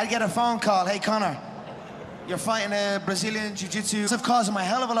 I'd get a phone call, hey Conor, you're fighting a Brazilian Jiu-Jitsu. It's causing my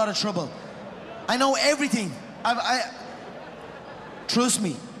hell of a lot of trouble. I know everything. Trust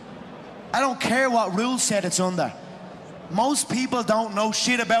me, I don't care what rule set it's under. Most people don't know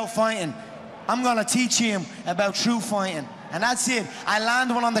shit about fighting. I'm gonna teach him about true fighting. And that's it. I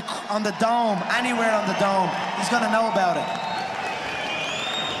land one on the dome, anywhere on the dome. He's gonna know about it.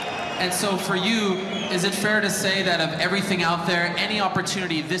 And so for you, is it fair to say that of everything out there, any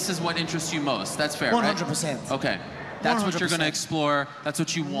opportunity, this is what interests you most? That's fair, 100%. Right? Okay. That's 100%. What you're going to explore. That's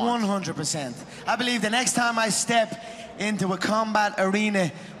what you want. 100%. I believe the next time I step into a combat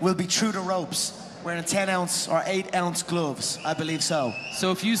arena will be through the ropes, wearing 10-ounce or 8-ounce gloves. I believe so. So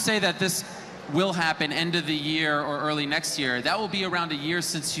if you say that this will happen end of the year or early next year, that will be around a year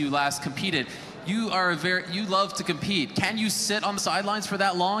since you last competed. You love to compete. Can you sit on the sidelines for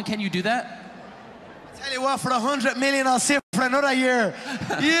that long? Can you do that? Tell you what, for 100 million, I'll sit for another year.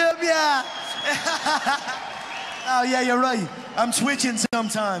 Yeah. Oh yeah, you're right. I'm twitching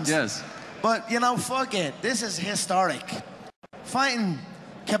sometimes. Yes. But you know, fuck it. This is historic. Fighting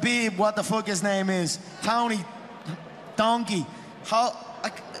Khabib, what the fuck his name is, Tony, Donkey,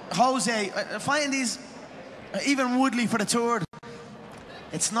 Jose, fighting these, even Woodley for the third.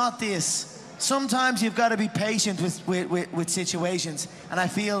 It's not this. Sometimes you've got to be patient with situations, and I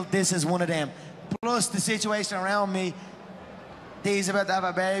feel this is one of them. Plus the situation around me, Dee's about to have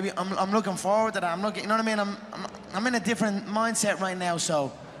a baby. I'm looking forward to that. You know what I mean? I'm in a different mindset right now,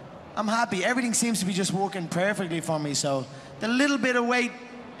 so I'm happy. Everything seems to be just working perfectly for me, so the little bit of weight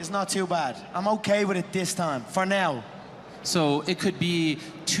is not too bad. I'm okay with it this time, for now. So it could be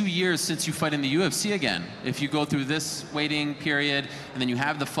 2 years since you fight in the UFC again. If you go through this waiting period, and then you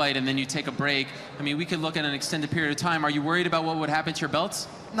have the fight, and then you take a break. I mean, we could look at an extended period of time. Are you worried about what would happen to your belts?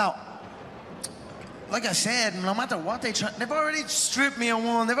 No. Like I said, no matter what they try, they've already stripped me of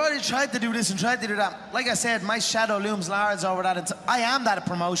one. They've already tried to do this and tried to do that. Like I said, my shadow looms large over that. I am that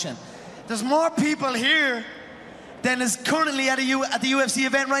promotion. There's more people here than is currently at the UFC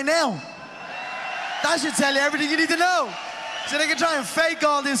event right now. That should tell you everything you need to know. So they can try and fake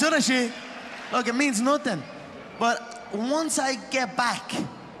all this other shit. Look, it means nothing. But once I get back,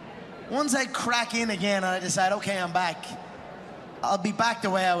 once I crack in again and I decide, okay, I'm back, I'll be back the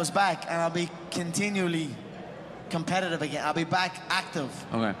way I was back, and I'll be continually competitive again. I'll be back active.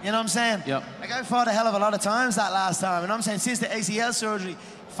 Okay. You know what I'm saying? Yep. Like, I fought a hell of a lot of times that last time. You know what I'm saying? Since the ACL surgery,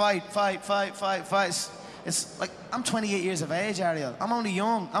 fight. It's like, I'm 28 years of age, Ariel. I'm only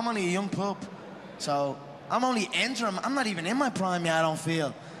young. I'm only a young pup. So I'm only entering. I'm not even in my prime yet, I don't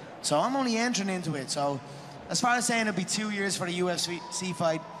feel. So I'm only entering into it. So as far as saying it'll be 2 years for the UFC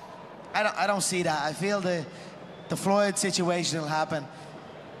fight, I don't see that. I feel the Floyd situation will happen,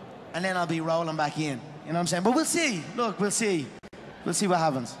 and then I'll be rolling back in. You know what I'm saying? But we'll see. Look, we'll see. We'll see what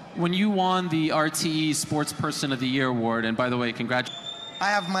happens. When you won the RTE Sports Person of the Year award, and by the way, congratulations. I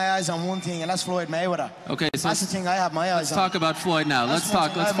have my eyes on one thing, and that's Floyd Mayweather. Okay, so that's the thing I have my eyes on. Let's talk about Floyd now. Let's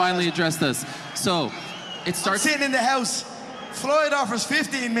finally address this. So, it starts. I'm sitting in the house. Floyd offers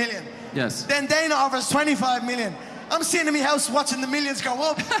 15 million. Yes. Then Dana offers 25 million. I'm sitting in my house watching the millions go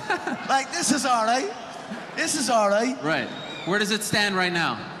up. Like, this is all right. This is all right. Right. Where does it stand right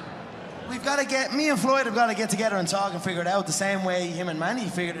now? we've got to get, me and Floyd have got to get together and talk and figure it out the same way him and Manny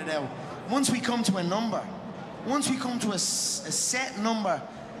figured it out. Once we come to a number, once we come to a set number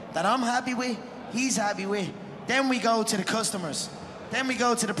that I'm happy with, he's happy with, then we go to the customers, then we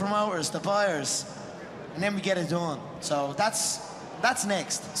go to the promoters, the buyers, and then we get it done. So that's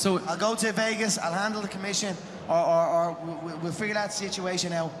next. So I'll go to Vegas, I'll handle the commission, or we'll figure that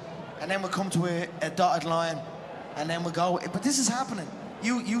situation out, and then we'll come to a dotted line, and then we'll go. But this is happening.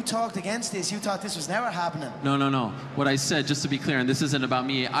 You talked against this. You thought this was never happening. No. What I said, just to be clear, and this isn't about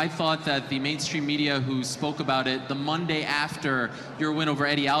me, I thought that the mainstream media who spoke about it the Monday after your win over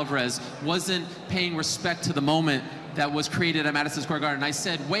Eddie Alvarez wasn't paying respect to the moment that was created at Madison Square Garden. I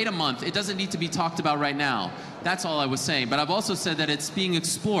said, wait a month, it doesn't need to be talked about right now. That's all I was saying. But I've also said that it's being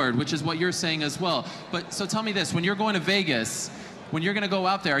explored, which is what you're saying as well. But so tell me this, when you're going to Vegas, when you're going to go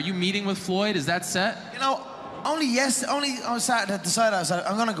out there, are you meeting with Floyd? Is that set? You know, only on Saturday decided I said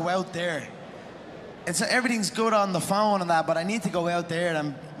I'm gonna go out there. Everything's good on the phone and that, but I need to go out there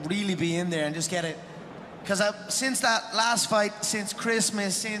and really be in there and just get it. Because since that last fight, since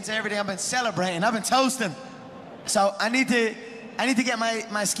Christmas, since everything, I've been celebrating, I've been toasting. So I need to get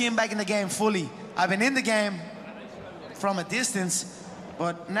my skin back in the game fully. I've been in the game from a distance,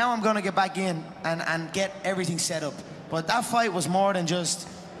 but now I'm gonna get back in and get everything set up. But that fight was more than just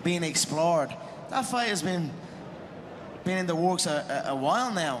being explored. That fight has been in the works a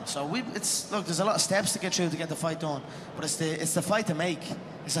while now. So look, there's a lot of steps to get through to get the fight done. But it's the fight to make.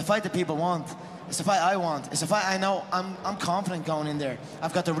 It's the fight that people want. It's the fight I want. It's the fight I know I'm confident going in there.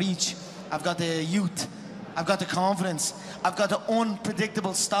 I've got the reach. I've got the youth. I've got the confidence. I've got the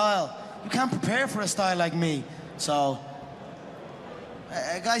unpredictable style. You can't prepare for a style like me. So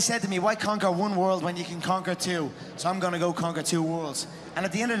a guy said to me, why conquer one world when you can conquer two? So I'm gonna go conquer two worlds. And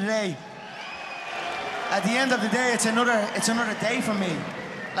at the end of the day, it's another day for me.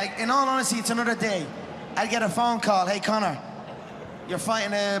 Like, in all honesty, it's another day. I'd get a phone call, hey Conor, you're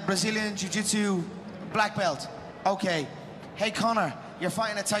fighting a Brazilian Jiu-Jitsu black belt. Okay. Hey Conor, you're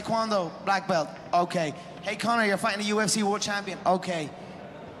fighting a Taekwondo black belt. Okay. Hey Conor, you're fighting a UFC world champion. Okay.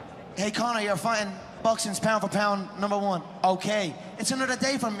 Hey Conor, you're fighting boxing's pound for pound #1. Okay. It's another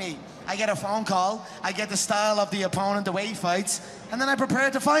day for me. I get a phone call, I get the style of the opponent, the way he fights, and then I prepare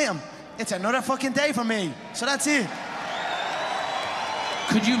to fight him. It's another fucking day for me. So that's it.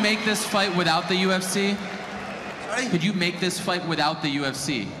 Could you make this fight without the UFC? Sorry? Could you make this fight without the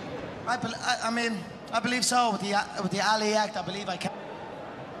UFC? I believe so. With the Ali Act, I believe I can.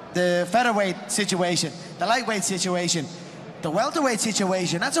 The featherweight situation, the lightweight situation, the welterweight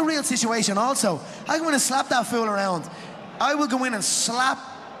situation, that's a real situation also. I go in and slap that fool around. I will go in and slap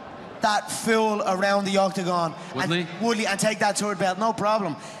that fool around the octagon. Woodley, and take that third belt, no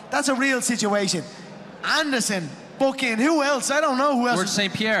problem. That's a real situation. Anderson, Bucking, who else? I don't know who else. George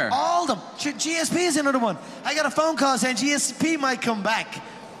St. Pierre. All of them. GSP is another one. I got a phone call saying GSP might come back.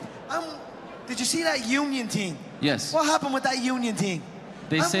 Did you see that union thing? Yes. What happened with that union thing?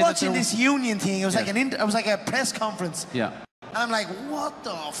 I'm watching this union thing. It was like a press conference. Yeah. And I'm like, what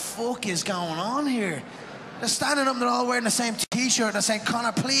the fuck is going on here? They're standing up, they're all wearing the same t-shirt, and they're saying,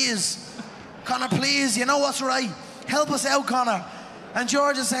 Conor, please. Conor, please, you know what's right. Help us out, Conor. And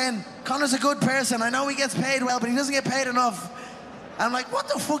George is saying, Conor's a good person. I know he gets paid well, but he doesn't get paid enough. And I'm like, what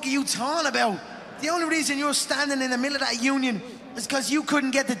the fuck are you talking about? The only reason you're standing in the middle of that union is because you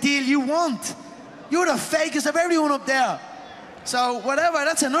couldn't get the deal you want. You're the fakest of everyone up there. So whatever,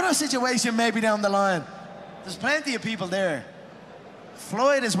 that's another situation maybe down the line. There's plenty of people there.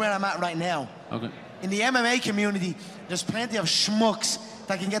 Floyd is where I'm at right now. Okay. In the MMA community, there's plenty of schmucks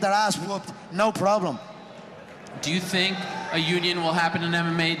that can get their ass whooped, no problem. Do you think a union will happen in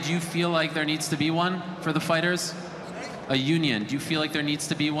MMA? Do you feel like there needs to be one for the fighters? A union, do you feel like there needs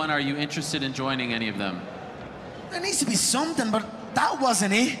to be one? Are you interested in joining any of them? There needs to be something, but that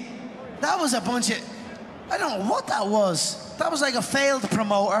wasn't it. That was a bunch of, I don't know what that was. That was like a failed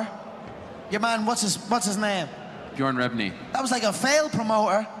promoter. Your man, what's his name? Bjorn Rebney. That was like a failed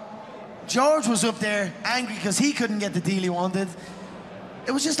promoter. George was up there angry because he couldn't get the deal he wanted.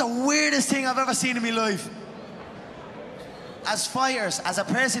 It was just the weirdest thing I've ever seen in my life. As fighters, as a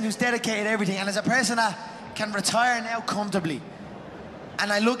person who's dedicated everything, and as a person that can retire now comfortably,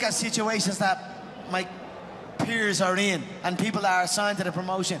 and I look at situations that my peers are in and people that are assigned to the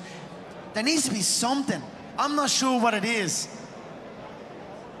promotion, there needs to be something. I'm not sure what it is.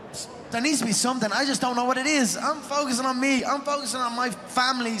 There needs to be something. I just don't know what it is. I'm focusing on me. I'm focusing on my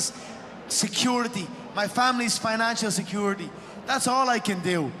family's security, my family's financial security. That's all I can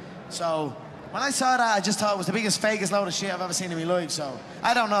do. So when I saw that, I just thought it was the biggest, fakest load of shit I've ever seen in my life. So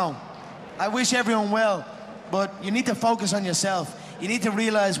I don't know. I wish everyone well, but you need to focus on yourself. You need to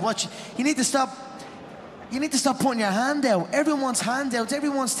realize you need to stop putting your hand out. Everyone wants handouts.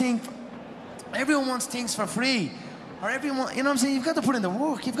 Everyone wants things for free. Or everyone, you know what I'm saying? You've got to put in the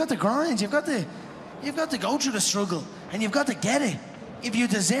work. You've got to grind. You've got to go through the struggle. And you've got to get it. If you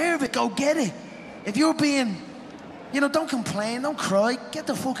deserve it, go get it. If you're being, don't complain, don't cry. Get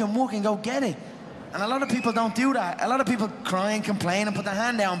the fucking work and go get it. And a lot of people don't do that. A lot of people cry and complain and put their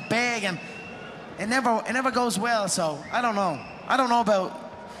hand down, beg, and it never goes well. So I don't know. I don't know about.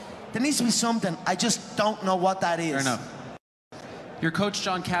 There needs to be something. I just don't know what that is. Fair enough. Your coach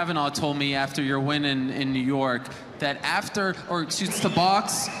John Kavanagh told me after your win in New York that the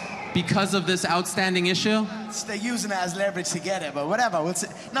box, because of this outstanding issue. They're using it as leverage to get it, but whatever.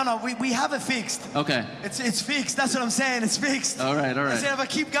 We have it fixed. Okay. It's fixed. That's what I'm saying. It's fixed. All right. I said if I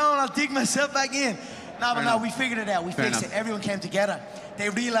keep going, I'll dig myself back in. No, we figured it out. We fixed it. Everyone came together. They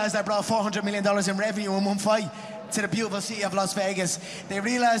realized I brought $400 million in revenue in one fight to the beautiful city of Las Vegas. They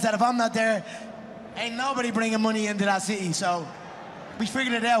realized that if I'm not there, ain't nobody bringing money into that city. So we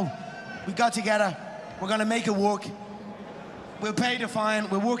figured it out. We got together. We're gonna make it work. We'll pay the fine.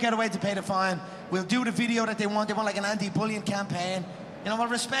 We'll work out a way to pay the fine. We'll do the video that they want. They want like an anti-bullying campaign. We'll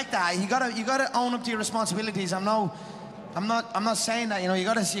respect that. You gotta own up to your responsibilities. I'm not saying that. You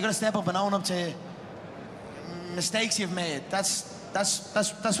gotta step up and own up to mistakes you've made. That's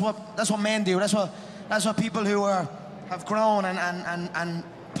what men do. That's what people who have grown and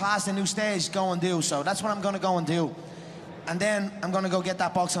passed a new stage go and do. So that's what I'm gonna go and do. And then I'm gonna go get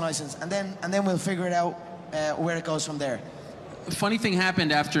that boxing license. And then we'll figure it out where it goes from there. Funny thing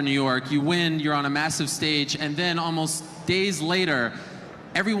happened after New York. You win, you're on a massive stage, and then almost days later,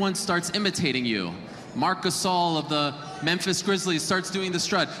 everyone starts imitating you. Marc Gasol of the Memphis Grizzlies starts doing the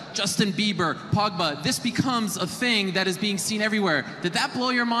strut. Justin Bieber, Pogba. This becomes a thing that is being seen everywhere. Did that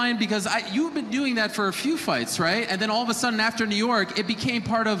blow your mind? Because you've been doing that for a few fights, right? And then all of a sudden after New York, it became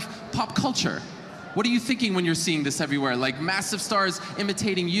part of pop culture. What are you thinking when you're seeing this everywhere? Like massive stars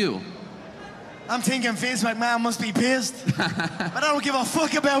imitating you? I'm thinking Vince McMahon must be pissed. But I don't give a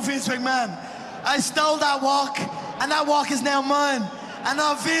fuck about Vince McMahon. I stole that walk, and that walk is now mine. And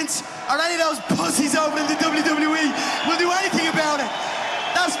now Vince or any of those pussies over in the WWE will do anything about it.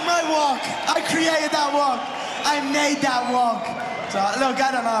 That's my walk. I created that walk. I made that walk. So look,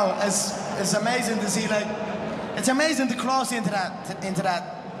 I don't know. It's amazing to see, like, it's amazing to cross into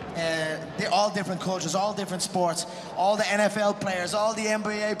that. All different cultures, all different sports, all the NFL players, all the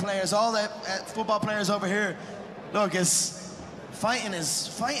NBA players, all the football players over here. Look, fighting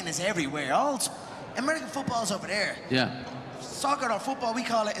is everywhere. All American football's over there. Yeah. Soccer or football, we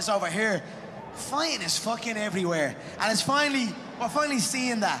call it, is over here. Fighting is fucking everywhere, and we're finally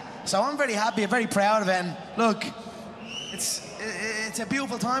seeing that. So I'm very happy, very proud of it. And look, it's a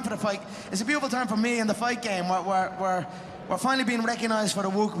beautiful time for the fight. It's a beautiful time for me in the fight game. We're finally being recognized for the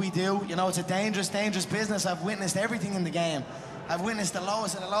work we do. It's a dangerous, dangerous business. I've witnessed everything in the game. I've witnessed the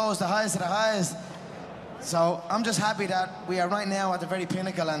lowest of the lowest, the highest of the highest. So I'm just happy that we are right now at the very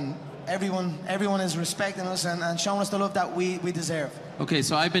pinnacle, and everyone is respecting us and showing us the love that we deserve. Okay,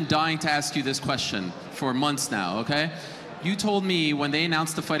 so I've been dying to ask you this question for months now, okay? You told me when they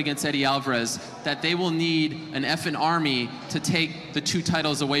announced the fight against Eddie Alvarez that they will need an effing army to take the 2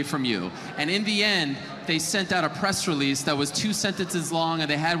 titles away from you. And in the end, they sent out a press release that was 2 sentences long, and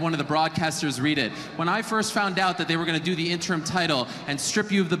they had one of the broadcasters read it. When I first found out that they were going to do the interim title and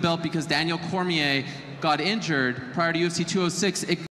strip you of the belt because Daniel Cormier got injured prior to UFC 206,